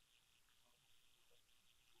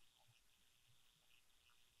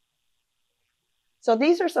 So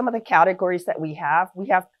these are some of the categories that we have. We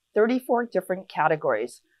have 34 different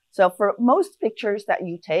categories. So for most pictures that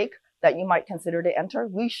you take that you might consider to enter,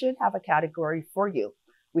 we should have a category for you.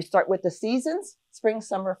 We start with the seasons, spring,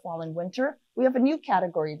 summer, fall, and winter. We have a new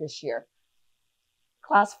category this year.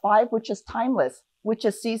 Class 5, which is timeless, which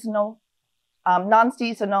is seasonal,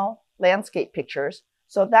 non-seasonal landscape pictures.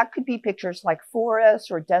 So that could be pictures like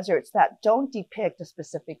forests or deserts that don't depict a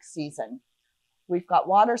specific season. We've got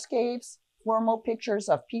waterscapes, formal pictures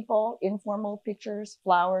of people, informal pictures,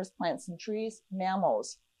 flowers, plants and trees,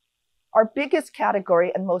 mammals. Our biggest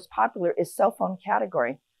category and most popular is cell phone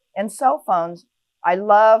category. And cell phones, I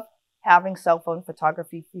love having cell phone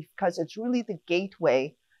photography because it's really the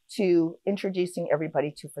gateway to introducing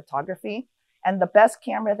everybody to photography. And the best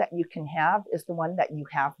camera that you can have is the one that you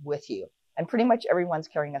have with you. And pretty much everyone's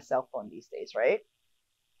carrying a cell phone these days, right?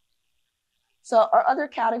 So our other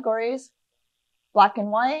categories, black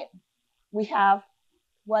and white, we have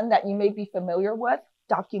one that you may be familiar with,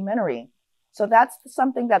 documentary. So that's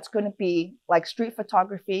something that's going to be like street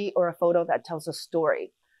photography or a photo that tells a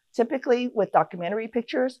story. Typically with documentary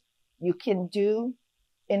pictures, you can do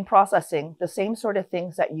in processing the same sort of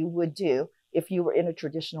things that you would do if you were in a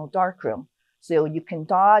traditional darkroom. So you can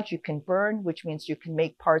dodge, you can burn, which means you can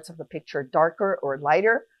make parts of the picture darker or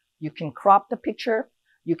lighter. You can crop the picture.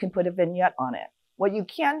 You can put a vignette on it. What you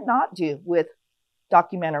cannot do with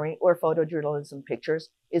documentary or photojournalism pictures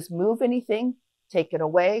is move anything, take it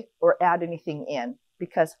away, or add anything in,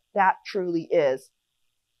 because that truly is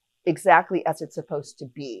exactly as it's supposed to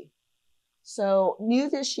be. So new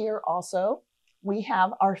this year also, we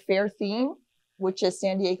have our fair theme, which is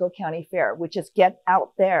San Diego County Fair, which is get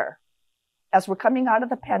out there. As we're coming out of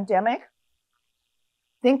the pandemic,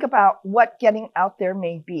 think about what getting out there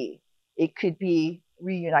may be. It could be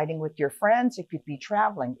reuniting with your friends. It could be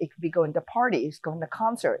traveling. It could be going to parties, going to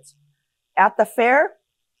concerts. At the fair,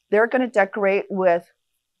 they're going to decorate with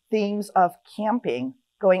themes of camping,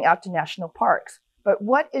 going out to national parks. But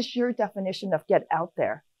what is your definition of get out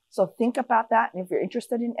there? So think about that. And if you're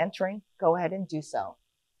interested in entering, go ahead and do so.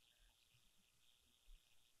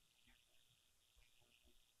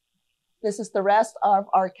 This is the rest of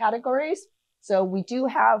our categories. So we do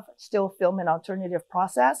have still film and alternative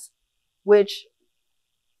process, which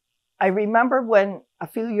I remember when a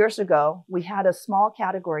few years ago, we had a small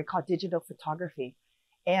category called digital photography.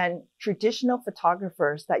 And traditional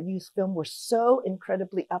photographers that use film were so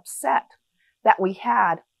incredibly upset that we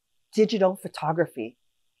had digital photography.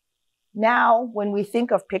 Now, when we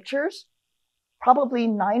think of pictures, probably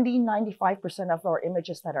 95% of our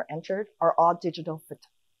images that are entered are all digital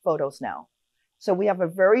photos now. So we have a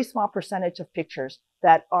very small percentage of pictures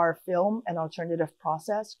that are film and alternative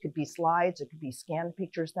process. Could be slides, it could be scanned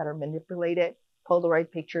pictures that are manipulated,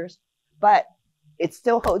 Polaroid pictures, but it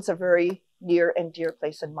still holds a very near and dear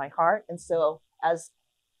place in my heart. And so as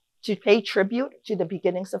to pay tribute to the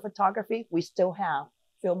beginnings of photography, we still have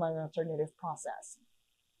film and alternative process.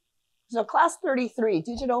 So class 33,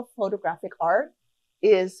 digital photographic art,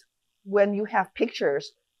 is when you have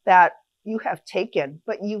pictures that you have taken,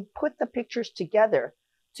 but you put the pictures together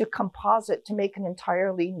to composite to make an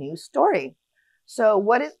entirely new story. So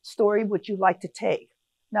what story would you like to take?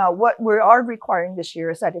 Now, what we are requiring this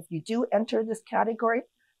year is that if you do enter this category,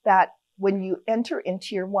 that when you enter in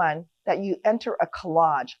tier 1, that you enter a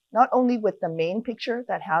collage, not only with the main picture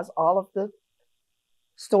that has all of the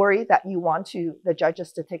story that you want the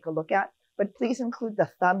judges to take a look at, but please include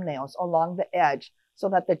the thumbnails along the edge so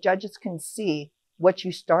that the judges can see what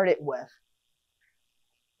you started with.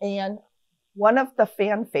 And one of the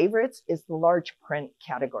fan favorites is the large print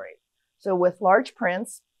category. So with large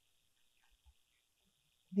prints,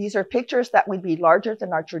 these are pictures that would be larger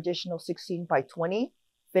than our traditional 16 by 20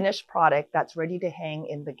 finished product that's ready to hang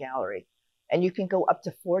in the gallery. And you can go up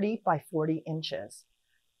to 40 by 40 inches.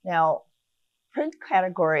 Now, print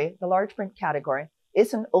category, the large print category,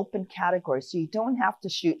 is an open category, so you don't have to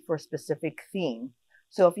shoot for a specific theme.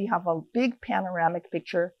 So if you have a big panoramic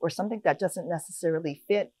picture or something that doesn't necessarily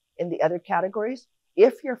fit in the other categories,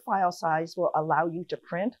 if your file size will allow you to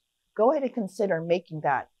print, go ahead and consider making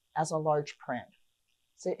that as a large print.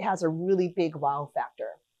 So it has a really big wow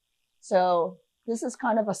factor. So this is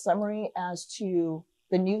kind of a summary as to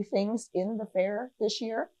the new things in the fair this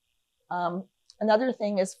year. Another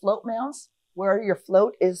thing is float mounts, where your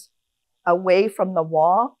float is away from the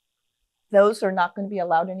wall. Those are not going to be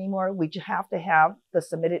allowed anymore. We just have to have the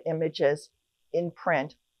submitted images in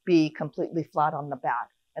print be completely flat on the back.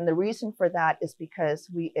 And the reason for that is because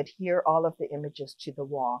we adhere all of the images to the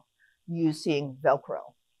wall using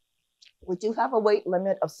Velcro. We do have a weight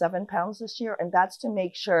limit of 7 pounds this year, and that's to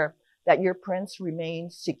make sure that your prints remain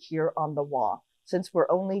secure on the wall, since we're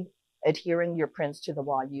only adhering your prints to the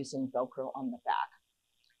wall using Velcro on the back.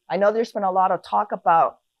 I know there's been a lot of talk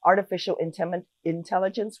about artificial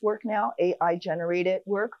intelligence work now, AI generated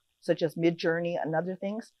work, such as Midjourney and other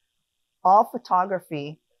things. All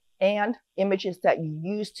photography and images that you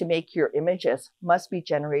use to make your images must be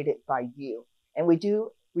generated by you. And we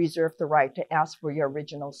do reserve the right to ask for your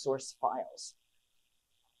original source files.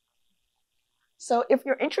 So if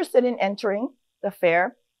you're interested in entering the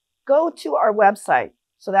fair, go to our website.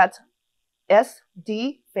 So that's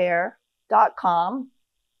sdfair.com.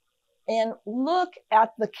 And look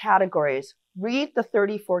at the categories. Read the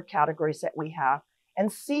 34 categories that we have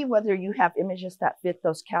and see whether you have images that fit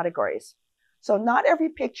those categories. So not every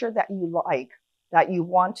picture that you like, that you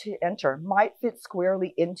want to enter, might fit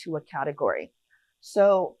squarely into a category.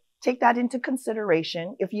 So take that into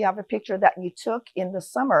consideration. If you have a picture that you took in the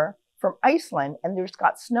summer from Iceland and there's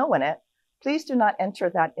got snow in it, please do not enter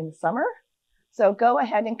that in summer. So go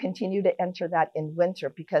ahead and continue to enter that in winter,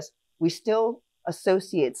 because we still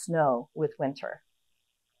associate snow with winter.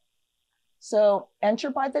 So enter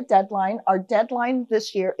by the deadline. Our deadline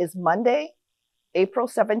this year is Monday, April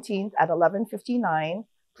 17th at 11:59.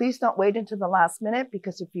 Please don't wait until the last minute,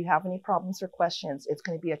 because if you have any problems or questions, it's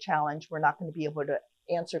going to be a challenge. We're not going to be able to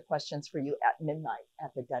answer questions for you at midnight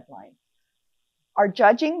at the deadline. Our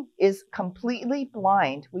judging is completely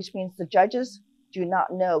blind, which means the judges do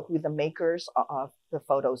not know who the makers of the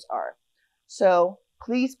photos are. So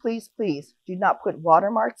please, please, please do not put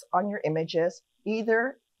watermarks on your images,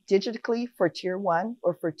 either digitally for tier 1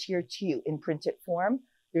 or for tier 2 in printed form.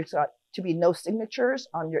 There's got to be no signatures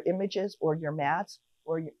on your images or your mats,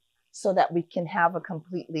 so that we can have a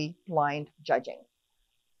completely blind judging.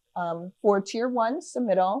 For tier 1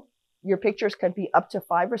 submittal, your pictures can be up to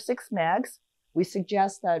 5 or 6 megs. We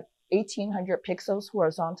suggest that 1800 pixels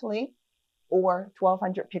horizontally or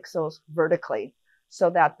 1200 pixels vertically, so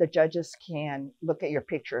that the judges can look at your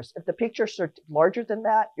pictures. If the pictures are larger than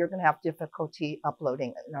that, you're going to have difficulty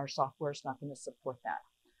uploading, and our software is not going to support that.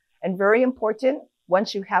 And very important,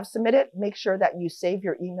 once you have submitted, make sure that you save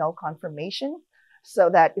your email confirmation, so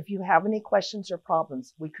that if you have any questions or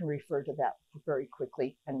problems, we can refer to that very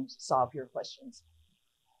quickly and solve your questions.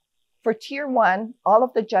 For tier 1, all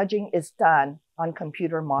of the judging is done on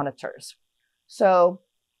computer monitors. So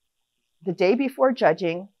the day before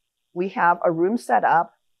judging, we have a room set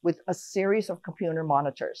up with a series of computer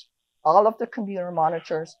monitors. All of the computer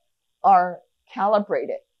monitors are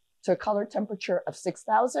calibrated to a color temperature of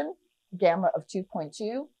 6,000, gamma of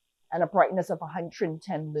 2.2, and a brightness of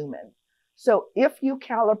 110 lumen. So if you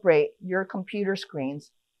calibrate your computer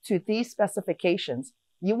screens to these specifications,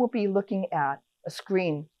 you will be looking at a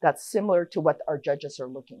screen that's similar to what our judges are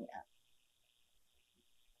looking at.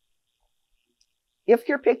 If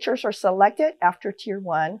your pictures are selected after Tier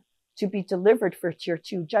 1 to be delivered for Tier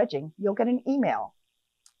 2 judging, you'll get an email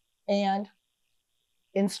and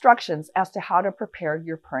instructions as to how to prepare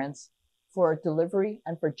your prints for delivery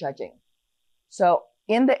and for judging. So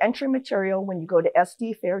in the entry material, when you go to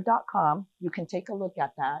sdfair.com, you can take a look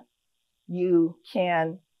at that. You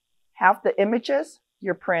can have the images,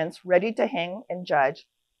 your prints, ready to hang and judge,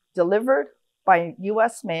 delivered by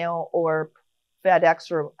US mail or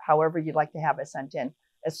FedEx or however you'd like to have it sent in.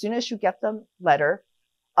 As soon as you get the letter,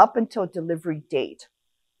 up until delivery date.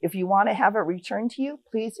 If you want to have it returned to you,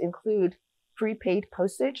 please include prepaid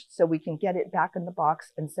postage so we can get it back in the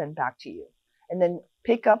box and send back to you. And then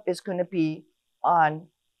pickup is going to be on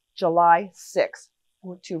July 6th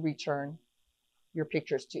to return your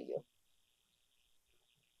pictures to you.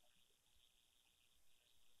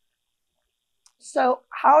 So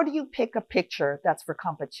how do you pick a picture that's for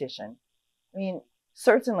competition? I mean,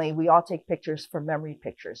 certainly we all take pictures for memory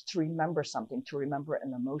pictures, to remember something, to remember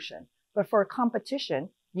an emotion. But for a competition,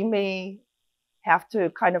 you may have to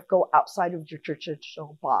kind of go outside of your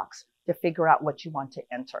traditional box to figure out what you want to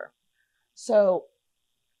enter. So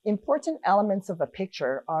important elements of a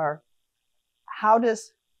picture are, how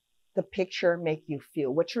does the picture make you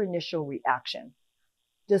feel? What's your initial reaction?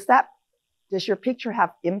 Does your picture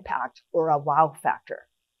have impact or a wow factor?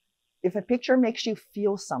 If a picture makes you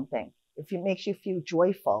feel something, if it makes you feel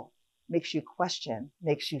joyful, makes you question,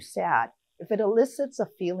 makes you sad, if it elicits a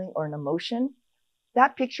feeling or an emotion,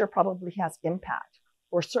 that picture probably has impact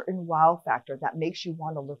or a certain wow factor that makes you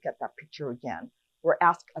want to look at that picture again or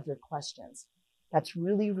ask other questions. That's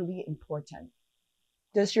really, really important.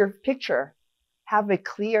 Does your picture have a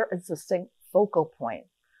clear and succinct focal point?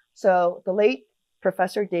 So the late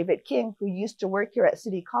Professor David King, who used to work here at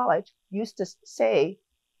City College, used to say,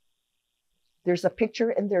 there's a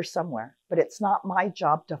picture in there somewhere, but it's not my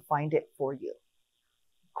job to find it for you.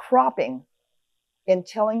 Cropping and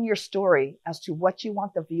telling your story as to what you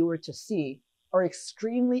want the viewer to see are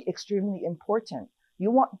extremely, extremely important.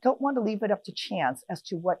 You don't want to leave it up to chance as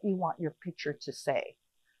to what you want your picture to say.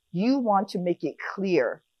 You want to make it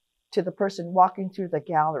clear to the person walking through the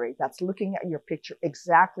gallery that's looking at your picture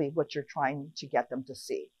exactly what you're trying to get them to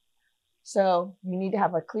see. So you need to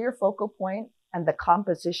have a clear focal point, and the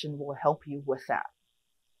composition will help you with that.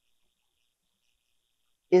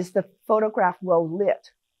 Is the photograph well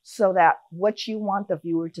lit so that what you want the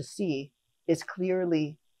viewer to see is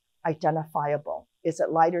clearly identifiable? Is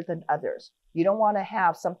it lighter than others? You don't want to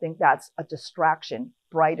have something that's a distraction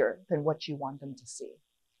brighter than what you want them to see.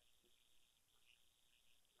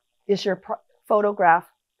 Is your photograph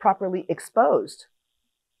properly exposed?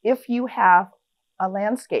 If you have a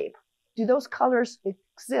landscape, do those colors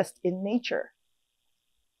exist in nature?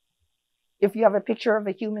 If you have a picture of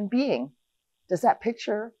a human being, does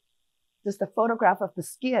the photograph of the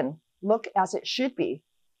skin look as it should be?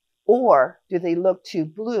 Or do they look too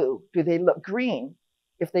blue? Do they look green?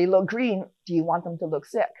 If they look green, do you want them to look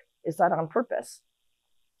sick? Is that on purpose?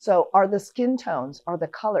 So are the skin tones, are the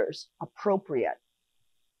colors appropriate?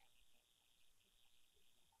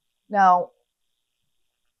 Now,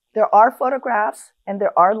 there are photographs and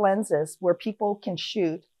there are lenses where people can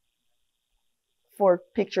shoot for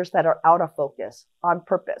pictures that are out of focus on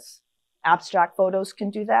purpose. Abstract photos can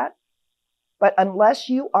do that. But unless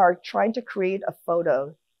you are trying to create a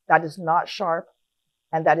photo that is not sharp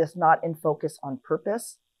and that is not in focus on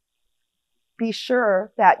purpose, be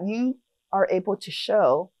sure that you are able to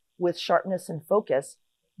show with sharpness and focus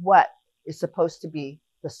what is supposed to be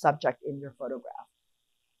the subject in your photograph.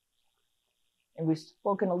 And we've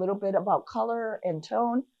spoken a little bit about color and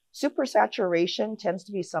tone. Supersaturation tends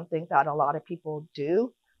to be something that a lot of people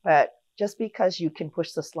do, but just because you can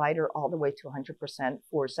push the slider all the way to 100%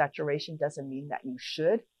 for saturation doesn't mean that you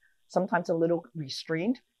should. Sometimes a little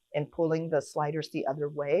restraint and pulling the sliders the other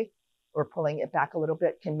way or pulling it back a little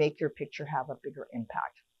bit can make your picture have a bigger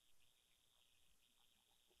impact.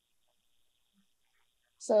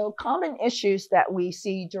 So common issues that we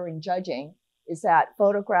see during judging is that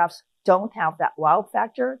photographs don't have that wow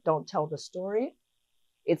factor, don't tell the story.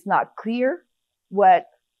 It's not clear what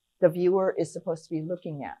the viewer is supposed to be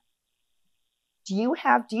looking at. Do you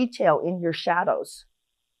have detail in your shadows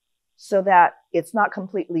so that it's not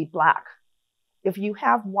completely black? if you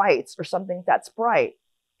have whites or something that's bright,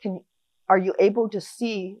 are you able to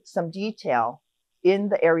see some detail in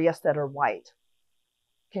the areas that are white?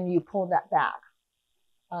 Can you pull that back?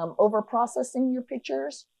 Over-processing your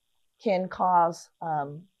pictures can cause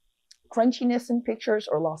crunchiness in pictures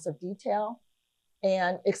or loss of detail.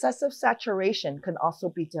 And excessive saturation can also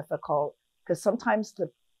be difficult because sometimes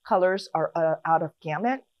the colors are out of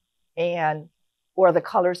gamut or the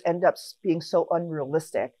colors end up being so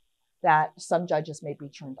unrealistic that some judges may be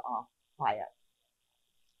turned off by it.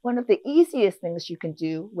 One of the easiest things you can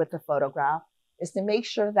do with a photograph is to make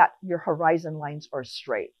sure that your horizon lines are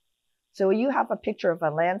straight. So you have a picture of a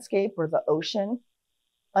landscape or the ocean,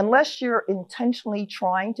 unless you're intentionally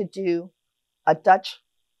trying to do a Dutch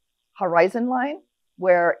horizon line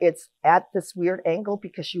where it's at this weird angle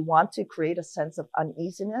because you want to create a sense of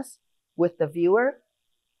uneasiness with the viewer,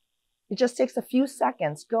 it just takes a few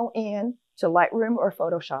seconds. Go in to Lightroom or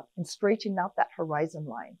Photoshop and straighten out that horizon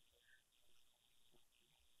line.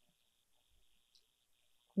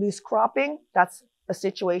 Loose cropping, that's a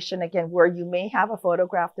situation, again, where you may have a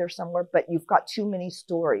photograph there somewhere, but you've got too many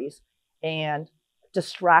stories and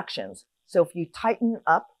distractions. So if you tighten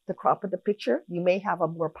up the crop of the picture, you may have a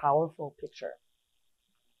more powerful picture.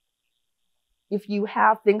 If you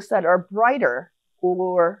have things that are brighter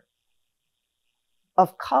or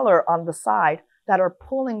of color on the side that are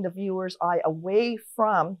pulling the viewer's eye away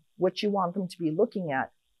from what you want them to be looking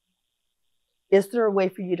at, is there a way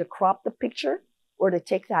for you to crop the picture or to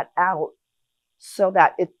take that out so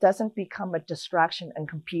that it doesn't become a distraction and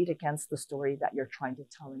compete against the story that you're trying to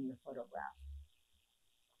tell in your photograph?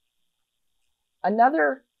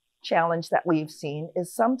 Another challenge that we've seen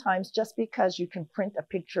is sometimes just because you can print a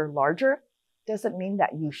picture larger doesn't mean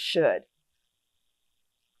that you should.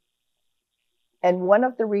 And one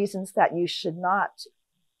of the reasons that you should not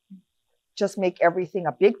just make everything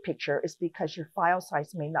a big picture is because your file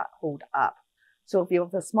size may not hold up. So if you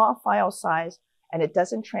have a small file size and it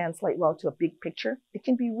doesn't translate well to a big picture, it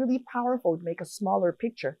can be really powerful to make a smaller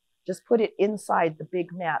picture. Just put it inside the big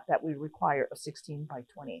mat that we require of 16 by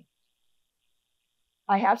 20.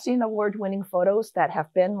 I have seen award-winning photos that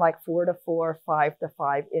have been like 4 to 4, 5 to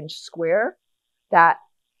 5 inch square that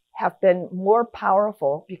have been more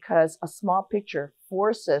powerful because a small picture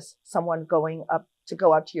forces someone going up to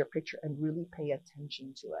go up to your picture and really pay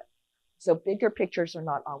attention to it. So bigger pictures are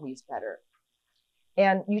not always better.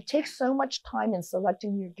 And you take so much time in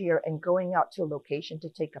selecting your gear and going out to a location to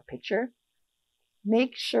take a picture.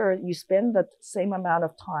 Make sure you spend the same amount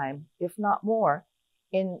of time, if not more,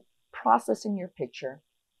 in processing your picture,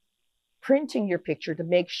 printing your picture to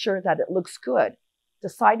make sure that it looks good,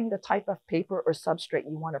 deciding the type of paper or substrate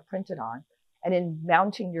you want to print it on, and in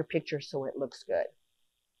mounting your picture so it looks good.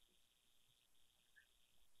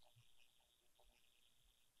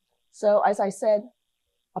 So as I said,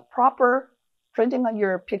 a proper printing on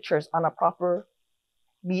your pictures on a proper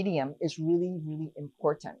medium is really, really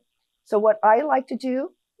important. So what I like to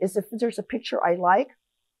do is if there's a picture I like,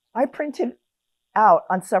 I print it out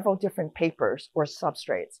on several different papers or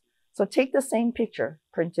substrates. So take the same picture,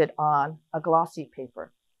 print it on a glossy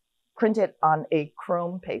paper, print it on a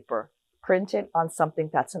chrome paper, print it on something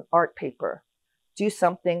that's an art paper, do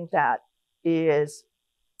something that is,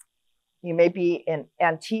 you may be an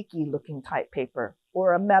antique-y looking type paper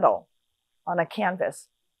or a metal on a canvas.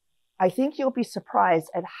 I think you'll be surprised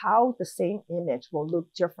at how the same image will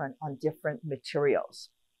look different on different materials.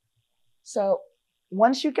 So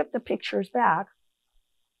once you get the pictures back,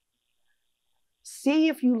 see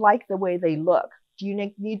if you like the way they look. Do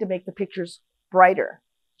you need to make the pictures brighter?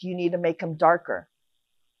 Do you need to make them darker?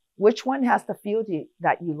 Which one has the feel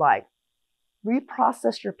that you like?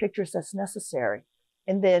 Reprocess your pictures as necessary,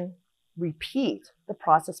 and then repeat the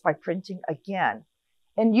process by printing again.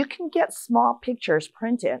 And you can get small pictures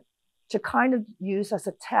printed to kind of use as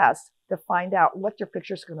a test to find out what your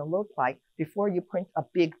picture is going to look like before you print a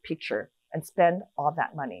big picture and spend all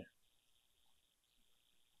that money.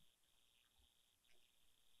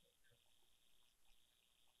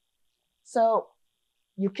 So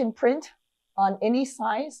you can print on any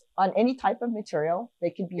size, on any type of material. They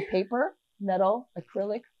can be paper, metal,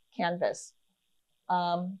 acrylic, canvas.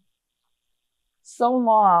 So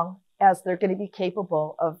long as they're going to be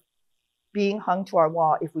capable of being hung to our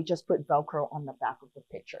wall if we just put Velcro on the back of the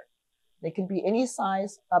picture. They can be any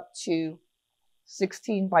size up to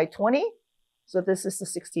 16 by 20. So this is the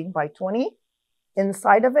 16 by 20.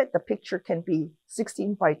 Inside of it, the picture can be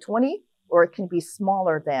 16 by 20, or it can be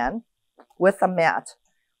smaller than, with a mat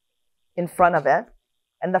in front of it.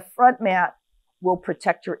 And the front mat will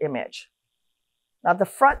protect your image. Now the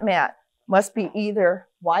front mat must be either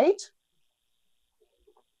white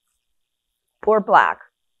or black.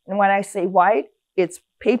 And when I say white, it's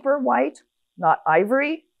paper white, not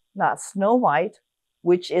ivory, not snow white,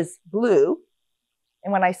 which is blue.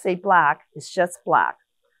 And when I say black, it's just black.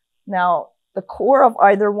 Now, the core of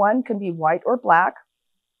either one can be white or black,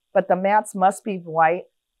 but the mattes must be white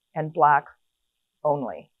and black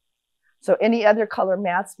only. So any other color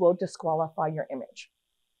mattes will disqualify your image.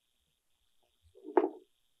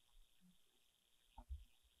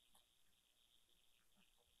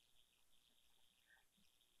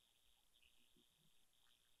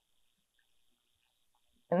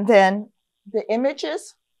 And then the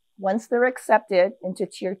images, once they're accepted into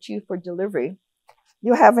tier 2 for delivery,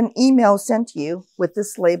 you'll have an email sent to you with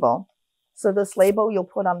this label. So this label you'll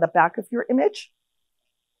put on the back of your image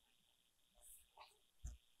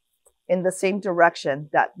in the same direction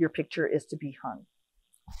that your picture is to be hung.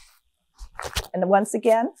 And once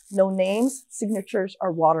again, no names, signatures,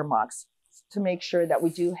 or watermarks to make sure that we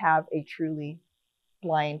do have a truly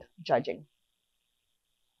blind judging.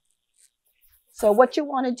 So what you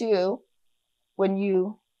want to do when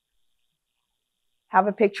you have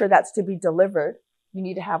a picture that's to be delivered, you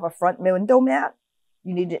need to have a front window mat,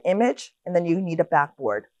 you need an image, and then you need a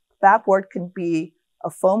backboard. Backboard can be a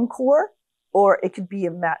foam core or it could be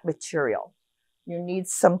a matte material. You need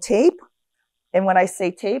some tape. And when I say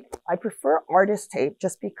tape, I prefer artist tape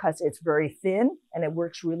just because it's very thin and it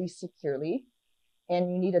works really securely.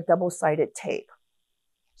 And you need a double-sided tape.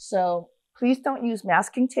 So please don't use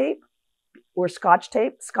masking tape or Scotch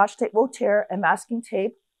tape. Scotch tape will tear, and masking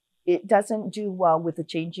tape, it doesn't do well with the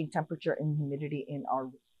changing temperature and humidity in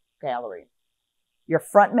our gallery. Your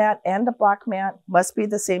front mat and the black mat must be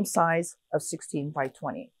the same size of 16 by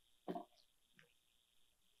 20.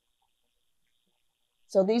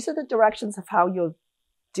 So these are the directions of how you'll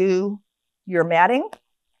do your matting.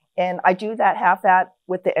 And I do that, have that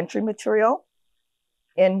with the entry material.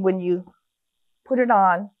 And when you put it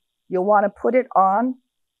on, you'll want to put it on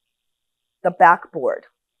the backboard.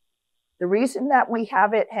 The reason that we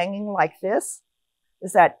have it hanging like this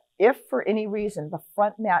is that if for any reason the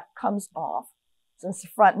front mat comes off, since the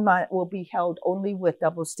front mat will be held only with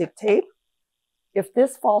double stick tape, if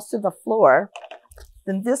this falls to the floor,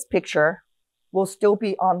 then this picture will still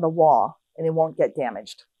be on the wall and it won't get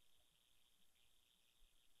damaged.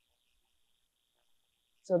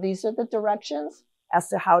 So these are the directions as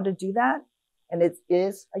to how to do that. And it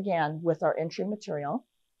is, again, with our entry material.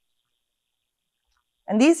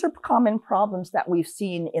 And these are common problems that we've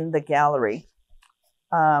seen in the gallery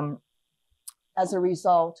as a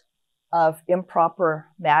result of improper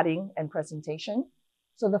matting and presentation.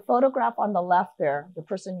 So the photograph on the left there, the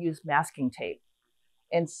person used masking tape.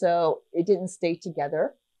 And so it didn't stay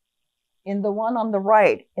together. In the one on the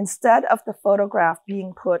right, instead of the photograph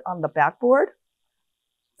being put on the backboard,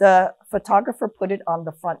 the photographer put it on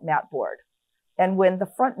the front mat board. And when the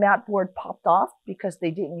front mat board popped off because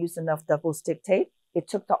they didn't use enough double stick tape, it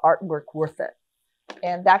took the artwork worth it.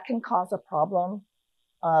 And that can cause a problem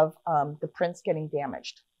of the prints getting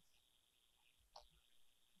damaged.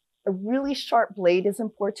 A really sharp blade is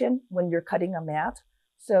important when you're cutting a mat.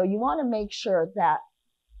 So you want to make sure that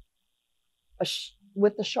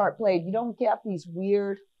with the sharp blade, you don't get these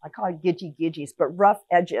weird, I call it gidgys, but rough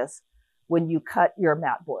edges when you cut your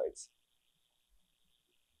mat boards.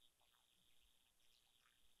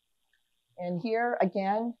 And here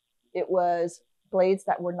again, it was blades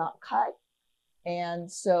that were not cut.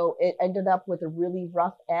 And so it ended up with a really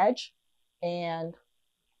rough edge, and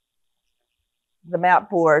the mat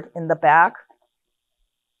board in the back,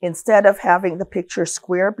 instead of having the picture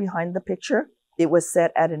square behind the picture, it was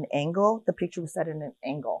set at an angle. The picture was set at an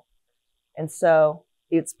angle. And so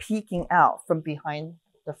it's peeking out from behind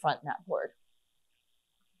the front mat board.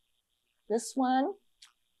 This one,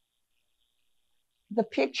 the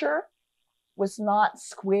picture was not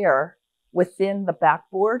square within the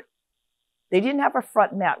backboard. They didn't have a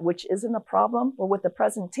front mat, which isn't a problem, but with the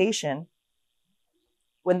presentation,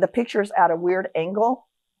 when the picture's at a weird angle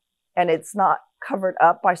and it's not covered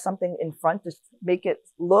up by something in front to make it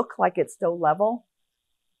look like it's still level,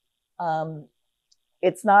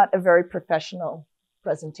 it's not a very professional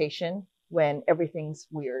presentation when everything's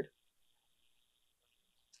weird.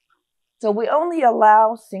 So we only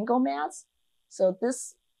allow single mats. So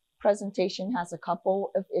this presentation has a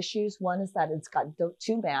couple of issues. One is that it's got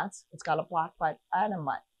two mats. It's got a black mat and a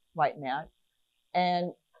white mat.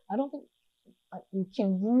 And I don't think you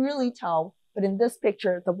can really tell, but in this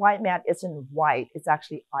picture, the white mat isn't white. It's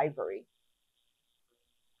actually ivory.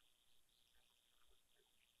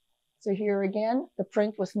 So here again, the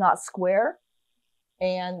print was not square,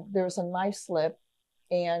 and there's a knife slip,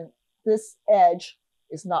 and this edge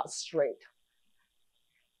is not straight.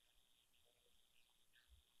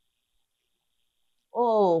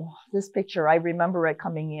 Oh, this picture, I remember it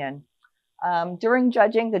coming in. During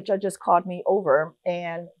judging, the judges called me over,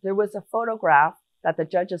 and there was a photograph that the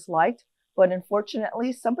judges liked, but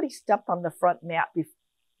unfortunately, somebody stepped on the front mat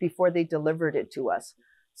before they delivered it to us.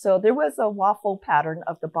 So there was a waffle pattern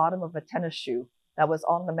of the bottom of a tennis shoe that was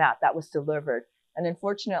on the mat that was delivered. And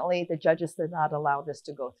unfortunately, the judges did not allow this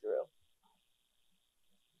to go through.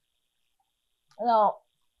 Now,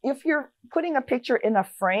 if you're putting a picture in a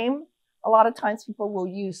frame, a lot of times people will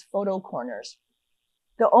use photo corners.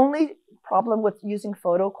 The only problem with using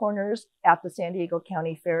photo corners at the San Diego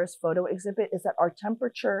County Fair's photo exhibit is that our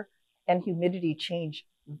temperature and humidity change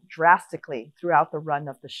drastically throughout the run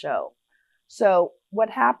of the show. So what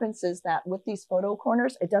happens is that with these photo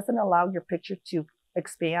corners, it doesn't allow your picture to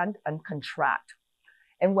expand and contract.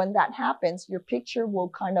 And when that happens, your picture will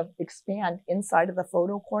kind of expand inside of the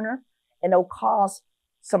photo corner, and it'll cause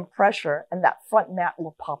some pressure, and that front mat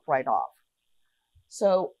will pop right off.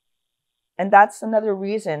 So, and that's another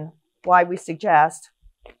reason why we suggest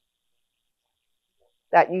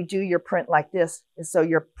that you do your print like this, is so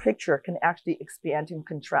your picture can actually expand and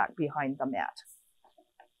contract behind the mat.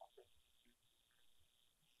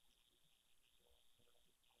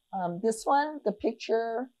 This one, the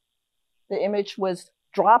picture, the image was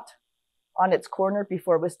dropped on its corner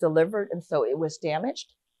before it was delivered, and so it was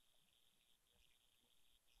damaged.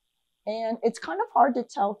 And it's kind of hard to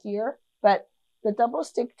tell here, but the double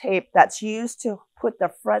stick tape that's used to put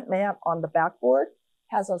the front mat on the backboard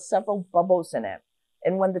has several bubbles in it.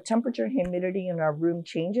 And when the temperature and humidity in our room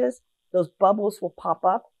changes, those bubbles will pop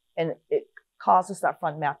up, and it causes that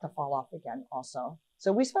front mat to fall off again also.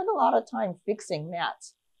 So we spend a lot of time fixing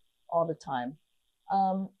mats all the time.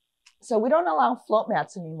 So we don't allow float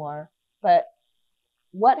mats anymore, but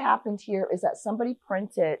what happened here is that somebody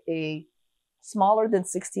printed a smaller than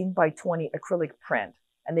 16 by 20 acrylic print,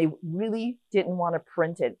 and they really didn't want to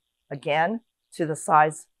print it again to the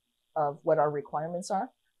size of what our requirements are.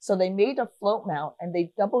 So they made a float mount, and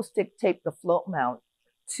they double stick taped the float mount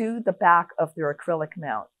to the back of their acrylic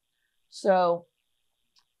mount. So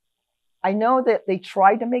I know that they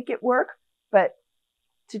tried to make it work, but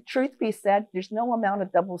to truth be said, there's no amount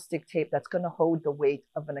of double stick tape that's going to hold the weight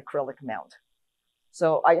of an acrylic mount.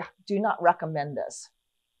 So I do not recommend this.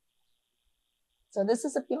 So this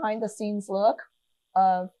is a behind the scenes look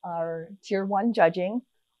of our tier 1 judging.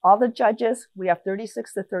 All the judges, we have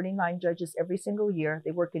 36 to 39 judges every single year.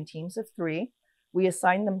 They work in teams of 3. We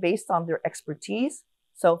assign them based on their expertise.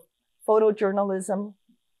 So photojournalism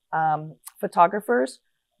photographers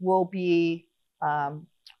will be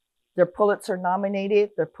they're Pulitzer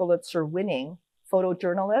nominated, they're Pulitzer winning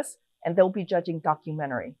photojournalists, and they'll be judging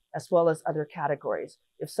documentary as well as other categories.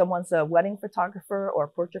 If someone's a wedding photographer or a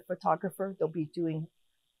portrait photographer, they'll be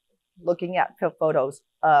looking at photos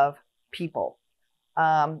of people.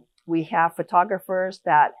 We have photographers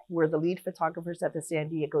that were the lead photographers at the San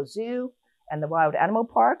Diego Zoo and the Wild Animal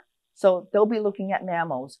Park. So they'll be looking at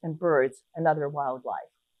mammals and birds and other wildlife.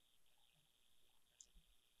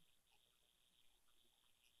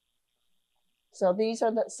 So these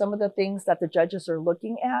are some of the things that the judges are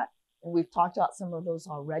looking at, and we've talked about some of those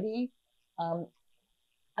already.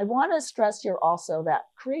 I want to stress here also that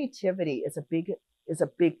creativity is a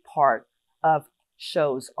big part of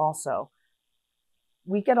shows also.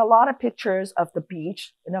 We get a lot of pictures of the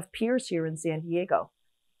beach and of piers here in San Diego.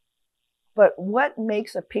 But what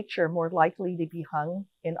makes a picture more likely to be hung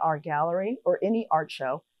in our gallery or any art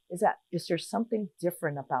show is there something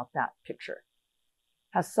different about that picture?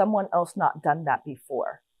 Has someone else not done that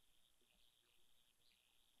before?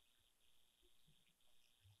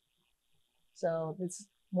 So this is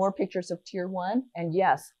more pictures of tier 1. And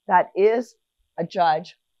yes, that is a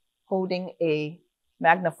judge holding a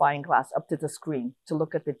magnifying glass up to the screen to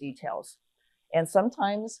look at the details. And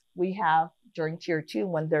sometimes we have during tier 2,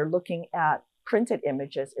 when they're looking at printed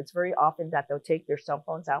images, it's very often that they'll take their cell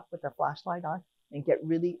phones out with a flashlight on and get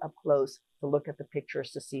really up close to look at the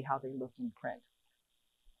pictures to see how they look in print.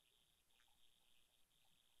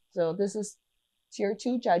 So this is tier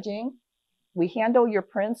 2 judging. We handle your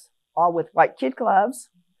prints all with white kid gloves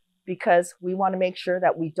because we want to make sure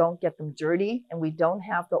that we don't get them dirty and we don't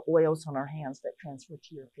have the oils on our hands that transfer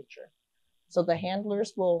to your picture. So the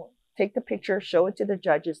handlers will take the picture, show it to the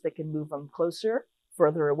judges. They can move them closer,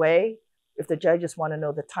 further away. If the judges want to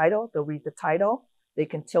know the title, they'll read the title. They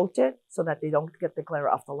can tilt it so that they don't get the glare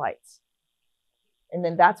off the lights. And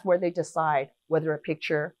then that's where they decide whether a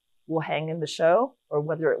picture will hang in the show or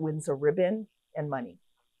whether it wins a ribbon and money.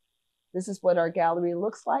 This is what our gallery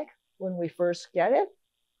looks like when we first get it.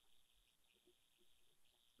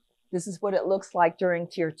 This is what it looks like during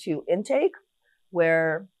tier 2 intake,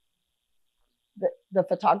 where the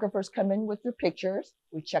photographers come in with their pictures.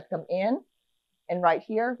 We check them in. And right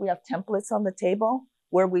here, we have templates on the table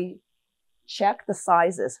where we check the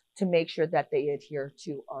sizes to make sure that they adhere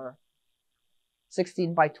to our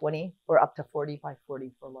 16 by 20 or up to 40 by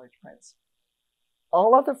 40 for large prints.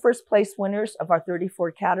 All of the first place winners of our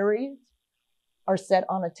 34 categories are set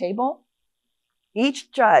on a table.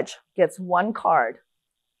 Each judge gets one card.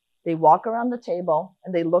 They walk around the table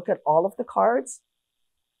and they look at all of the cards.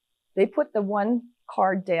 They put the one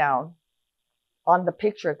card down on the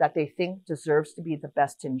picture that they think deserves to be the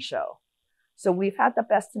best in show. So we've had the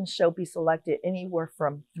best in show be selected anywhere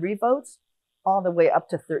from 3 votes all the way up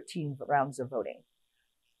to 13 rounds of voting.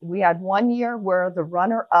 We had one year where the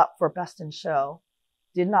runner-up for best in show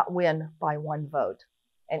did not win by 1 vote.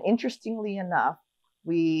 And interestingly enough,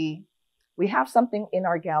 we have something in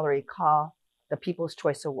our gallery called the People's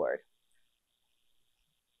Choice Award.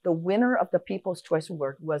 The winner of the People's Choice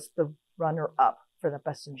Award was the runner-up for the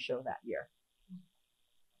best in show that year.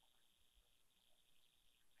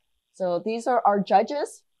 So these are our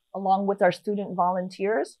judges, along with our student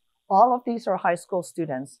volunteers. All of these are high school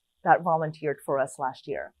students that volunteered for us last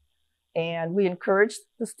year. And we encouraged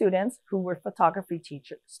the students who were photography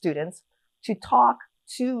students to talk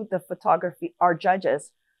to our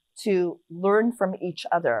judges, to learn from each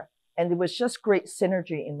other. And it was just great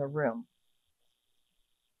synergy in the room.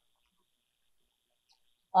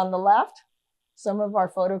 On the left, some of our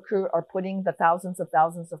photo crew are putting the thousands of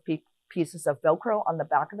pieces of Velcro on the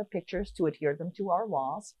back of the pictures to adhere them to our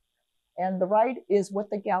laws. And the right is what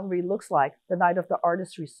the gallery looks like the night of the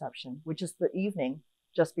artist reception, which is the evening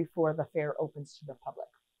just before the fair opens to the public.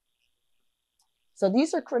 So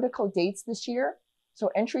these are critical dates this year. So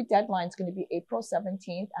entry deadline is going to be April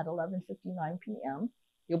 17th at 11:59 p.m.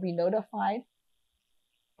 You'll be notified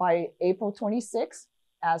by April 26th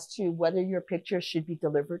as to whether your picture should be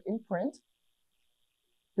delivered in print.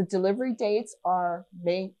 The delivery dates are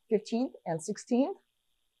May 15th and 16th.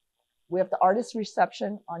 We have the artist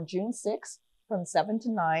reception on June 6th from 7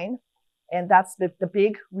 to 9. And that's the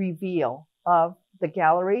big reveal of the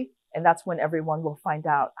gallery. And that's when everyone will find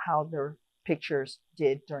out how their pictures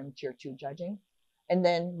did during Tier 2 judging. And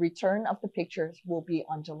then return of the pictures will be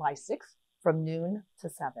on July 6th from noon to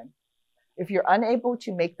 7. If you're unable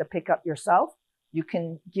to make the pickup yourself, you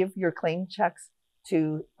can give your claim checks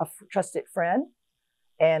to a trusted friend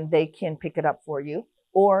and they can pick it up for you.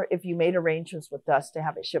 Or if you made arrangements with us to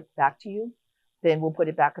have it shipped back to you, then we'll put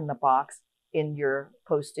it back in the box in your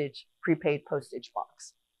prepaid postage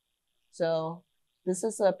box. So this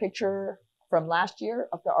is a picture from last year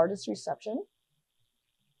of the artist reception.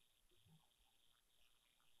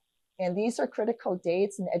 And these are critical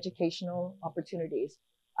dates and educational opportunities.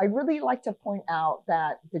 I really like to point out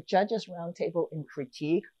that the Judges Roundtable and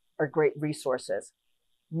Critique are great resources.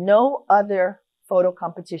 No other photo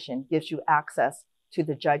competition gives you access to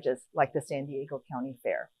the judges like the San Diego County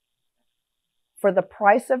Fair. For the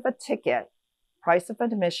price of a ticket, price of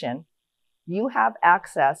admission, you have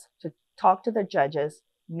access to talk to the judges,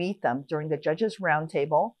 meet them during the Judges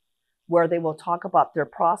Roundtable, where they will talk about their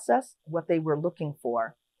process, what they were looking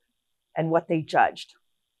for, and what they judged.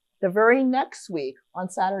 The very next week, on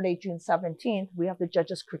Saturday, June 17th, we have the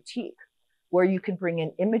Judges Critique, where you can bring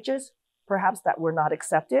in images, perhaps that were not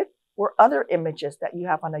accepted, or other images that you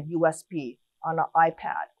have on a USB, on an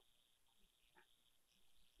iPad.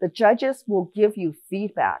 The judges will give you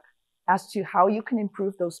feedback as to how you can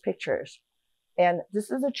improve those pictures. And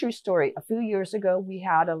this is a true story. A few years ago, we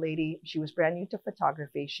had a lady, she was brand new to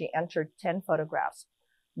photography. She entered 10 photographs.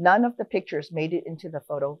 None of the pictures made it into the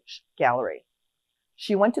photo gallery.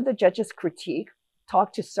 She went to the Judges Critique,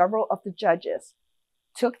 talked to several of the judges,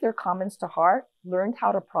 took their comments to heart, learned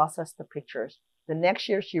how to process the pictures. The next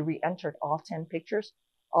year, she re-entered all 10 pictures.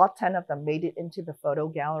 All 10 of them made it into the photo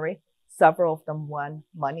gallery. Several of them won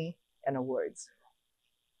money and awards.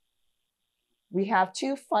 We have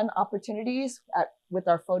 2 fun opportunities with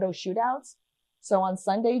our photo shootouts. So on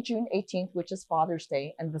Sunday, June 18th, which is Father's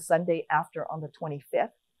Day, and the Sunday after on the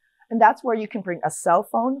 25th. And that's where you can bring a cell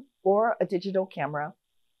phone or a digital camera.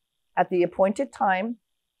 At the appointed time,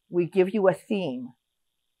 we give you a theme.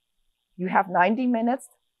 You have 90 minutes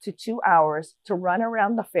to 2 hours to run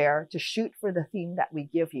around the fair to shoot for the theme that we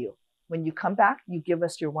give you. When you come back, you give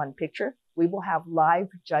us your one picture. We will have live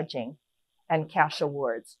judging and cash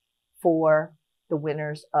awards for the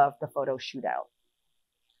winners of the photo shootout.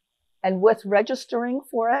 And with registering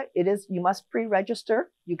for it, you must pre-register.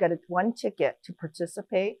 You get one ticket to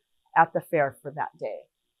participate at the fair for that day.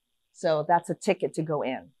 So that's a ticket to go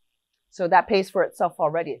in. So that pays for itself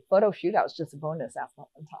already. Photo shootout is just a bonus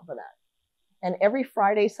on top of that. And every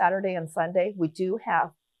Friday, Saturday, and Sunday, we do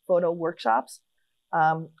have photo workshops.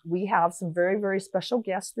 We have some very, very special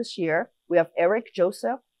guests this year. We have Eric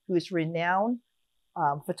Joseph, who is a renowned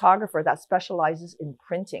photographer that specializes in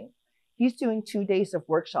printing. He's doing 2 days of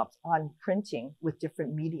workshops on printing with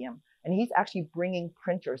different medium. And he's actually bringing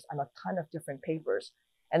printers on a ton of different papers.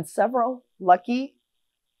 And several lucky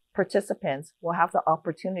participants will have the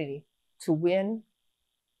opportunity to win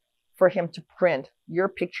for him to print your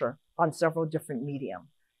picture on several different medium.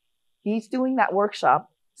 He's doing that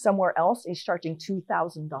workshop somewhere else. He's charging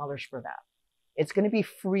 $2,000 for that. It's going to be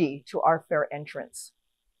free to our fair entrance.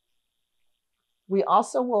 We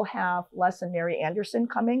also will have Les and Mary Anderson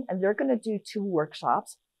coming, and they're going to do 2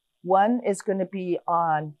 workshops. One is going to be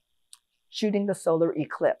on shooting the solar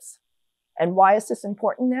eclipse. And why is this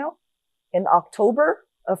important now? In October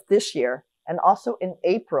of this year, and also in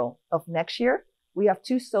April of next year, we have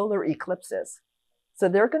 2 solar eclipses. So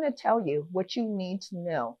they're going to tell you what you need to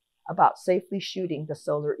know about safely shooting the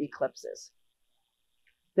solar eclipses.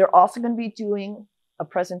 They're also going to be doing a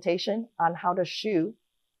presentation on how to shoot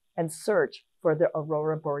and search for the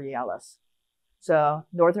aurora borealis. So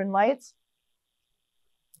Northern Lights,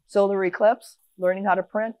 solar eclipse, learning how to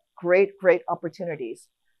print, great, great opportunities.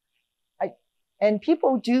 And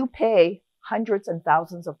people do pay hundreds and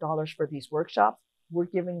thousands of dollars for these workshops. We're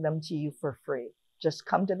giving them to you for free. Just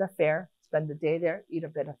come to the fair, spend the day there, eat a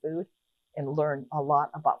bit of food, and learn a lot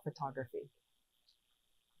about photography.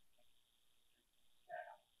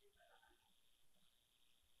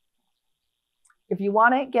 If you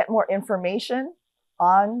want to get more information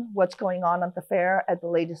on what's going on at the fair, at the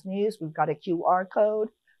latest news, we've got a QR code.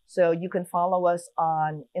 So you can follow us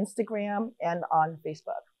on Instagram and on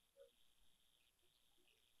Facebook.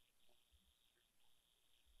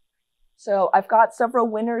 So I've got several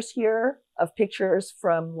winners here of pictures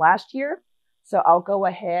from last year. So I'll go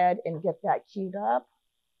ahead and get that queued up.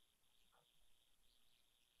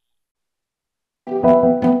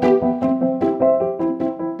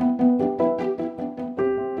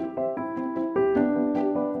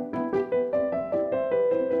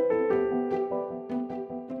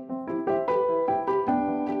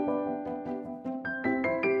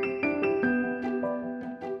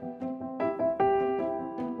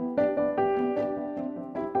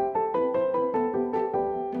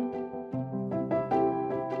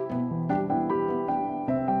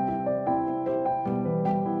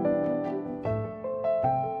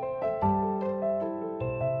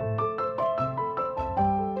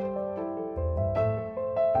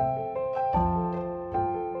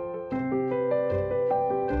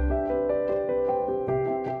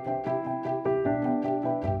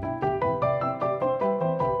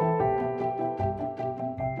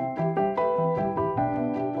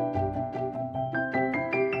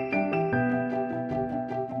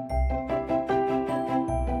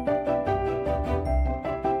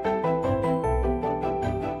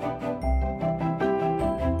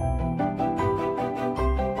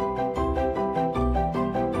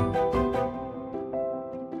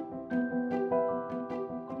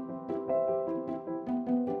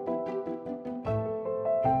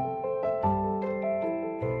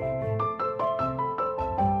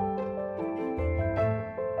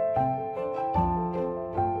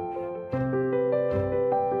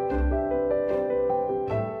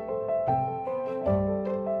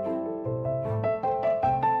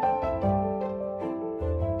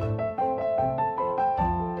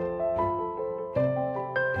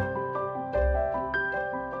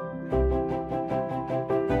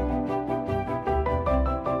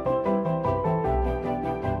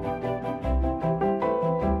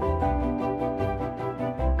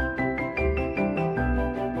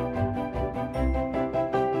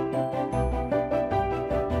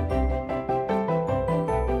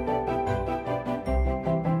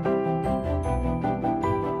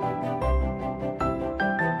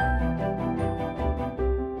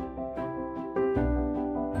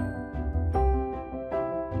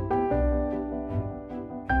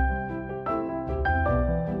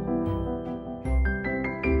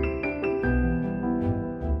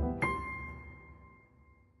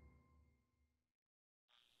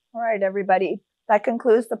 All right, everybody. That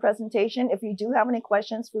concludes the presentation. If you do have any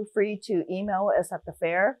questions, feel free to email us at the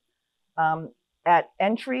fair at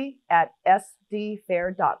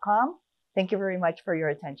entry@sdfair.com. Thank you very much for your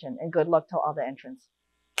attention, and good luck to all the entrants.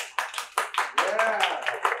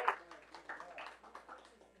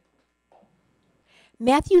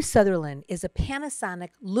 Mathew Sutherland is a Panasonic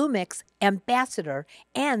Lumix ambassador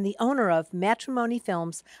and the owner of Matrimony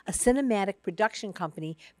Films, a cinematic production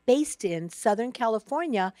company based in Southern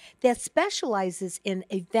California that specializes in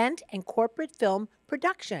event and corporate film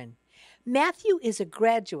production. Mathew is a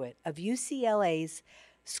graduate of UCLA's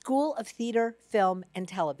School of Theater, Film, and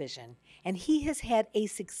Television, and he has had a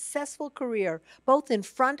successful career both in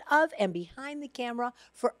front of and behind the camera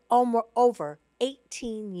for over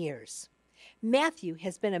 18 years. Mathew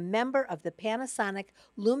has been a member of the Panasonic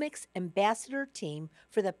Lumix Ambassador team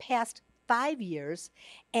for the past 5 years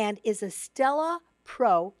and is a Stella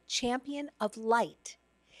Pro Champion of Light.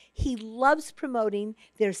 He loves promoting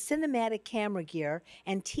their cinematic camera gear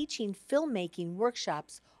and teaching filmmaking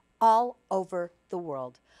workshops all over the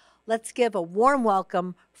world. Let's give a warm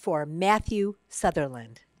welcome for Mathew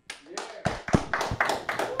Sutherland.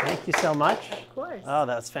 Thank you so much. Of course. Oh,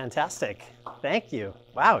 that's fantastic. Thank you.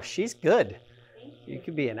 Wow, she's good. You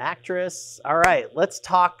could be an actress. All right, let's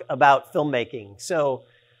talk about filmmaking. So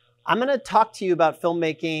I'm going to talk to you about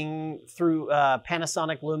filmmaking through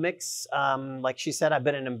Panasonic Lumix. Like she said, I've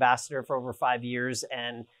been an ambassador for over 5 years,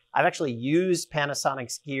 and I've actually used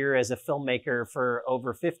Panasonic's gear as a filmmaker for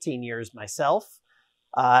over 15 years myself.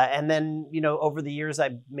 And then, you know, over the years,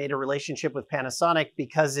 I've made a relationship with Panasonic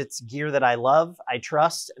because it's gear that I love, I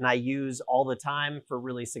trust, and I use all the time for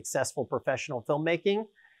really successful professional filmmaking.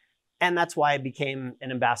 And that's why I became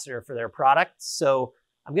an ambassador for their products. So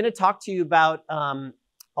I'm going to talk to you about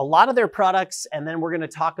a lot of their products, and then we're going to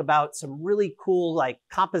talk about some really cool like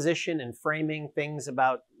composition and framing things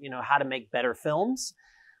about, you know, how to make better films.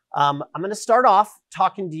 I'm going to start off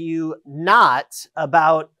talking to you not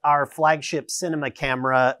about our flagship cinema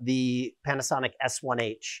camera, the Panasonic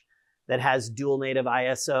S1H, that has dual native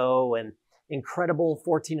ISO and incredible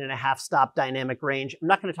 14.5 stop dynamic range. I'm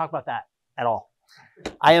not going to talk about that at all.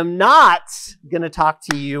 I am not going to talk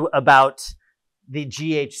to you about the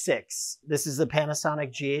GH6. This is the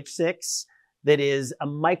Panasonic GH6 that is a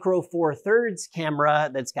micro four thirds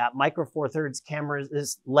camera that's got micro four thirds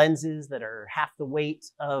cameras, lenses that are half the weight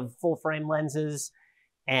of full frame lenses,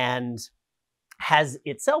 and has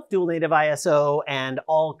itself dual native ISO and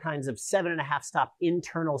all kinds of 7.5 stop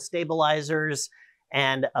internal stabilizers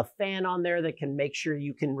and a fan on there that can make sure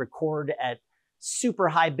you can record at super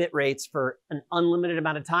high bit rates for an unlimited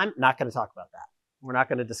amount of time. Not going to talk about that. We're not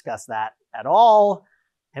going to discuss that at all.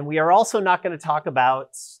 And we are also not going to talk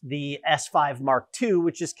about the S5 Mark II,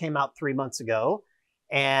 which just came out 3 months ago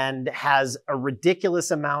and has a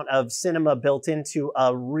ridiculous amount of cinema built into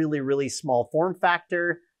a really, really small form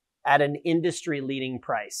factor at an industry-leading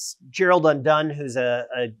price. Gerald Undone, who's a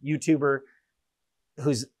YouTuber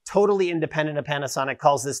who's totally independent of Panasonic,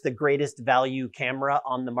 calls this the greatest value camera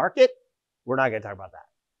on the market. We're not going to talk about that.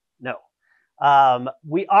 No.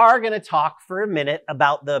 We are going to talk for a minute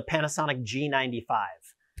about the Panasonic G95.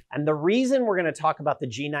 And the reason we're going to talk about the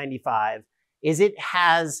G95 is it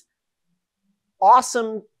has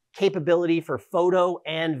awesome capability for photo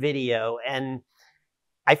and video. And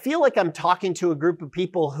I feel like I'm talking to a group of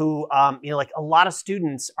people who, you know, like a lot of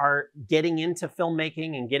students are getting into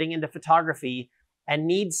filmmaking and getting into photography and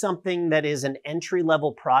need something that is an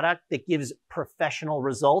entry-level product that gives professional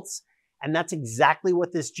results. And that's exactly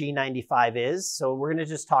what this G95 is. So we're going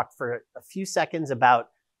to just talk for a few seconds about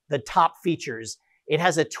the top features. It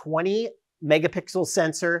has a 20 megapixel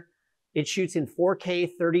sensor. It shoots in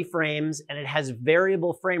 4K 30 frames, and it has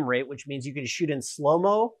variable frame rate, which means you can shoot in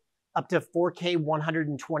slow-mo up to 4K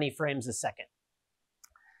 120 frames a second.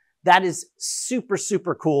 That is super,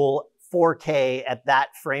 super cool, 4K at that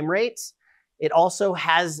frame rate. It also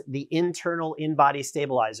has the internal in-body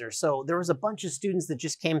stabilizer. So there was a bunch of students that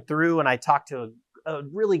just came through, and I talked to a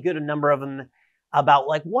really good number of them about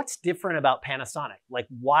like, what's different about Panasonic? Like,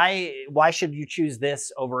 why should you choose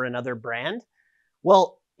this over another brand?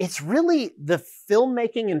 Well, it's really the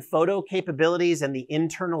filmmaking and photo capabilities and the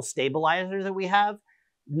internal stabilizer that we have.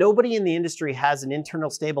 Nobody in the industry has an internal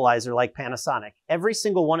stabilizer like Panasonic. Every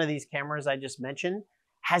single one of these cameras I just mentioned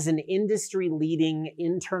has an industry-leading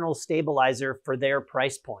internal stabilizer for their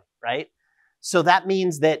price point, right? So that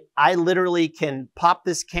means that I literally can pop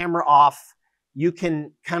this camera off. You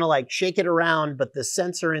can kind of like shake it around, but the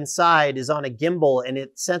sensor inside is on a gimbal and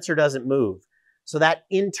sensor doesn't move. So that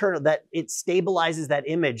it stabilizes that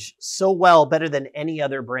image so well, better than any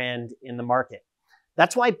other brand in the market.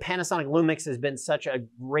 That's why Panasonic Lumix has been such a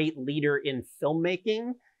great leader in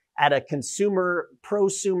filmmaking at a consumer,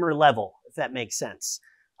 prosumer level, if that makes sense.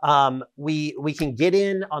 We can get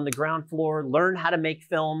in on the ground floor, learn how to make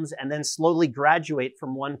films, and then slowly graduate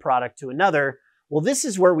from one product to another. Well, this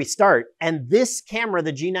is where we start. And this camera,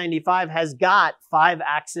 the G95, has got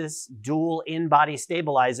 5-axis dual in-body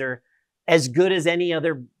stabilizer, as good as any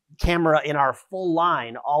other camera in our full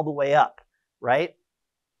line all the way up, right?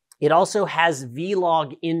 It also has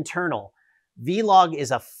V-Log internal. V-Log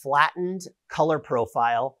is a flattened color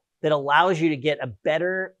profile that allows you to get a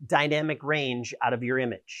better dynamic range out of your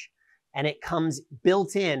image. and it comes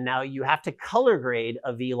built in. Now you have to color grade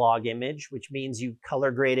a vlog image, which means you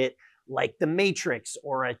color grade it like the Matrix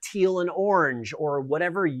or a teal and orange or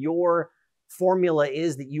whatever your formula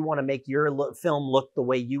is that you want to make your film look the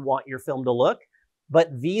way you want your film to look.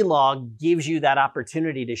 But vlog gives you that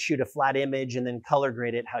opportunity to shoot a flat image and then color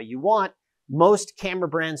grade it how you want. Most camera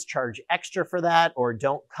brands charge extra for that or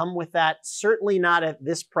don't come with that. Certainly not at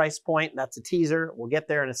this price point. That's a teaser. We'll get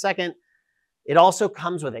there in a second. It also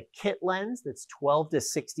comes with a kit lens that's 12 to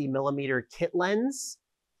 60 millimeter kit lens.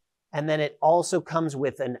 And then it also comes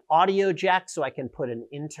with an audio jack, so I can put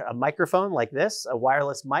a microphone like this, a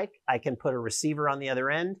wireless mic. I can put a receiver on the other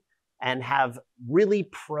end and have really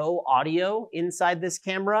pro audio inside this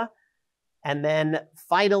camera. And then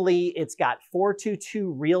finally, it's got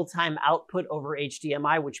 422 real-time output over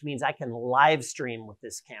HDMI, which means I can live stream with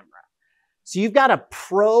this camera. So you've got a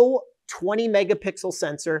pro 20 megapixel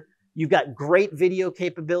sensor. You've got great video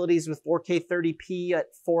capabilities with 4K 30p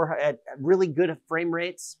at really good frame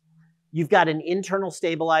rates. You've got an internal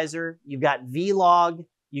stabilizer. You've got vlog.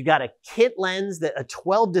 You've got a kit lens, a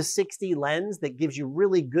 12 to 60 lens that gives you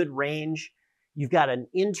really good range. You've got an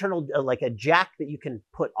internal, like a jack that you can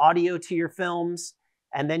put audio to your films.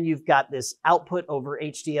 And then you've got this output over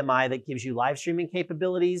HDMI that gives you live streaming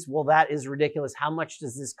capabilities. Well, that is ridiculous. How much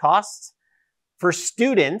does this cost? For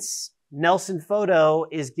students, Nelson Photo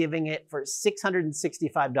is giving it for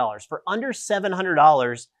 $665. For under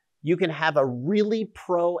 $700, you can have a really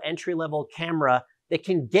pro entry-level camera that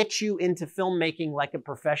can get you into filmmaking like a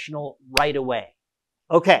professional right away.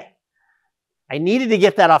 Okay, I needed to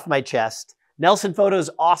get that off my chest. Nelson Photo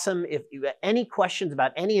is awesome. If you have any questions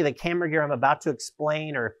about any of the camera gear I'm about to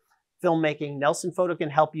explain or filmmaking, Nelson Photo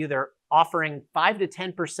can help you. They're offering 5 to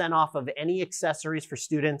 10% off of any accessories for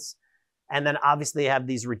students. And then obviously they have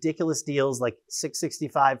these ridiculous deals like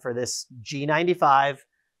 $665 for this G95.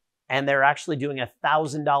 And they're actually doing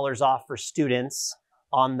 $1,000 off for students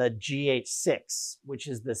on the GH6, which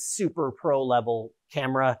is the super pro level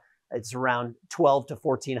camera. It's around $1,200 to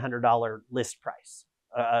 $1,400 list price.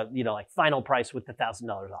 Like final price with the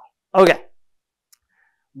 $1,000 off. Okay,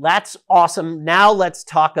 that's awesome. Now let's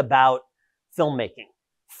talk about filmmaking,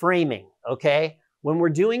 framing, okay? When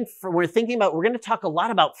we're thinking about, we're gonna talk a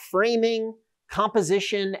lot about framing,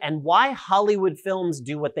 composition, and why Hollywood films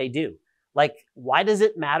do what they do. Like, why does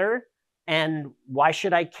it matter? And why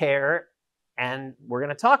should I care? And we're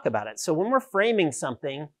gonna talk about it. So when we're framing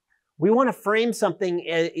something, we wanna frame something,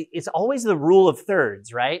 it's always the rule of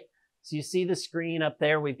thirds, right? So you see the screen up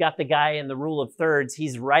there, we've got the guy in the rule of thirds,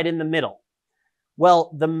 he's right in the middle.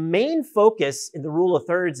 Well, the main focus in the rule of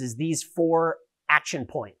thirds is these 4 action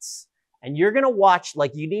points. And you're gonna watch,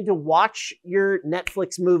 like you need to watch your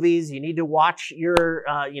Netflix movies, you need to watch your,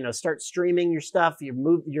 start streaming your stuff,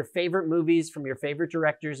 your favorite movies from your favorite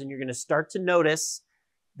directors, and you're gonna start to notice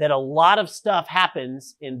that a lot of stuff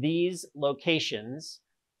happens in these locations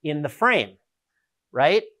in the frame,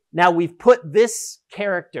 right? Now we've put this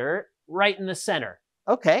character right in the center.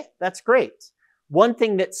 Okay, that's great. One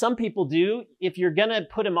thing that some people do, if you're gonna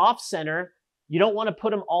put him off center, you don't wanna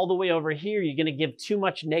put him all the way over here. You're gonna give too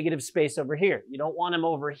much negative space over here. You don't want him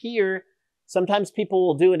over here. Sometimes people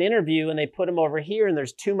will do an interview and they put him over here and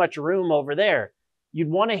there's too much room over there. You'd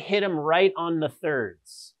wanna hit him right on the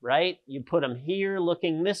thirds, right? You put him here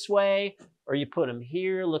looking this way, or you put him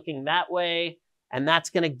here looking that way. And that's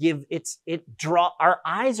going to give our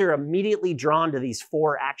eyes are immediately drawn to these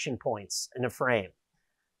 4 action points in a frame.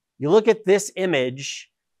 You look at this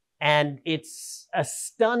image and it's a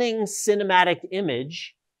stunning cinematic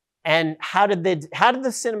image. And how did the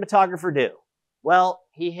cinematographer do? Well,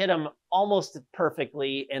 he hit him almost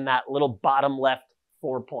perfectly in that little bottom left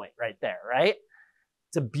 4 point right there, right?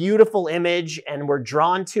 It's a beautiful image and we're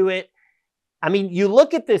drawn to it. I mean, you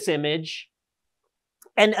look at this image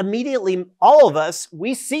and immediately, all of us,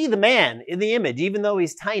 we see the man in the image, even though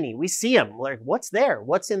he's tiny. We see him. Like, what's there?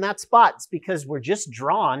 What's in that spot? It's because we're just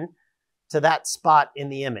drawn to that spot in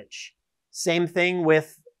the image. Same thing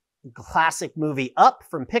with the classic movie Up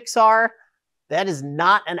from Pixar. That is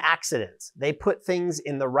not an accident. They put things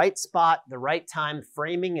in the right spot, the right time.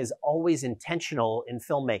 Framing is always intentional in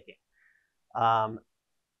filmmaking.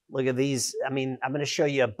 Look at these. I mean, I'm going to show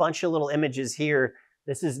you a bunch of little images here.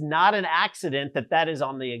 This is not an accident that is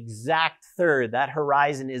on the exact third. That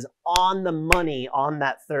horizon is on the money on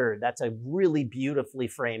that third. That's a really beautifully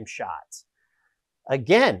framed shot.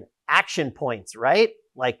 Again, action points, right?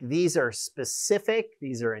 Like these are specific,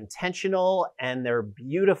 these are intentional, and they're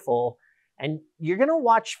beautiful. And you're gonna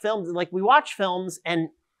watch films, like we watch films, and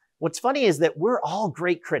what's funny is that we're all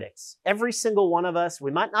great critics. Every single one of us, we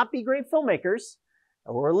might not be great filmmakers,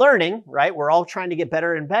 we're learning, right? We're all trying to get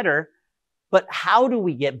better and better. But how do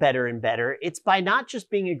we get better and better? It's by not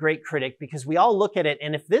just being a great critic, because we all look at it,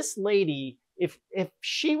 and if this lady, if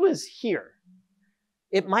she was here,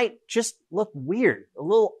 it might just look weird, a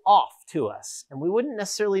little off to us, and we wouldn't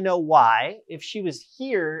necessarily know why. If she was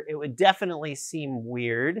here, it would definitely seem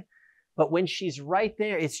weird, but when she's right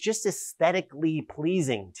there, it's just aesthetically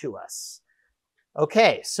pleasing to us.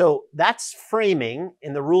 Okay, so that's framing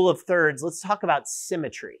in the rule of thirds. Let's talk about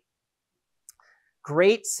symmetry.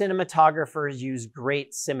 Great cinematographers use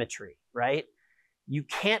great symmetry, right? You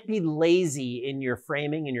can't be lazy in your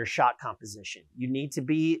framing and your shot composition. You need to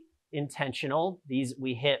be intentional. These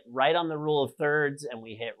we hit right on the rule of thirds, and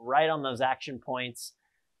we hit right on those action points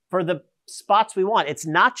for the spots we want. It's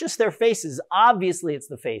not just their faces. Obviously, it's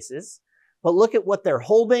the faces, but look at what they're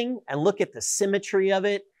holding and look at the symmetry of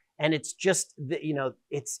it. And it's just, you know,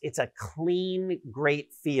 it's a clean,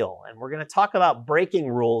 great feel. And we're going to talk about breaking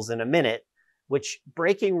rules in a minute, which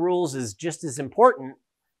breaking rules is just as important,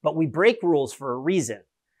 but we break rules for a reason.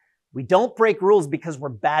 We don't break rules because we're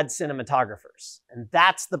bad cinematographers. And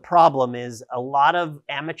that's the problem, is a lot of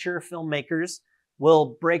amateur filmmakers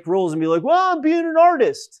will break rules and be like, well, I'm being an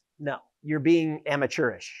artist. No, you're being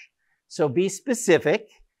amateurish. So be specific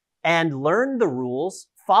and learn the rules,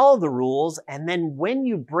 follow the rules, and then when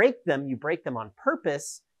you break them on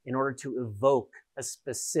purpose in order to evoke a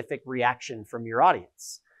specific reaction from your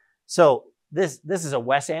audience. So this is a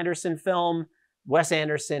Wes Anderson film. Wes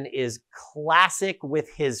Anderson is classic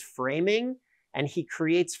with his framing, and he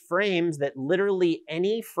creates frames that literally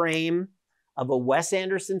any frame of a Wes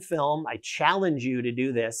Anderson film, I challenge you to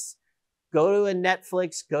do this, go to a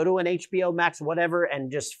Netflix, go to an HBO Max, whatever,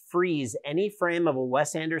 and just freeze any frame of a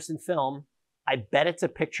Wes Anderson film. I bet it's a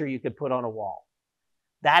picture you could put on a wall.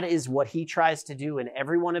 That is what he tries to do in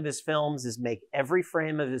every one of his films, is make every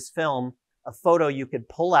frame of his film a photo you could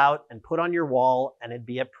pull out and put on your wall, and it'd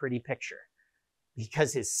be a pretty picture.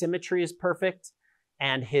 Because his symmetry is perfect,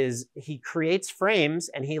 and he creates frames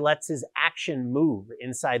and he lets his action move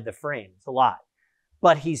inside the frames a lot.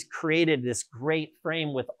 But he's created this great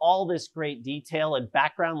frame with all this great detail and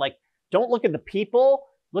background. Like, don't look at the people,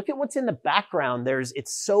 look at what's in the background.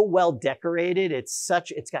 It's so well decorated. It's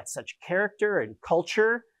got such character and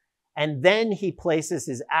culture. And then he places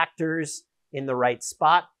his actors in the right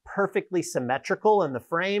spot, perfectly symmetrical in the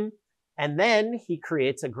frame. And then he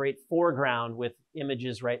creates a great foreground with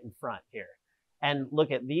images right in front here. And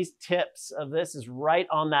look at these tips of this is right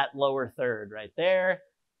on that lower third right there.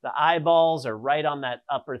 The eyeballs are right on that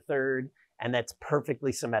upper third, and that's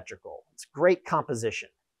perfectly symmetrical. It's great composition.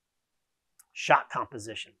 Shot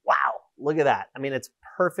composition. Wow, look at that. I mean, it's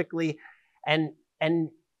perfectly, and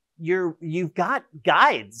you've got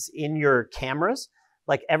guides in your cameras.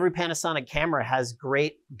 Like every Panasonic camera has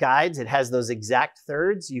great guides. It has those exact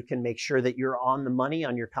thirds. You can make sure that you're on the money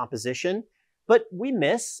on your composition. But we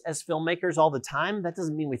miss as filmmakers all the time. That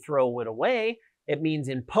doesn't mean we throw it away. It means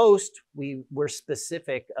in post, we're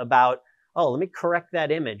specific about, oh, let me correct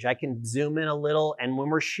that image. I can zoom in a little. And when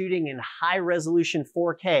we're shooting in high resolution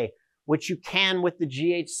 4K, which you can with the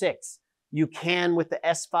GH6, you can with the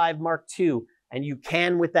S5 Mark II, and you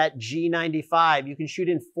can with that G95, you can shoot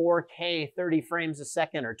in 4K 30 frames a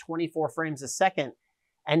second or 24 frames a second.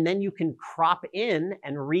 And then you can crop in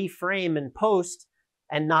and reframe in post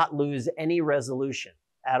and not lose any resolution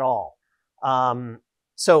at all.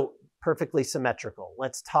 So perfectly symmetrical.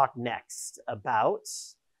 Let's talk next about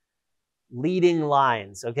leading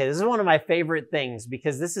lines. Okay, this is one of my favorite things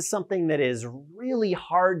because this is something that is really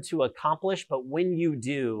hard to accomplish, but when you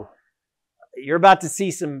do, you're about to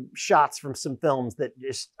see some shots from some films that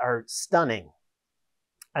just are stunning.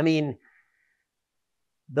 I mean,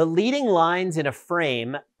 the leading lines in a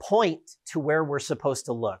frame point to where we're supposed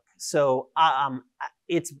to look. So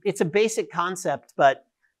it's a basic concept, but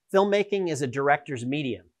filmmaking is a director's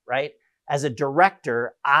medium, right? As a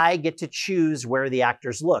director, I get to choose where the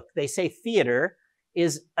actors look. They say theater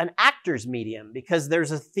is an actor's medium because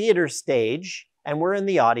there's a theater stage and we're in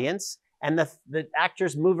the audience, and the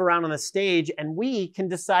actors move around on the stage and we can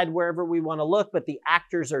decide wherever we want to look, but the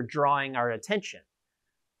actors are drawing our attention.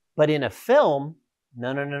 But in a film,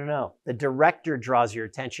 no. The director draws your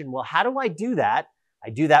attention. Well, how do I do that?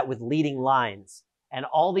 I do that with leading lines. And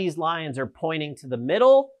all these lines are pointing to the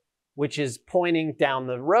middle, which is pointing down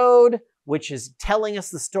the road, which is telling us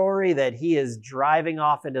the story that he is driving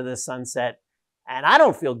off into the sunset. And I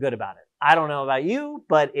don't feel good about it. I don't know about you,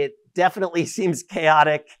 but it definitely seems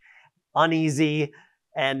chaotic, uneasy,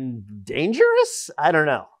 and dangerous. I don't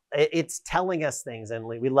know. It's telling us things and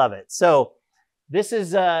we love it. So this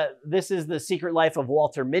is The Secret Life of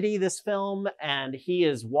Walter Mitty, this film, and he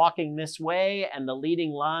is walking this way and the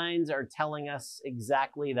leading lines are telling us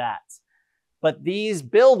exactly that. But these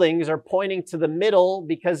buildings are pointing to the middle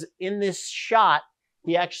because in this shot,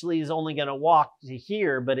 he actually is only going to walk to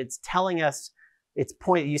here, but it's telling us it's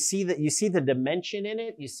point. You see the dimension in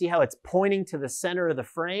it. You see how it's pointing to the center of the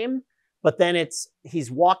frame, but then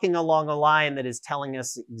he's walking along a line that is telling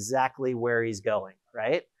us exactly where he's going,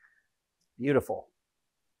 right? Beautiful.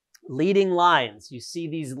 Leading lines. You see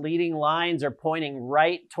these leading lines are pointing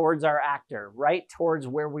right towards our actor, right towards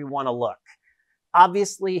where we want to look.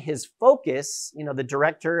 Obviously, his focus, you know, the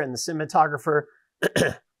director and the cinematographer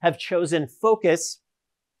have chosen focus.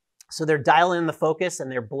 So they're dialing in the focus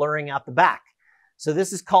and they're blurring out the back. So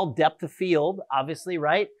this is called depth of field, obviously,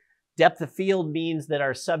 right? Depth of field means that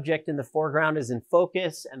our subject in the foreground is in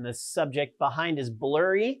focus and the subject behind is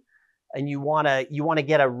blurry. And you want to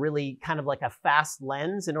get a really kind of like a fast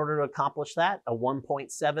lens in order to accomplish that. A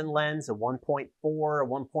 1.7 lens, a 1.4, a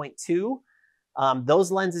 1.2.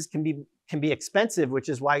 Those lenses can be expensive, which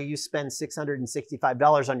is why you spend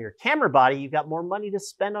 $665 on your camera body. You've got more money to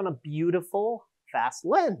spend on a beautiful fast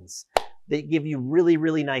lens that give you really,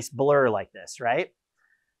 really nice blur like this, right?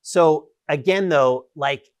 So again, though,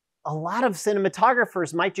 like a lot of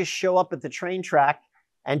cinematographers might just show up at the train track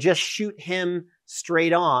and just shoot him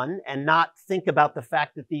straight on and not think about the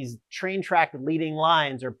fact that these train track leading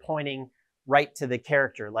lines are pointing right to the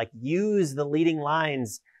character. Like use the leading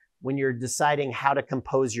lines when you're deciding how to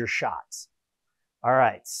compose your shots. All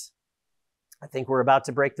right. I think we're about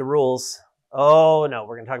to break the rules. Oh no,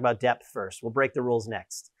 we're going to talk about depth first. We'll break the rules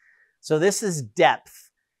next. So this is depth.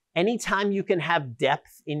 Anytime you can have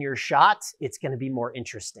depth in your shots, it's going to be more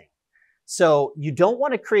interesting. So you don't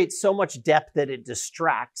want to create so much depth that it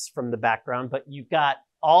distracts from the background, but you've got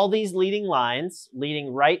all these leading lines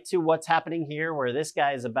leading right to what's happening here, where this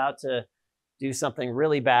guy is about to do something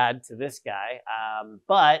really bad to this guy.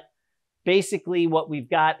 But basically what we've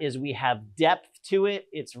got is we have depth to it.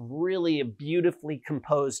 It's really a beautifully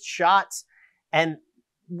composed shot. And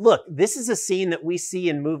look, this is a scene that we see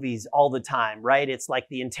in movies all the time, right? It's like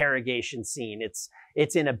the interrogation scene.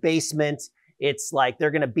 It's in a basement. It's like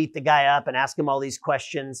they're going to beat the guy up and ask him all these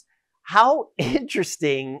questions. How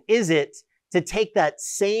interesting is it to take that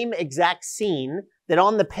same exact scene that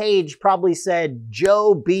on the page probably said,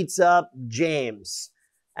 Joe beats up James,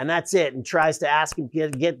 and that's it, and tries to ask him,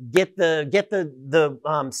 get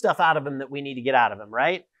the stuff out of him that we need to get out of him,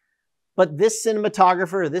 right? But this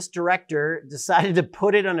cinematographer, this director decided to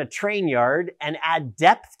put it on a train yard and add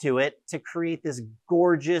depth to it to create this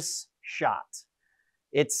gorgeous shot.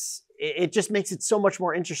 It just makes it so much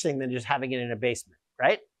more interesting than just having it in a basement,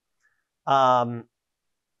 right?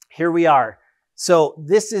 Here we are. So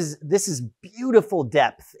this is beautiful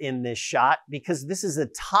depth in this shot because this is the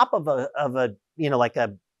top of a you know, like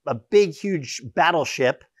a big, huge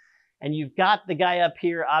battleship. And you've got the guy up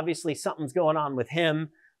here. Obviously something's going on with him,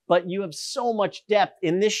 but you have so much depth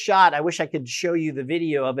in this shot. I wish I could show you the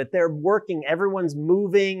video of it. They're working, everyone's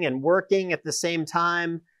moving and working at the same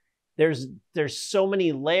time. There's so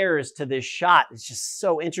many layers to this shot. It's just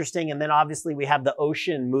so interesting. And then obviously we have the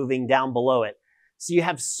ocean moving down below it. So you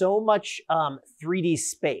have so much 3D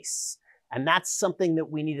space. And that's something that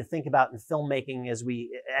we need to think about in filmmaking as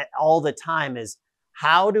all the time is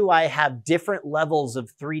how do I have different levels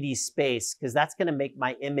of 3D space? Because that's going to make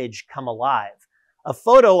my image come alive. A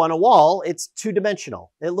photo on a wall, it's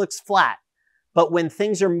two-dimensional. It looks flat. But when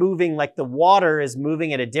things are moving, like the water is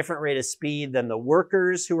moving at a different rate of speed than the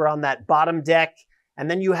workers who are on that bottom deck, and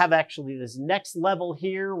then you have actually this next level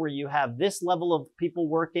here where you have this level of people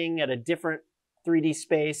working at a different 3D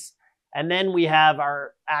space, and then we have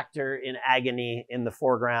our actor in agony in the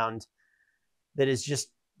foreground that is just,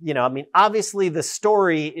 you know, I mean, obviously the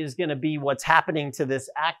story is going to be what's happening to this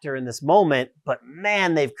actor in this moment, but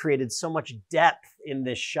man, they've created so much depth in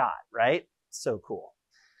this shot, right? So cool.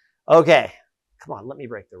 Okay. Come on, let me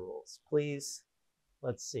break the rules, please.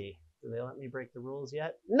 Let's see. Do they let me break the rules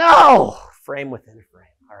yet? No! Frame within frame.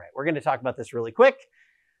 All right, we're going to talk about this really quick.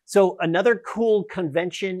 So another cool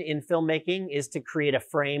convention in filmmaking is to create a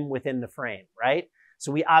frame within the frame, right?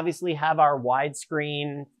 So we obviously have our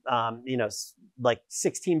widescreen, you know, like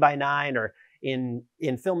 16:9, or in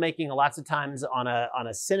filmmaking, lots of times on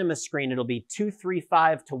a cinema screen, it'll be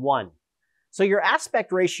 2:3:5:1. So your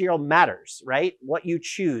aspect ratio matters, right? What you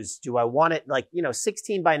choose. Do I want it like, you know,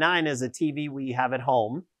 16:9 is a TV we have at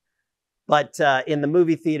home, but in the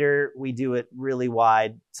movie theater, we do it really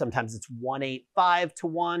wide. Sometimes it's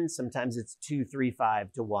 1:8:5:1, sometimes it's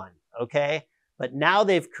 2:3:5:1, okay? But now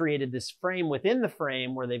they've created this frame within the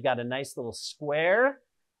frame where they've got a nice little square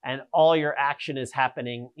and all your action is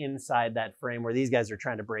happening inside that frame where these guys are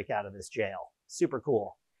trying to break out of this jail. Super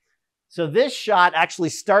cool. So this shot actually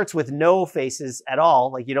starts with no faces at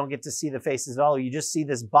all. Like you don't get to see the faces at all. You just see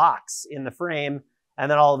this box in the frame.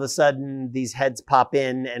 And then all of a sudden these heads pop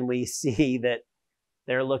in and we see that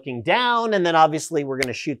they're looking down. And then obviously we're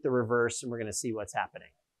going to shoot the reverse and we're going to see what's happening.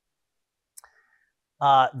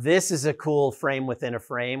 This is a cool frame within a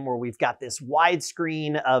frame where we've got this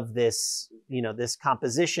widescreen of this, this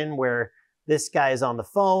composition where this guy is on the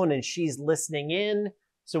phone and she's listening in.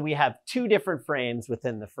 So we have two different frames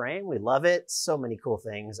within the frame. We love it. So many cool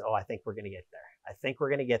things. Oh, I think we're going to get there. I think we're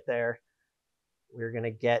going to get there. We're going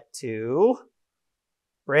to get to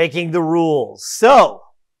breaking the rules. So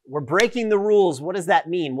we're breaking the rules. What does that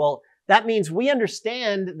mean? Well, that means we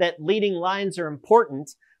understand that leading lines are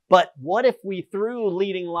important, but what if we threw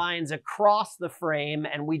leading lines across the frame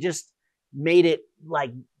and we just made it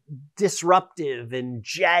like disruptive and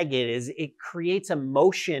jagged? It creates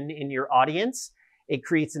emotion in your audience. It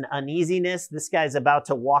creates an uneasiness. This guy's about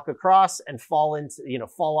to walk across and fall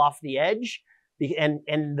off the edge. And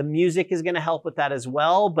the music is going to help with that as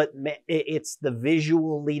well. But it's the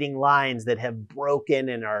visual leading lines that have broken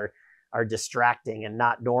and are distracting and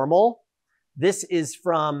not normal. This is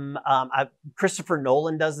from Christopher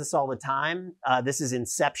Nolan does this all the time. This is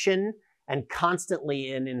Inception. And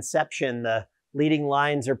constantly in Inception, the leading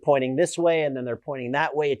lines are pointing this way and then they're pointing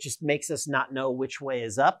that way. It just makes us not know which way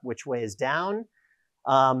is up, which way is down.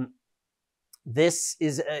 This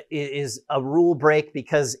is a rule break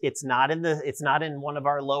because it's not in one of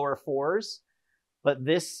our lower fours, but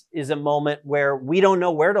this is a moment where we don't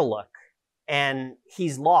know where to look and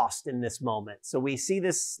he's lost in this moment. So we see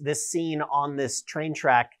this scene on this train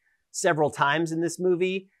track several times in this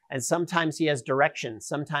movie, and sometimes he has directions.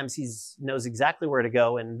 Sometimes he knows exactly where to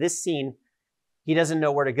go. And this scene, he doesn't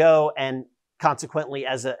know where to go, and consequently,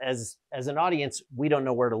 as an audience, we don't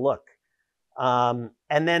know where to look.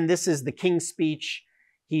 And then this is the King's speech.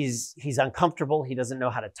 He's uncomfortable. He doesn't know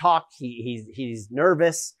how to talk. He's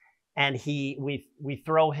nervous, and we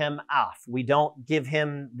throw him off. We don't give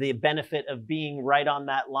him the benefit of being right on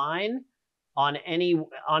that line on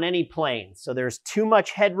any plane. So there's too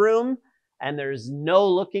much headroom and there's no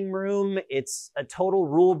looking room. It's a total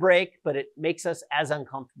rule break, but it makes us as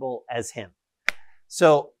uncomfortable as him.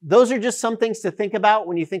 So those are just some things to think about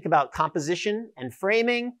when you think about composition and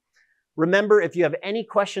framing. Remember, if you have any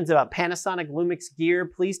questions about Panasonic Lumix gear,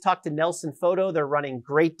 please talk to Nelson Photo. They're running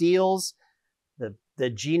great deals. The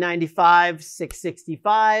G95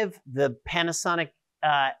 665, the Panasonic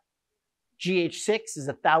GH6 is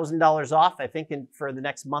 $1,000 off, I think, for the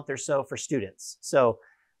next month or so for students. So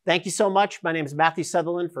thank you so much. My name is Mathew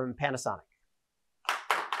Sutherland from Panasonic.